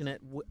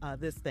fortunate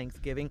this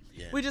Thanksgiving.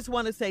 Yeah. We just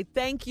want to say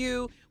thank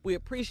you. We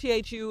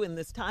appreciate you in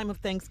this time of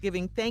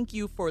Thanksgiving. Thank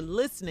you for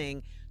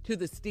listening to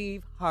the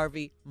Steve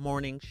Harvey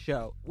Morning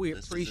Show. We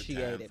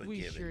appreciate it.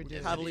 We sure do.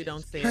 Probably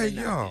don't say Hey, it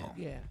enough. y'all.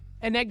 Yeah.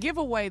 And that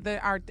giveaway,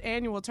 our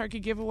annual turkey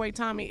giveaway,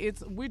 Tommy,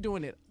 we're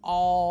doing it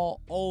all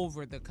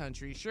over the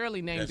country.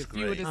 Shirley named That's a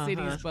few of the great.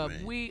 cities, That's but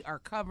great. we are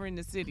covering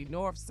the city,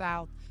 north,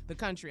 south, the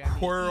country. I mean,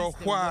 east and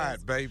Worldwide,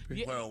 west. baby.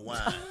 Yeah.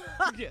 Worldwide.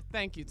 Yeah,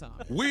 thank you, Tom.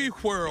 We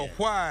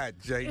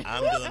worldwide, Jay.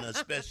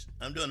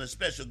 I'm doing a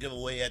special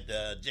giveaway at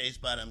the J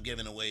Spot. I'm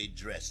giving away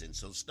dressing,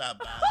 so stop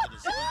by and get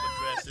a scoop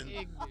of dressing.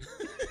 You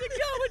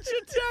go with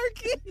your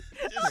turkey.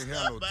 Just Ain't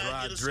have no stop by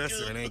dry and get a dressing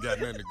scoop. and ain't got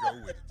nothing to go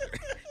with it.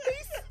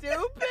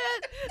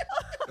 Stupid.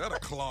 That'll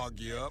clog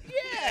you up.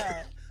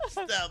 Yeah.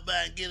 Stop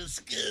by and get a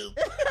scoop.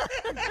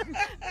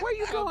 Where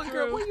you going,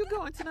 girl? Where you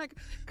going tonight?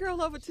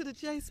 Girl, over to the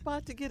J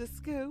Spot to get a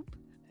scoop.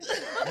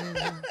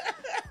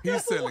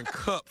 He's selling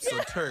cups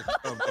of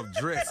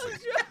dressing.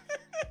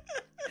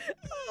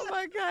 Oh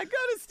my God! Go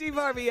to Steve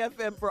Harvey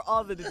FM for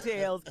all the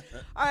details.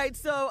 All right,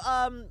 so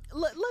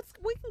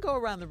we can go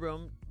around the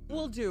room.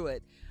 We'll do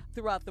it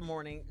throughout the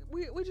morning.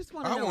 We just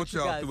want to know. I want what you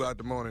y'all guys. throughout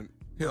the morning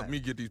help me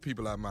get these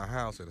people out of my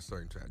house at a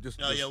certain time.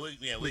 Just Oh yeah, we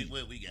got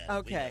it.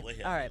 Okay, We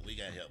got all right. We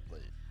got help for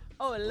it.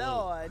 Oh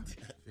Lord.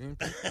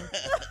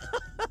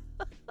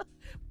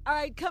 All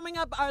right, coming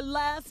up, our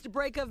last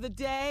break of the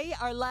day,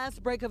 our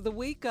last break of the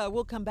week.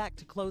 We'll come back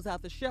to close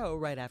out the show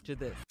right after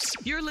this.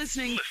 You're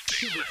listening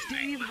to the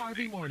Steve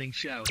Harvey Morning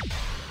Show.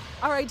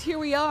 All right, here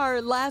we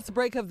are. Last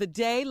break of the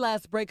day,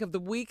 last break of the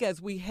week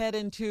as we head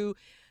into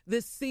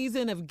this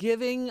season of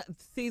giving,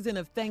 season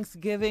of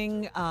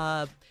Thanksgiving.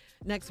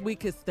 Next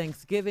week is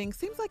Thanksgiving.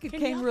 Seems like it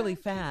came really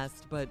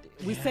fast, but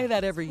we say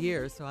that every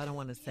year, so I don't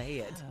want to say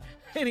it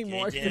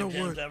anymore. You know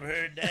what? I've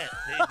heard that.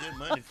 Pay good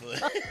money for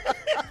it.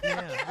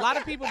 Yeah. A lot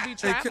of people be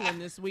traveling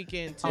this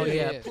weekend, too. Oh,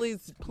 yeah.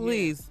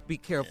 Please be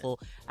careful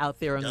out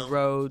there on the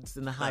roads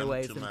and the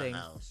highways and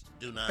things.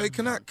 Do not. Hey,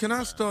 can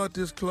I start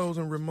this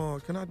closing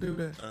remark? Can I do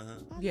that?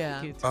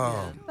 Yeah.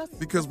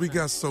 Because we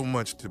got so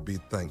much to be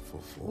thankful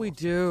for. We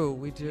do.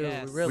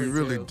 Yes. We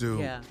really do.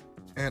 Yeah.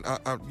 And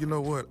I you know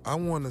what? I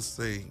want to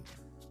say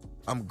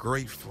I'm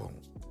grateful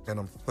and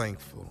I'm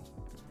thankful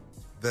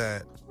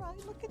that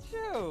Right, look at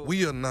you.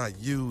 we are not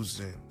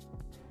using.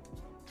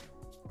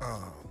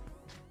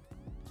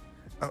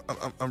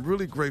 I'm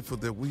really grateful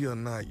that we are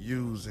not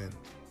using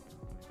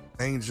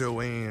Angel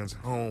Ann's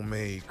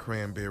homemade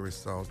cranberry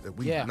sauce, that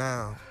we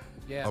now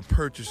are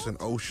purchasing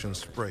Ocean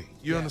Spray.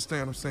 You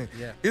understand what I'm saying?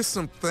 Yeah. It's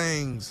some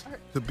things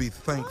to be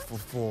thankful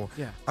for.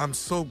 Yeah. I'm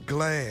so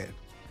glad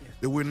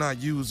that we're not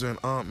using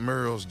Aunt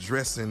Merle's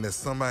dressing, that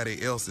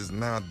somebody else is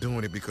now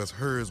doing it because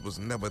hers was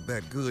never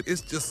that good.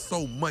 It's just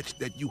so much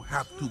that you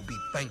have to be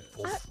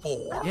thankful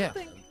for. Yeah.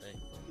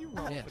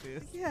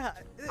 Yeah.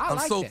 I'm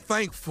so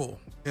thankful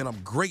and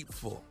I'm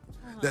grateful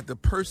that the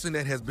person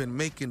that has been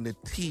making the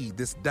tea,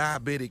 this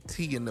diabetic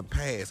tea in the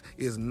past,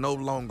 is no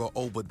longer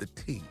over the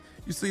tea.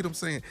 You see what I'm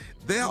saying?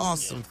 There are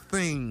some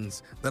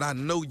things that I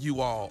know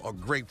you all are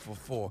grateful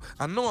for.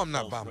 I know I'm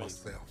not by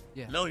myself.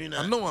 Yeah. No, you're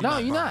not. I know I'm No,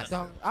 not you're by not.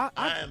 myself. dog.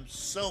 I am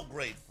so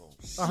grateful,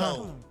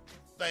 so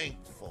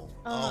thankful.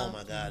 Oh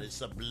my God,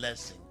 it's a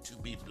blessing to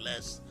be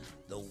blessed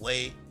the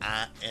way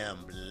I am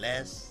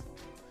blessed,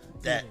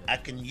 that I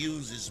can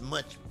use as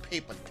much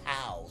paper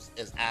towels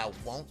as I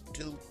want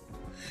to,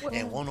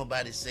 and won't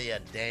nobody say a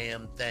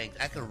damn thing.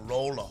 I can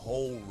roll a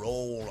whole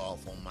roll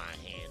off on my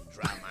hand,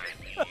 dry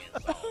my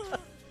hands off.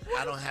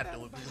 I don't have to,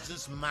 because this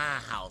is my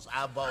house.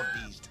 I bought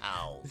these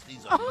towels.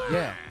 These are mine.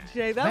 Yeah.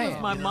 Jay, that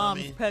was my You know what mom's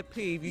I mean? pet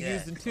peeve. You're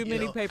using too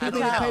many paper I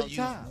don't towels. have to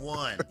use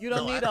one. You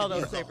don't need I all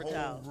can those use a paper whole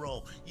towels.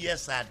 roll.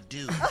 Yes, I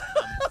do.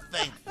 I'm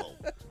thankful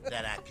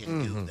that I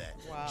can do that.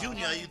 Wow.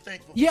 Junior, are you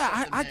thankful for Yeah,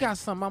 something, I man? got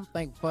something I'm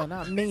thankful for, and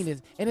I mean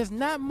this. And it's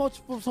not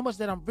much for so much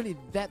that I'm really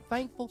that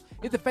thankful.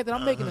 It's the fact that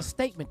I'm making a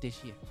statement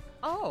this year.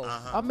 Oh.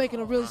 I'm making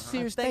a really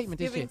serious statement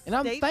this year. And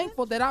I'm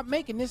thankful that I'm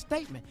making this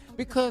statement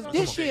because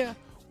this year,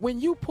 when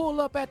you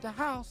pull up at the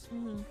house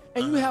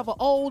and you have an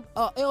old,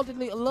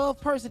 elderly, loved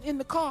person in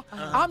the car,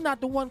 I'm not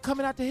the one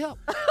coming out to help.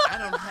 I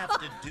don't have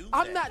to do that.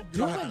 I'm not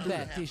doing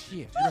that this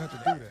year. You don't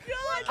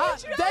have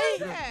to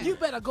do that. You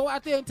better go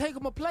out there and take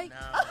them a plate.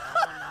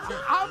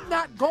 I'm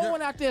not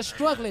going out there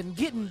struggling and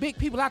getting big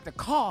people out the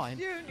car and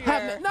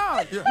having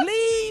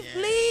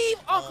leave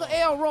Uncle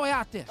Elroy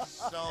out there.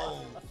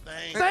 So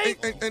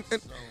thankful. And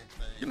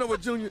you know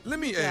what, Junior? Let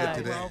me add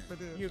to that.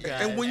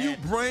 And when you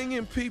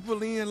bringing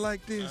people in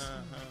like this,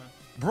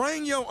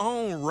 bring your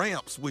own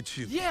ramps with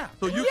you. Yeah.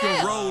 So you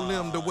can roll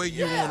them the way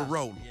you want to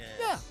roll them.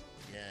 Yeah.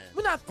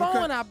 We're not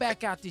throwing our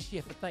back out this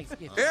year for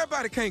Thanksgiving.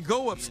 Everybody can't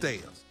go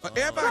upstairs.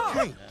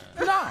 Everybody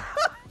can't.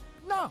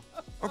 No.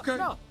 Okay?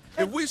 No.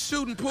 If we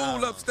shooting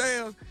pool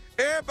upstairs,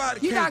 everybody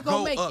You're can't not gonna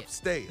go make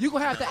upstairs. it. You're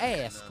going to have to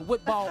ask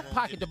what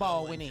pocket the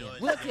ball went in.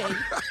 We'll tell you.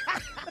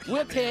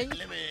 We'll tell you.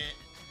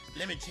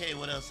 Let me tell you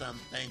what else I'm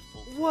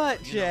thankful for.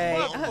 What, Jay?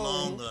 No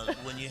longer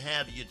when you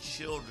have your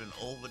children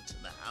over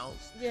to the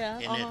house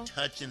and they're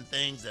touching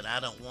things that I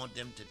don't want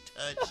them to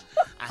touch,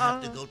 I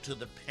have to go to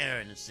the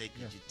parent and say,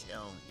 could you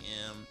tell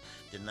him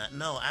to not?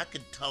 No, I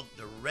could talk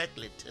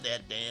directly to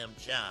that damn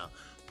child.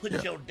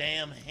 Put your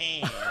damn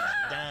hands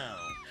down.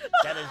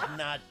 That is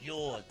not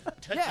yours.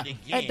 Touch it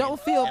again. And don't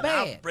feel and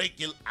bad.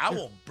 I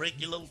will break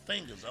your little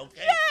fingers,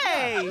 okay?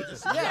 Yay! This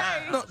is my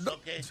house,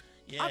 okay?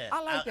 Yeah,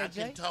 I like that,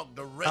 Jay. I can talk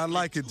directly I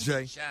like it, to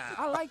Jay. the child.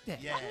 I like that.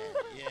 Yeah.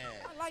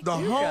 I like The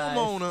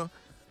that.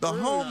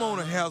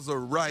 homeowner has a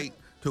right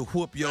to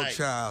whoop your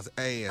child's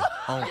ass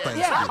on Thanksgiving.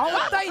 Yeah,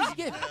 on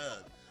Thanksgiving.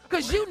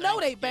 Because you know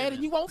they bad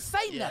and you won't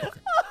say nothing.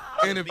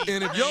 And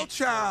if your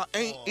child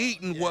ain't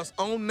eating what's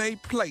on their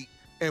plate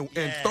and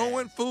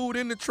throwing food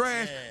in the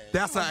trash,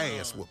 that's an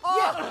ass whoop.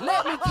 Yeah,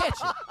 let me catch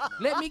it.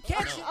 Let me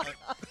catch it.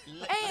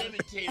 Let me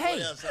tell you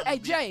what else I'm Hey,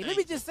 be Jay, let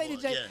me thankful just say to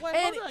for. Jay. Yeah. Wait,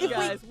 And hold on, if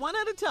guys. One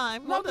at a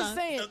time. No, I'm Hold just on.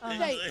 saying, Okay,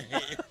 Jay, go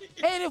ahead.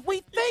 and if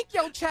we think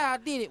your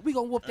child did it, we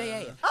gonna whoop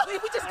their ass.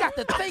 We just got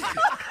to think it.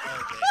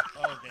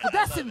 Okay. But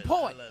that's I love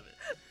important. It. I love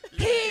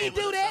it. He Let me ain't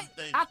tell do you that.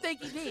 what I'm I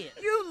thankful think he did.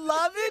 You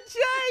love it,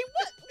 Jay?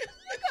 What?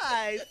 You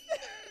guys.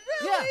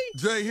 Yeah.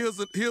 Jay,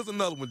 here's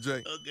another one,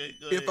 Jay. Okay,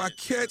 go If I ahead.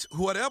 catch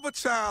whatever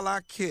child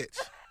I catch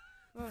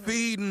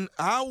feeding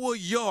our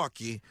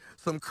Yorkie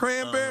some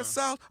cranberry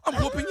sauce, I'm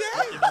whooping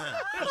your ass.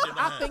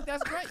 I think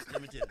that's great.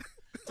 Let me tell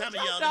you. Some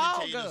of y'all,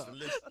 let me tell you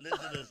this.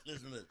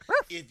 Listen to this.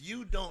 If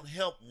you don't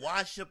help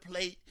wash a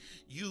plate,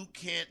 you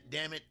can't,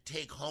 damn it,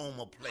 take home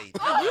a plate.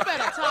 You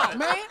better talk,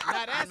 man.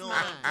 Now that's you know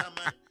what I'm talking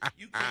about?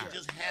 You can't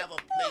just have a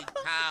plate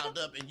piled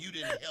up and you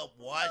didn't help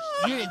wash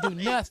it. You didn't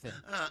do nothing.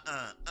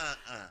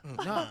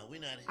 No,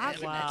 we're not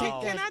having that.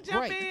 Can I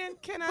jump in?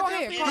 Can I Go jump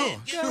ahead, in?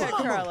 Go ahead,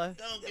 Carla.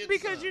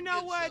 Because you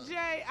know what,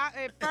 Jay?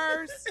 At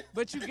first,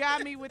 but you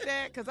got me with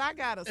that because I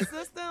got a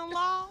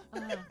sister-in-law,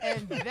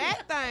 and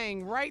that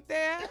thing right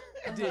there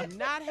did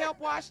not help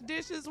wash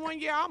dishes one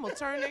year. I'm going to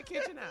turn that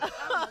kitchen out.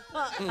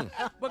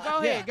 But go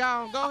ahead,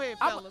 go ahead,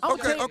 fellas.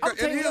 Okay,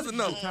 and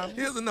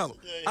here's another.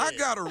 I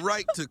got a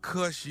right to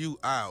cuss you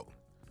out.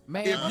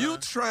 Man, if you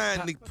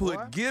trying to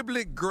put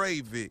giblet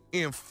gravy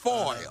in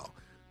foil,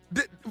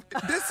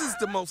 this is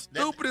the most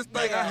stupidest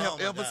thing I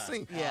have ever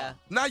seen. Yeah.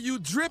 Now you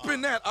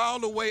dripping that all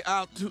the way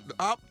out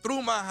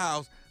through my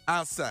house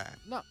outside.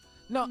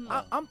 No,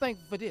 I'm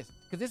thankful for this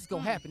because this is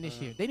going to happen this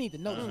year. They need to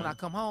know this when I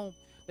come home.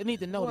 They need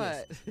to know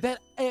this. That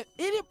at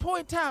any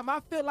point in time I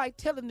feel like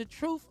telling the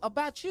truth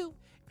about you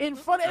in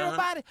front of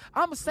everybody,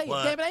 I'm going to say it.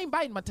 Damn it, I ain't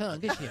biting my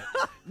tongue this year.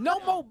 No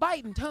more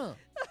biting tongue.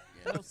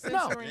 I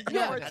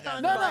got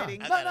another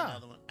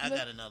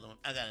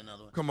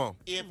one. Come on.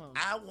 If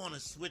I want to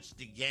switch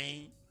the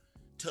game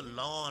to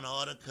Law and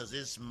Order because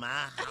it's my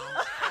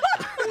house,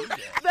 I can do that.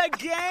 The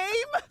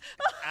game?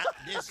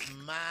 This is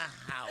my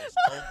house,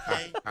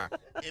 okay?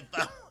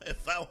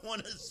 If I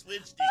want to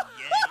switch the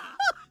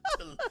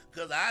game,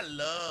 because I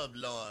love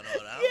Law and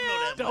Order.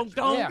 I don't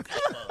know that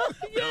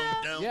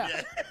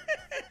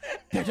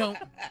much. Don't.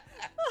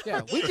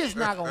 Yeah, we just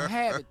not going to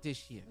have it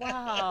this year.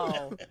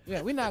 Wow.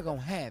 Yeah, we're not going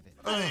to have it.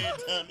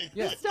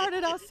 It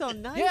started out so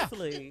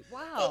nicely.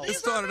 Wow. It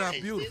started out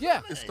beautiful.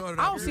 Yeah. It started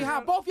I out don't see how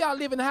both y'all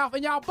live in the house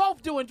and y'all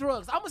both doing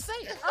drugs. I'm going to say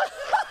it.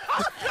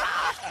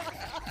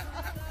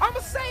 I'm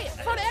going to say it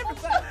for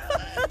everybody.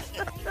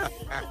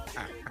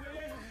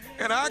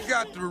 And I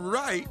got the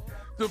right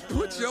to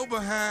put your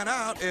behind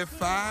out at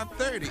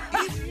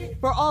 5:30.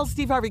 For all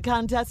Steve Harvey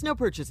contests, no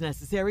purchase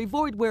necessary,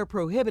 void where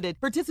prohibited.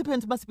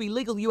 Participants must be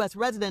legal U.S.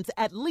 residents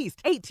at least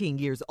 18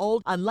 years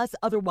old unless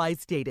otherwise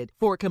stated.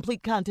 For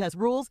complete contest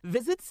rules,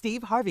 visit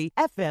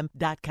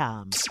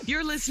SteveHarveyFM.com.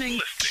 You're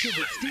listening to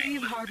the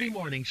Steve Harvey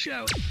Morning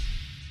Show.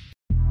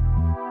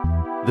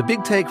 The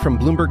Big Take from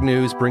Bloomberg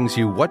News brings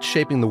you what's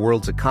shaping the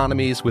world's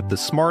economies with the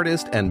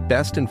smartest and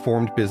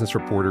best-informed business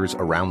reporters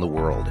around the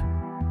world.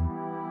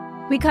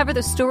 We cover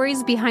the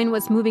stories behind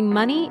what's moving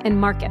money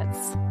and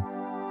markets.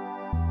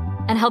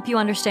 And help you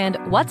understand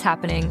what's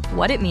happening,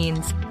 what it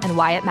means, and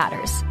why it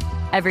matters.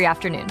 Every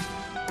afternoon.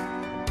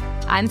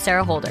 I'm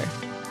Sarah Holder.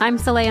 I'm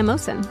Saleha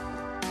Mohsin.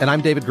 And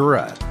I'm David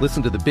Gura.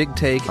 Listen to The Big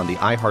Take on the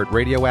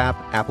iHeartRadio app,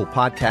 Apple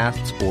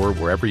Podcasts, or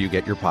wherever you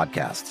get your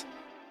podcasts.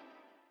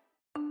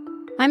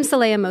 I'm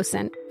Saleha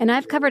Mohsin, and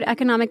I've covered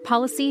economic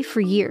policy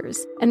for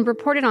years and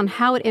reported on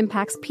how it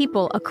impacts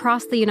people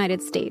across the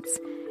United States.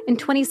 In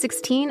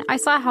 2016, I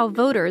saw how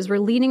voters were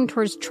leaning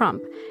towards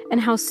Trump and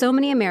how so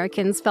many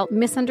Americans felt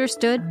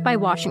misunderstood by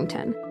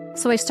Washington.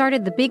 So I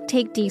started The Big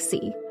Take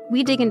DC.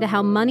 We dig into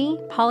how money,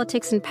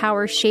 politics, and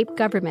power shape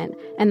government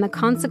and the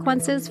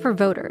consequences for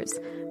voters.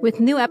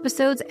 With new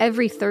episodes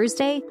every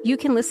Thursday, you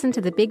can listen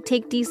to The Big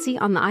Take DC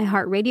on the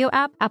iHeartRadio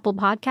app, Apple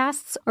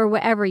Podcasts, or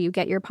wherever you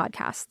get your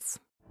podcasts.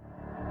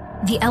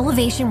 The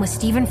Elevation with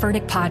Stephen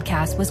Furtick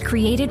podcast was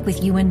created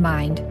with you in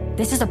mind.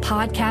 This is a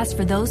podcast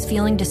for those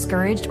feeling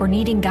discouraged or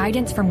needing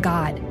guidance from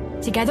God.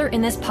 Together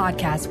in this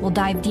podcast, we'll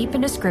dive deep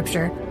into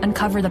Scripture,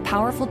 uncover the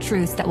powerful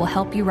truths that will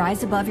help you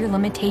rise above your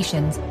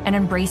limitations and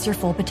embrace your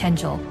full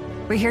potential.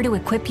 We're here to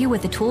equip you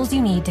with the tools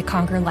you need to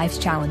conquer life's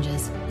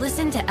challenges.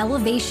 Listen to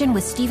Elevation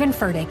with Stephen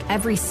Furtick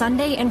every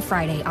Sunday and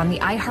Friday on the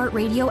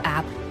iHeartRadio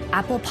app,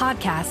 Apple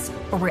Podcasts,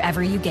 or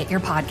wherever you get your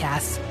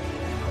podcasts.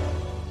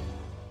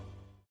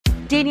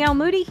 Danielle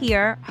Moody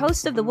here,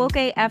 host of the Woke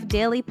AF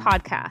Daily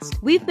podcast.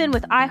 We've been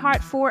with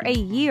iHeart for a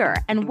year,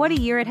 and what a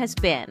year it has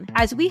been.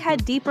 As we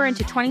head deeper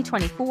into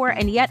 2024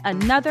 and yet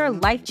another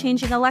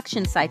life-changing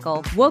election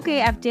cycle, Woke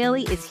AF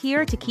Daily is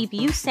here to keep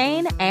you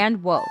sane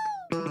and woke.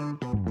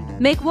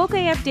 Make Woke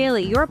AF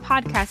Daily your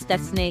podcast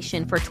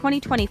destination for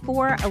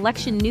 2024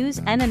 election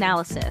news and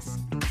analysis.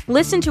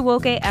 Listen to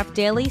Woke AF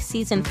Daily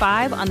Season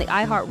 5 on the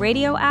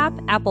iHeartRadio app,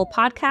 Apple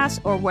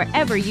Podcasts, or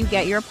wherever you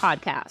get your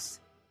podcasts.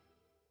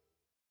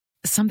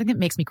 Something that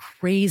makes me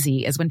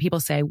crazy is when people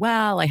say,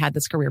 well, I had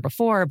this career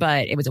before,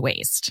 but it was a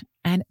waste.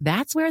 And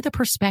that's where the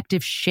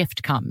perspective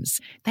shift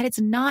comes, that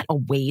it's not a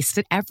waste,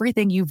 that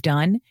everything you've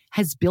done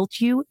has built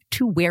you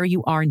to where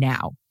you are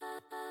now.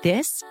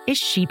 This is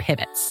She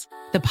Pivots,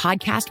 the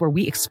podcast where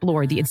we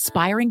explore the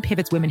inspiring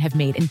pivots women have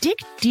made and dig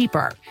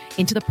deeper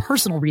into the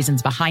personal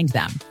reasons behind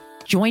them.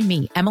 Join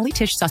me, Emily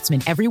Tish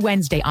Sussman, every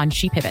Wednesday on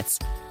She Pivots.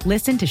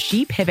 Listen to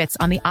She Pivots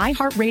on the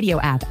iHeartRadio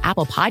app,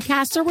 Apple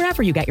Podcasts, or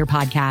wherever you get your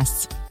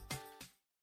podcasts.